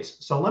raise.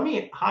 So let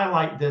me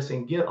highlight this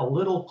and get a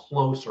little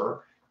closer,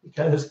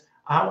 because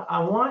I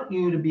want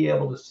you to be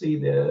able to see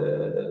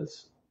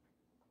this.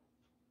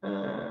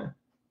 Okay,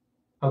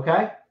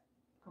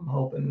 I'm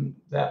hoping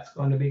that's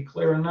going to be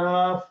clear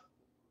enough.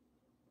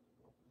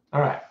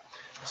 All right,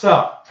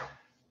 so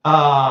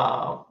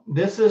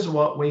this is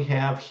what we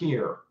have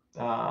here.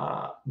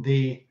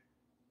 The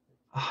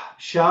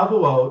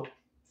Shavuot,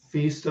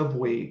 Feast of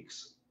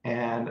Weeks,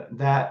 and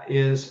that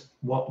is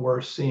what we're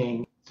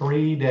seeing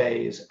 3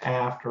 days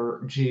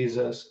after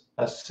Jesus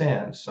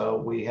ascends. So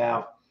we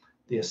have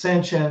the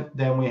Ascension,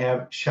 then we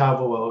have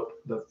Shavuot,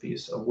 the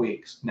Feast of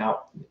Weeks.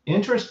 Now,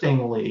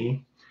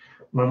 interestingly,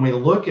 when we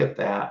look at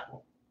that,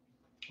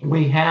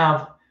 we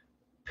have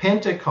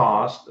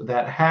Pentecost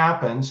that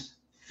happens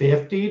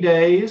 50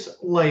 days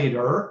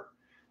later.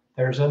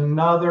 There's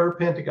another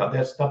Pentecost.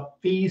 That's the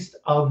Feast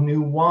of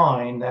New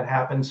Wine that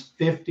happens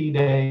 50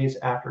 days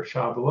after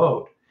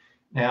Shavuot.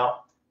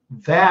 Now,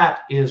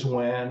 that is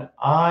when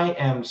I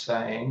am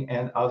saying,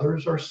 and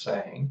others are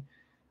saying,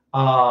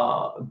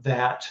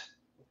 that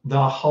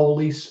the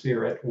Holy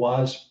Spirit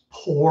was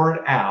poured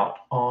out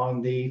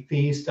on the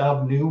Feast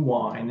of New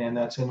Wine, and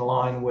that's in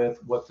line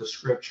with what the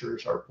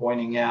scriptures are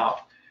pointing out,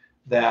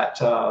 that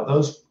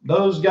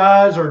those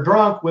guys are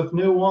drunk with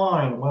new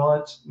wine. Well,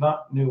 it's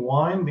not new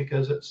wine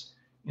because it's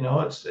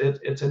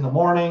it's in the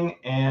morning,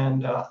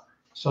 and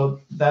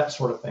so that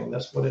sort of thing.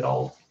 That's what it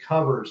all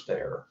covers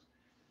there.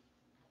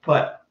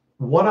 But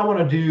what I want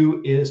to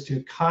do is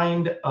to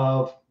kind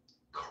of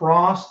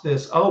cross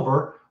this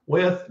over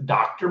with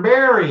Dr.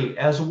 Barry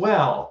as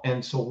well.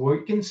 And so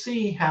we can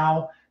see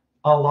how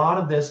a lot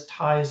of this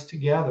ties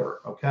together,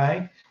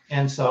 okay?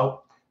 And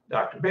so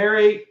Dr.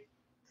 Barry,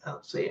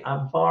 let's see, I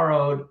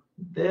borrowed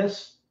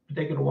this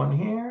particular one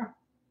here.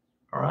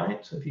 All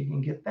right, so if you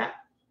can get that.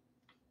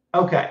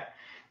 Okay,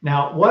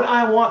 now what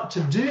I want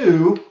to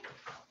do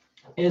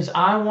is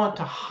I want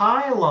to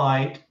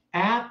highlight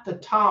at the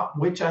top,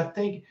 which I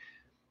think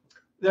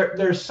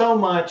there's so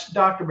much.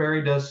 Dr.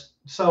 Berry does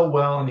so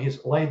well, and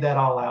he's laid that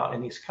all out,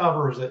 and he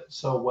covers it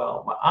so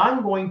well. But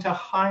I'm going to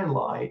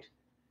highlight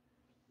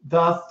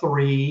the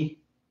 3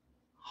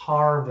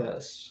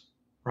 harvests,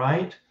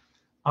 right?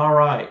 All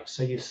right,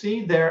 so you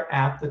see there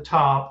at the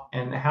top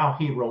and how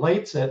he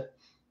relates it.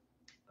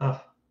 I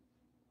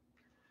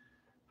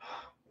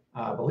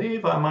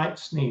believe I might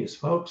sneeze,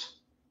 folks.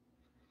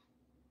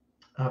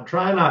 I'm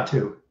trying not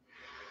to.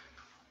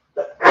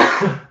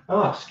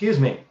 Oh, excuse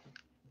me.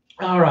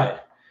 All right.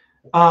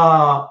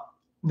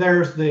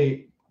 There's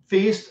the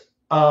Feast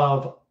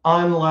of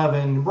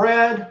Unleavened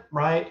Bread,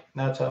 right?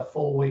 That's a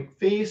full week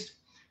feast.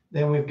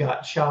 Then we've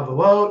got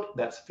Shavuot,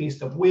 that's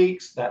Feast of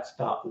Weeks, that's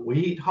the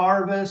wheat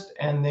harvest.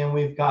 And then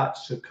we've got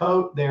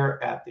Sukkot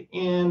there at the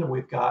end.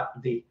 We've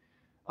got the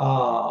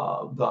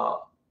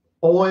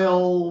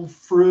oil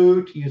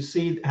fruit. You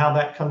see how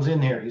that comes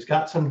in here. He's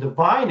got some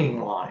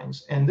dividing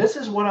lines. And this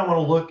is what I want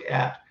to look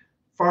at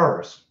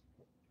first.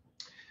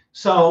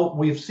 So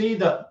we see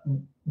the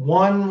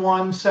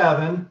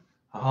 117.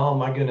 Oh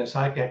my goodness,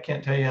 I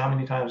can't tell you how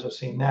many times I've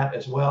seen that,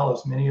 as well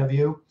as many of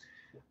you.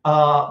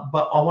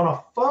 But I want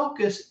to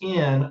focus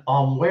in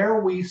on where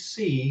we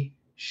see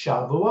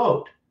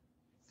Shavuot,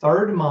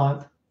 3rd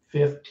month,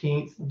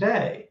 15th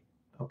day.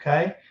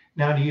 Okay.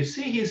 Now, do you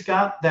see he's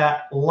got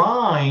that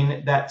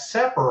line that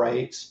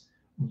separates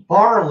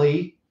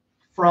barley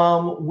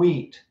from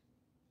wheat?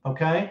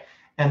 Okay.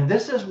 And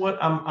this is what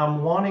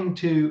I'm wanting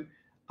to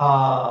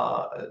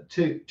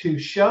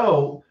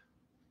show,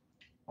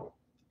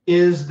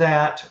 is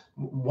that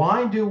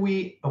why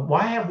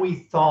have we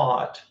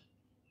thought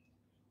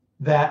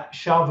that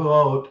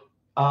Shavuot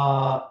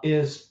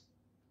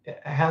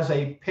has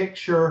a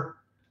picture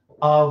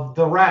of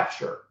the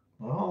rapture?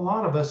 Well, a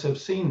lot of us have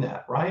seen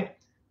that, right?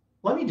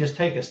 Let me just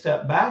take a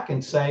step back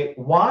and say,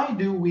 why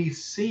do we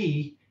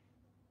see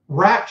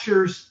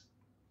raptures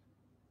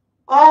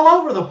all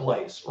over the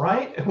place,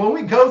 right? When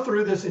we go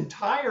through this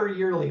entire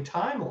yearly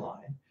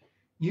timeline,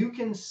 you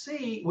can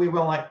see we were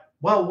like,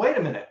 well, wait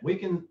a minute, we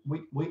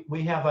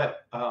have a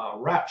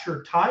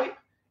rapture type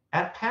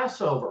at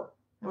Passover.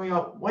 And we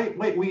go,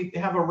 wait, we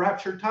have a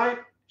rapture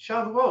type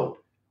Shavuot.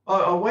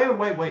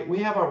 Wait, we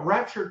have a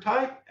rapture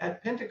type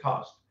at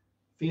Pentecost,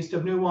 Feast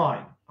of New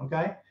Wine.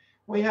 Okay,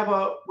 we have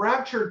a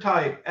rapture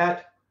type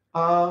at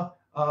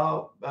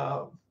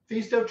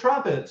Feast of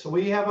Trumpets.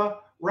 We have a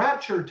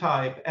rapture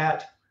type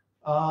at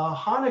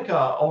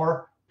Hanukkah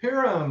or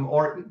Purim,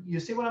 or you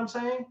see what I'm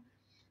saying?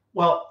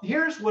 Well,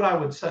 here's what I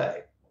would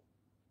say.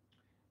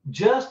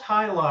 Just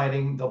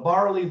highlighting the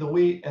barley, the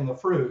wheat, and the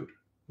fruit,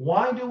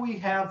 why do we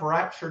have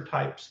rapture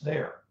types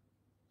there?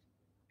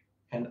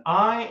 And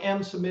I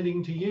am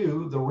submitting to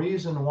you the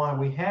reason why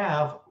we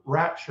have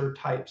rapture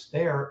types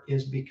there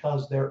is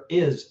because there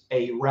is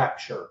a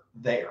rapture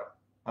there.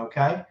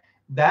 Okay?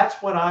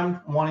 That's what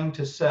I'm wanting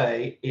to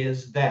say,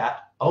 is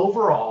that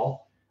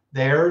overall,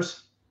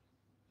 there's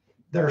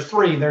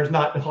 3. There's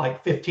not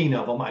like 15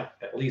 of them.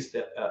 At least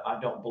I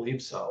don't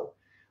believe so.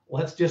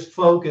 Let's just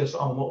focus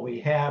on what we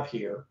have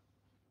here.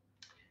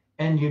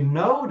 And you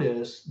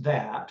notice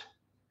that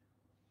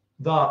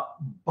the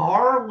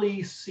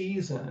barley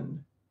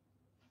season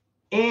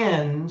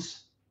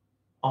ends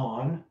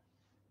on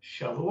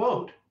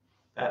Shavuot.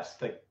 That's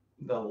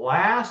the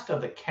last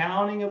of the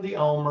counting of the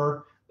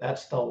Omer.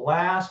 That's the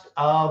last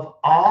of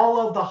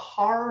all of the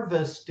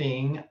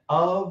harvesting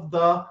of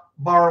the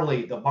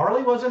barley. The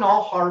barley wasn't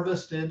all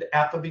harvested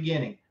at the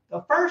beginning.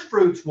 The first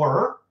fruits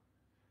were,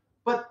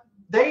 but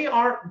they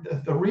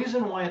aren't. The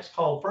reason why it's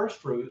called first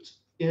fruits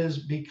is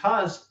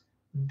because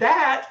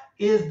that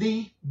is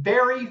the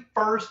very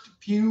first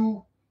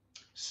few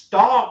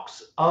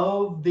stalks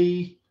of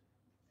the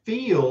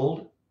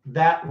field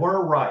that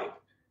were ripe.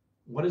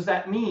 What does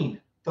that mean?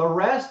 The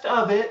rest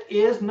of it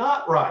is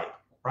not ripe,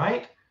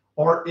 right?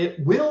 Or it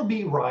will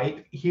be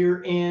ripe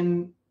here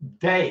in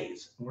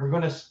days. We're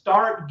going to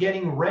start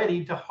getting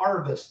ready to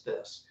harvest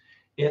this.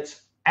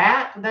 It's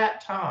at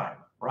that time,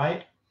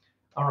 right?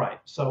 All right,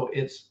 so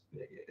it's,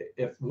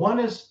 if one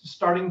is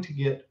starting to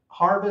get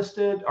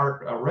harvested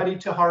or ready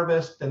to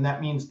harvest, then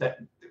that means that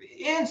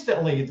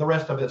instantly the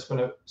rest of it's going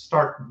to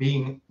start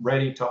being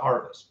ready to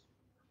harvest.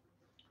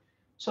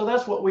 So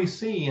that's what we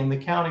see in the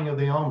counting of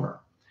the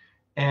Omer.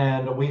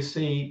 And we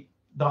see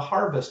the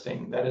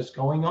harvesting that is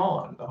going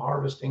on. The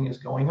harvesting is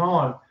going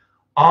on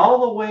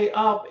all the way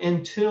up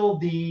until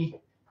the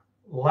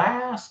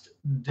last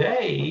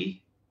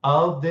day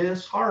of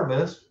this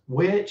harvest,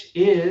 which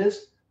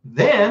is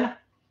then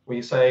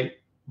we say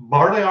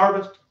barley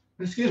harvest,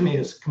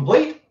 is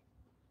complete.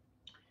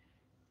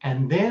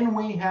 And then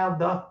we have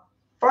the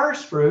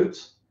first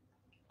fruits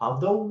of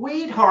the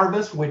wheat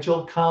harvest, which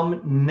will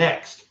come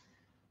next.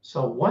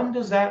 So when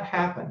does that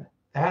happen?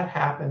 That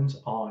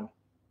happens on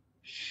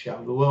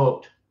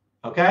Shavuot,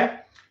 okay?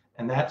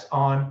 And that's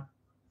on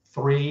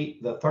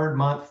the 3rd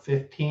month,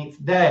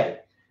 15th day.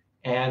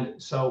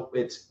 And so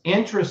it's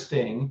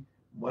interesting.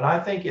 What I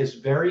think is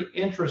very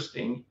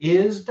interesting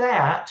is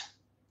that,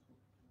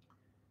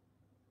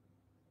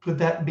 could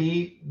that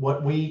be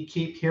what we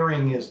keep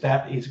hearing, is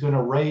that he's going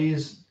to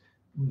raise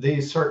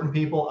these certain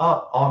people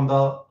up on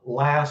the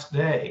last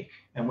day?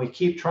 And we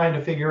keep trying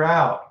to figure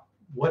out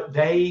what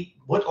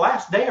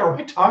last day are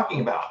we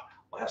talking about?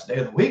 Last day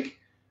of the week,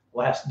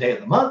 last day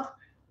of the month,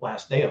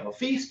 last day of a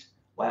feast,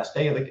 last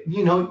day of the,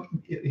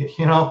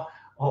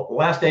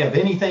 last day of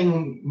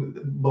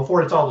anything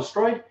before it's all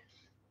destroyed.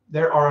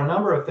 There are a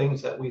number of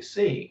things that we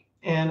see.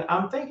 And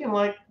I'm thinking,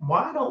 like,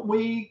 why don't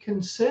we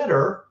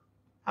consider,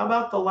 how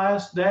about the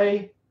last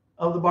day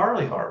of the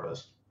barley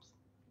harvest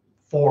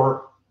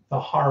for the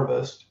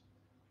harvest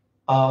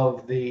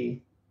of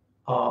the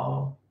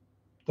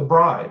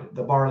bride,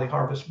 the barley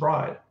harvest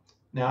bride?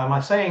 Now, am I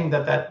saying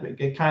that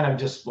it kind of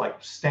just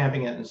like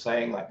stamping it and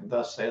saying, like,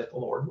 thus saith the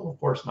Lord? Well, of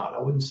course not. I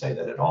wouldn't say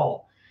that at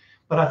all.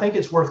 But I think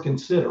it's worth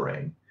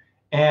considering,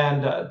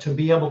 and to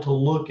be able to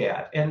look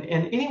at. And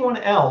anyone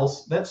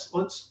else,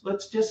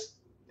 let's just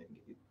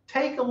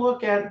take a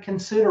look at it,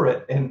 consider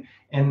it,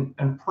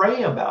 and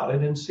pray about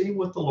it, and see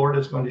what the Lord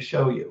is going to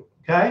show you.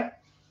 Okay?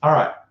 All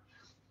right.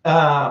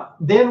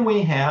 Then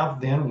we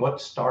have,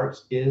 what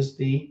starts is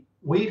the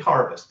wheat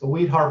harvest. The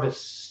wheat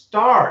harvest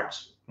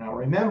starts. Now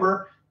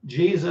remember,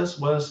 he's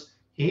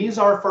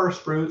our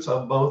first fruits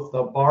of both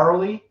the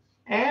barley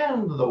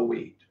and the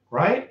wheat,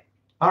 right?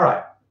 All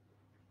right.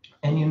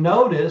 And you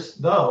notice,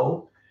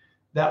 though,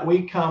 that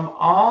we come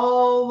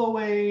all the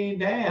way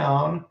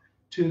down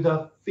to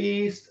the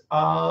Feast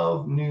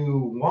of New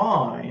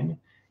Wine.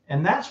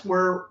 And that's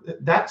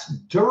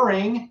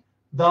during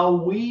the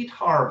wheat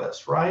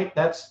harvest, right?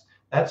 That's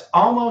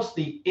almost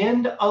the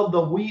end of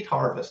the wheat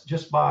harvest,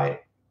 just by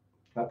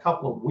a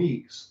couple of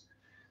weeks.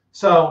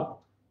 So,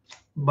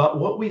 but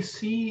what we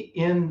see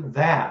in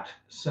that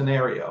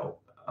scenario,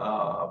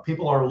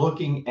 people are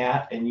looking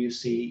at, and you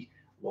see,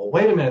 well,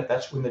 wait a minute,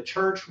 that's when the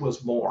church was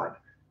born.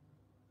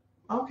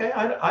 Okay,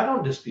 I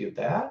don't dispute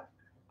that.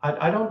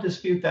 I don't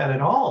dispute that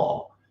at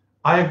all.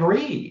 I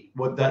agree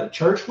with that. The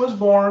church was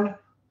born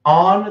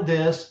on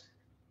this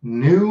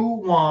new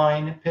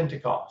wine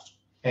Pentecost,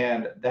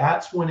 and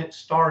that's when it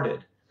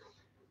started.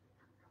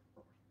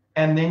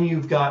 And then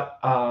you've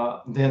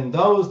got then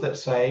those that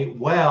say,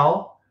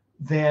 well,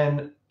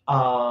 then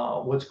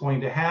what's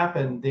going to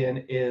happen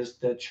then is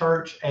the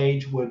church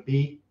age would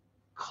be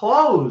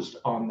closed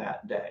on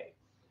that day.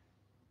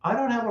 I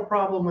don't have a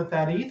problem with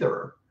that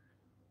either.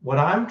 What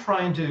I'm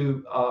trying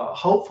to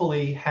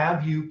hopefully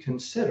have you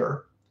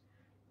consider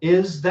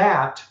is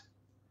that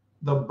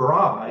the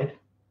bride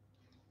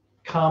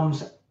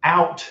comes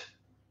out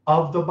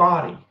of the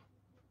body.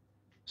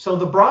 So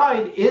the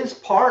bride is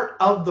part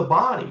of the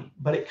body,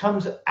 but it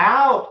comes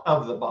out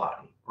of the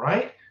body,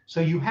 right? So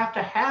you have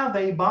to have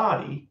a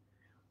body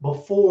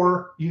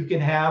before you can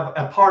have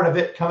a part of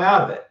it come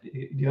out of it.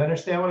 Do you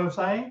understand what I'm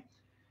saying?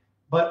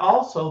 But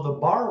also the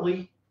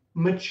barley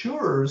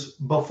matures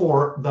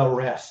before the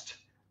rest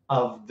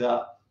of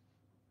the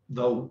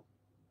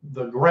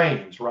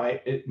grains,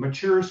 right? It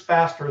matures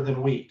faster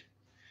than wheat.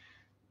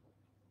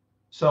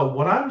 So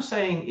what I'm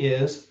saying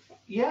is,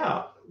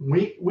 yeah,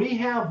 we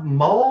have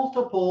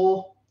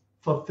multiple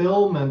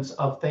fulfillments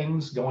of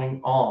things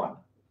going on,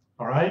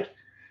 all right?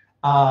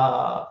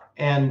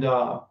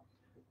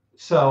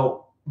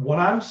 So what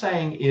I'm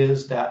saying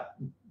is that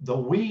the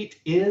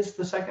wheat is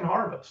the second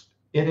harvest.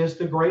 It is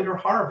the greater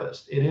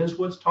harvest. It is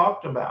what's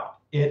talked about.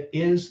 It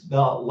is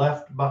the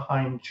left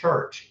behind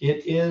church.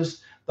 It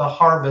is the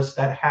harvest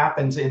that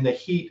happens in the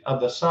heat of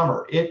the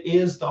summer. It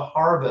is the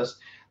harvest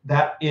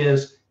that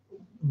is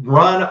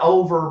run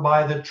over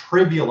by the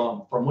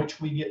tribulum, from which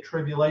we get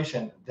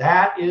tribulation.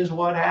 That is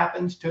what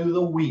happens to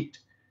the wheat.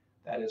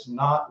 That is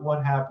not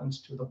what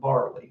happens to the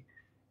barley.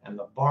 And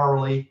the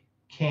barley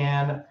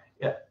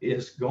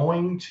is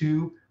going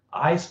to,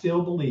 I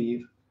still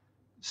believe,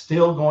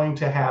 still going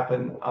to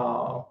happen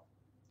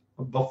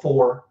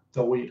before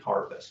the wheat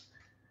harvest.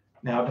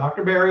 Now,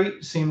 Dr.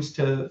 Berry seems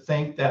to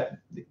think that,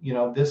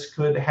 this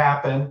could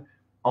happen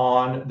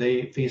on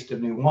the Feast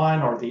of New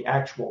Wine, or the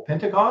actual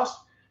Pentecost.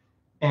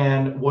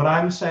 And what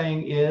I'm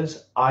saying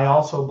is, I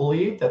also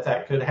believe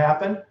that could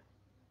happen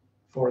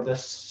for the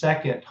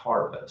second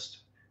harvest.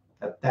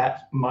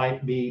 That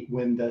might be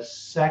when the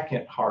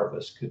second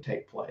harvest could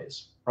take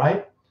place,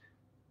 right?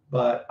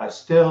 But I'm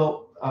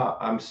still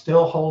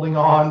holding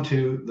on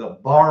to the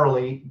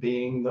barley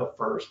being the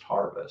first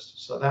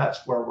harvest. So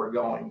that's where we're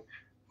going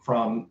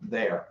from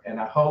there. And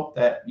I hope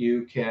that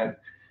you can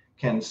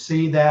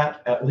see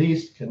that, at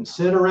least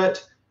consider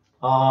it.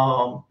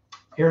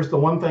 Here's the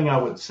one thing I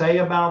would say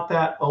about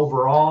that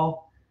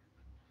overall.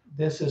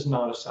 This is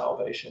not a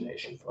salvation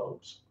issue,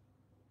 folks.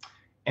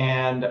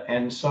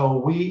 And so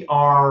we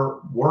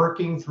are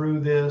working through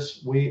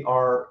this. We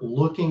are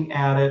looking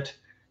at it.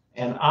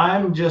 And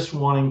I'm just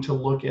wanting to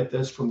look at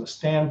this from the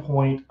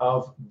standpoint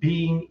of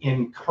being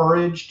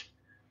encouraged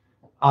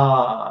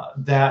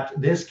that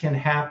this can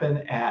happen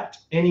at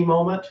any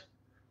moment.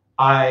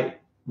 I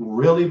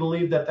really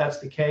believe that that's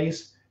the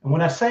case. And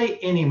when I say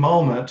any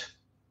moment,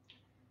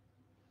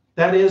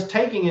 that is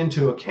taking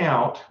into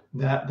account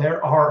that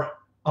there are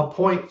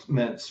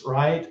appointments,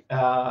 right?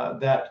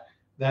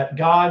 That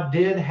God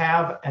did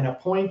have an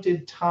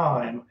appointed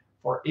time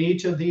for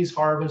each of these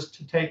harvests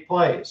to take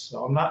place.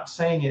 So I'm not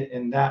saying it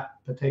in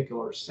that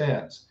particular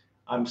sense.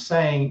 I'm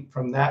saying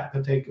from that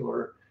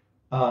particular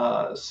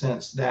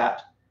sense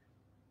that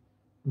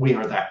we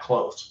are that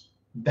close.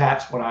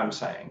 That's what I'm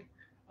saying.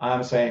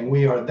 I'm saying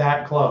we are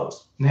that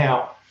close.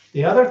 Now,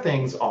 the other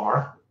things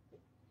are,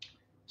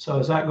 so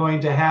is that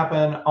going to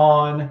happen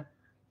on,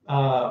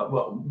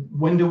 well,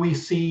 when do we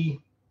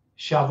see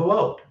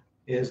Shavuot?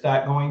 Is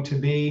that going to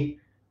be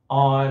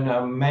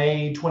on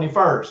May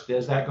 21st?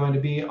 Is that going to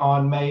be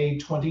on May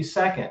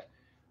 22nd?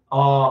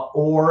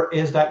 Or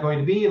is that going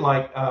to be,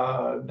 like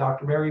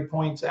Dr. Berry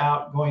points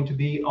out, going to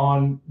be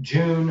on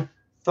June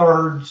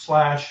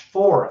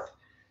 3rd/4th?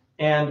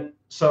 And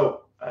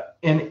so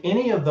in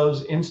any of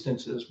those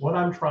instances, what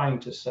I'm trying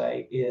to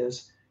say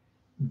is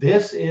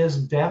this is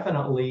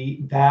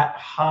definitely that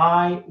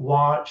high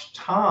watch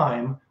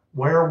time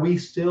where we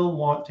still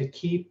want to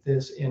keep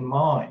this in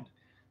mind.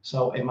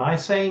 So am I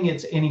saying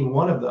it's any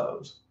one of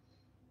those?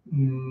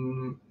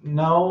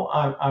 No,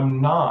 I'm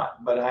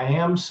not, but I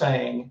am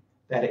saying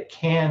that it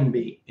can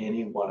be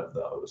any one of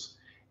those,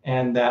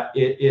 and that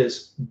it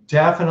is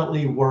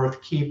definitely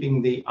worth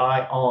keeping the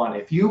eye on.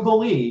 If you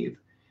believe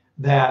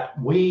that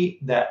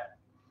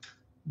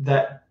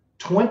that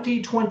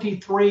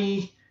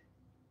 2023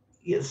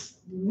 is,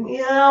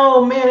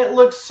 man, it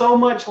looks so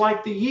much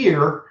like the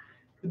year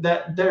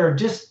that there are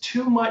just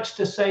too much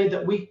to say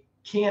that we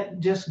can't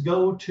just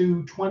go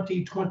to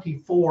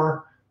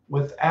 2024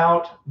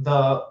 without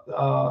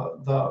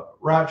the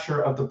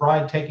rapture of the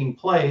bride taking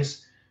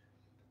place.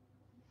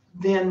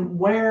 Then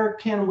where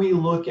can we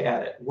look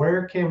at it?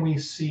 Where can we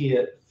see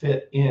it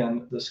fit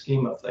in the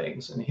scheme of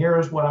things? And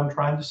here's what I'm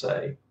trying to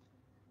say.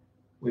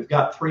 We've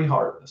got 3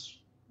 harvests.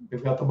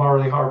 We've got the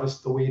barley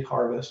harvest, the wheat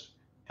harvest,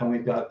 and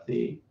we've got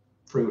the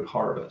fruit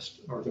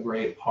harvest, or the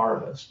grape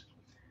harvest.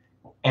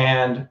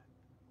 And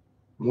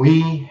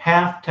we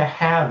have to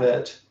have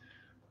it,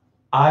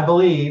 I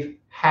believe,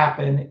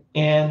 happen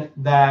in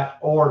that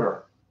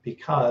order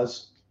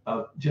because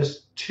of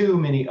just too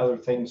many other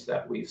things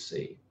that we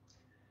see.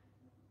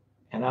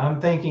 And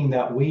I'm thinking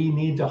that we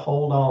need to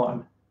hold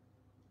on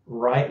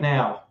right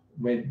now.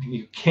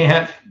 You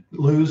can't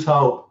lose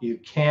hope. You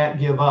can't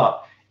give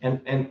up.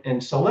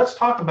 And so let's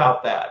talk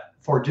about that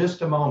for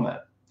just a moment.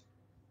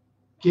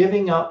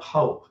 Giving up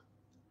hope.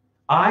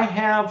 I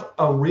have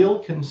a real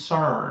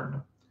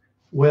concern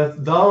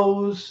with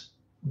those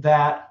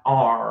that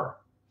are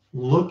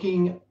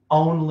looking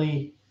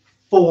only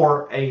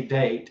for a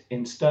date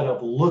instead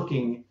of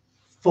looking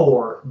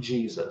for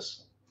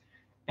Jesus.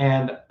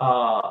 And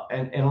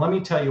let me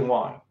tell you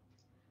why.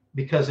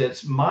 Because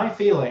it's my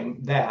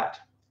feeling that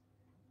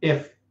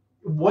if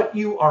what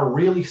you are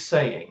really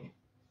saying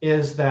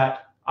is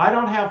that I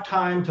don't have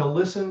time to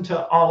listen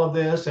to all of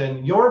this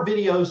and your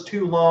video's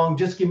too long,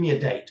 just give me a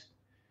date.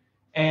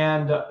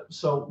 And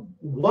so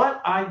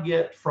what I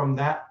get from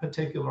that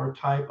particular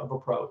type of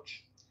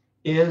approach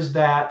is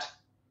that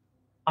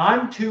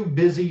I'm too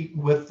busy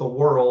with the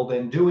world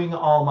and doing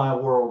all my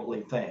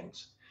worldly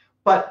things.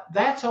 But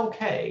that's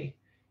okay.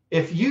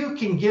 If you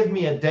can give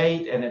me a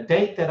date, and a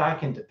date that I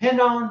can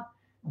depend on,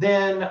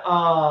 then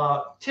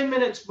 10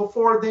 minutes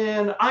before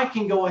then, I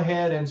can go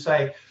ahead and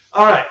say,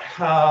 all right,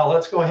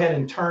 let's go ahead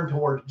and turn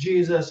towards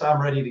Jesus.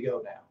 I'm ready to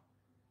go now.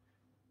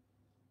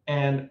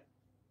 And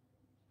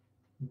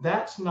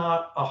that's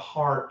not a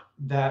heart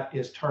that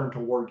is turned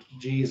towards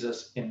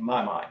Jesus in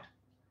my mind.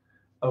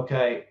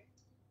 Okay.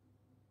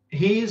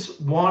 He's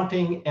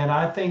wanting, and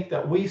I think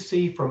that we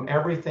see from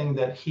everything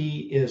that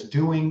he is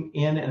doing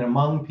in and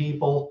among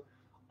people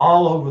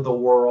all over the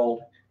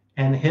world,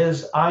 and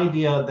his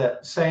idea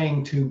that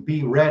saying to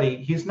be ready,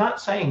 he's not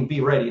saying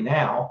be ready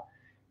now.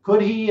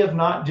 Could he have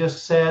not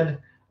just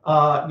said,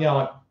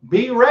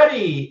 be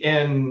ready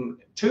in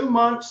 2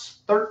 months,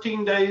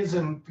 13 days,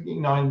 and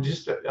and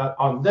just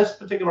on this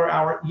particular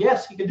hour?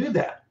 Yes, he could do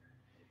that,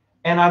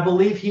 and I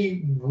believe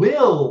he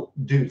will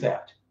do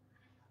that.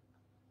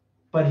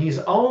 But he's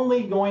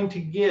only going to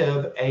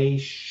give a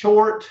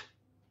short,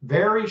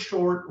 very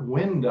short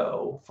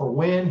window for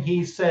when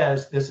he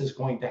says this is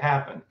going to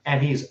happen.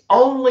 And he's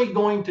only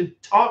going to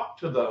talk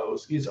to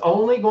those, he's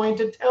only going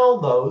to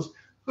tell those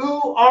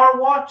who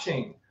are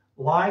watching,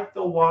 like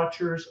the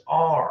watchers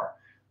are.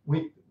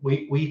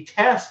 We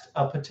test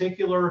a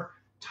particular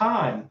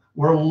time.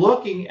 We're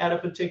looking at a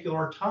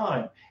particular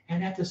time.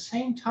 And at the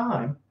same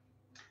time,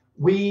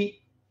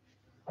 we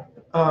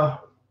are,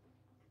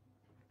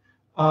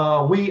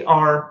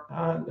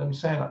 I'm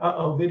saying,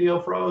 video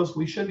froze.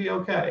 We should be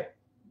okay.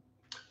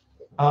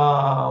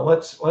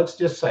 Let's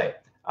just say,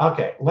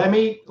 okay, let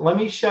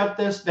me shut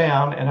this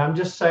down. And I'm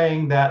just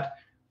saying that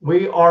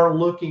we are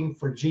looking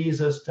for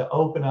Jesus to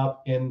open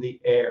up in the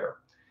air.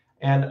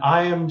 And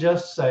I am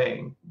just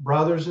saying,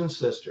 brothers and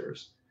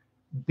sisters,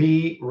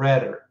 be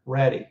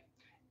ready,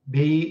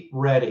 be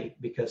ready,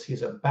 because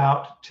he's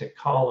about to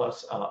call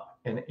us up.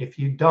 And if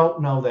you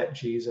don't know that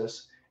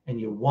Jesus and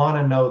you want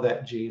to know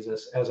that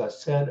Jesus, as I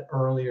said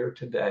earlier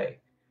today,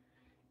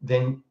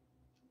 then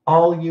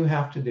all you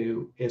have to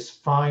do is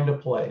find a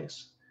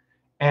place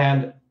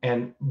and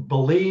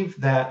believe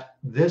that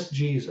this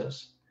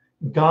Jesus,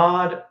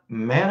 God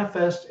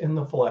manifest in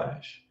the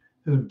flesh,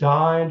 who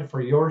died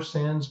for your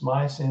sins,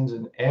 my sins,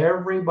 and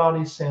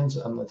everybody's sins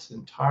on this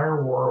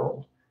entire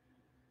world.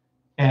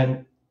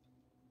 And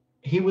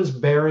he was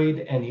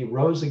buried and he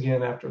rose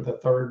again after the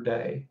third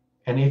day.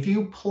 And if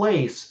you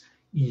place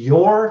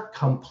your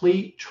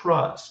complete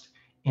trust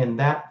in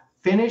that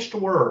finished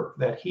work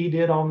that he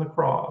did on the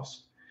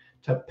cross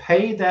to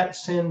pay that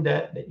sin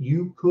debt that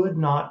you could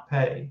not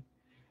pay,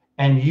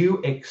 and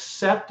you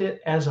accept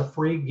it as a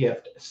free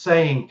gift,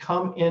 saying,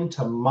 come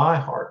into my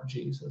heart,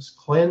 Jesus,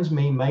 cleanse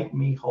me, make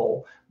me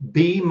whole,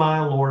 be my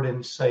Lord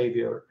and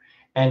Savior,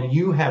 and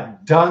you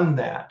have done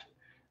that,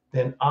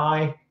 then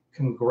I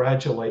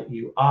congratulate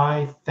you.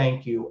 I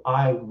thank you.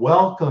 I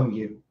welcome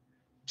you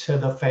to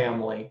the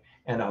family,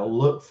 and I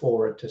look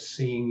forward to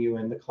seeing you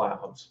in the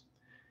clouds.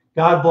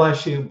 God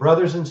bless you,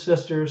 brothers and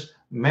sisters.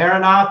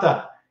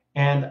 Maranatha,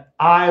 and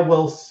I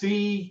will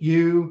see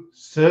you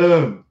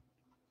soon.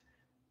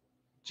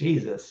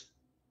 Jesus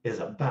is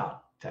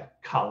about to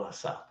call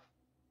us up.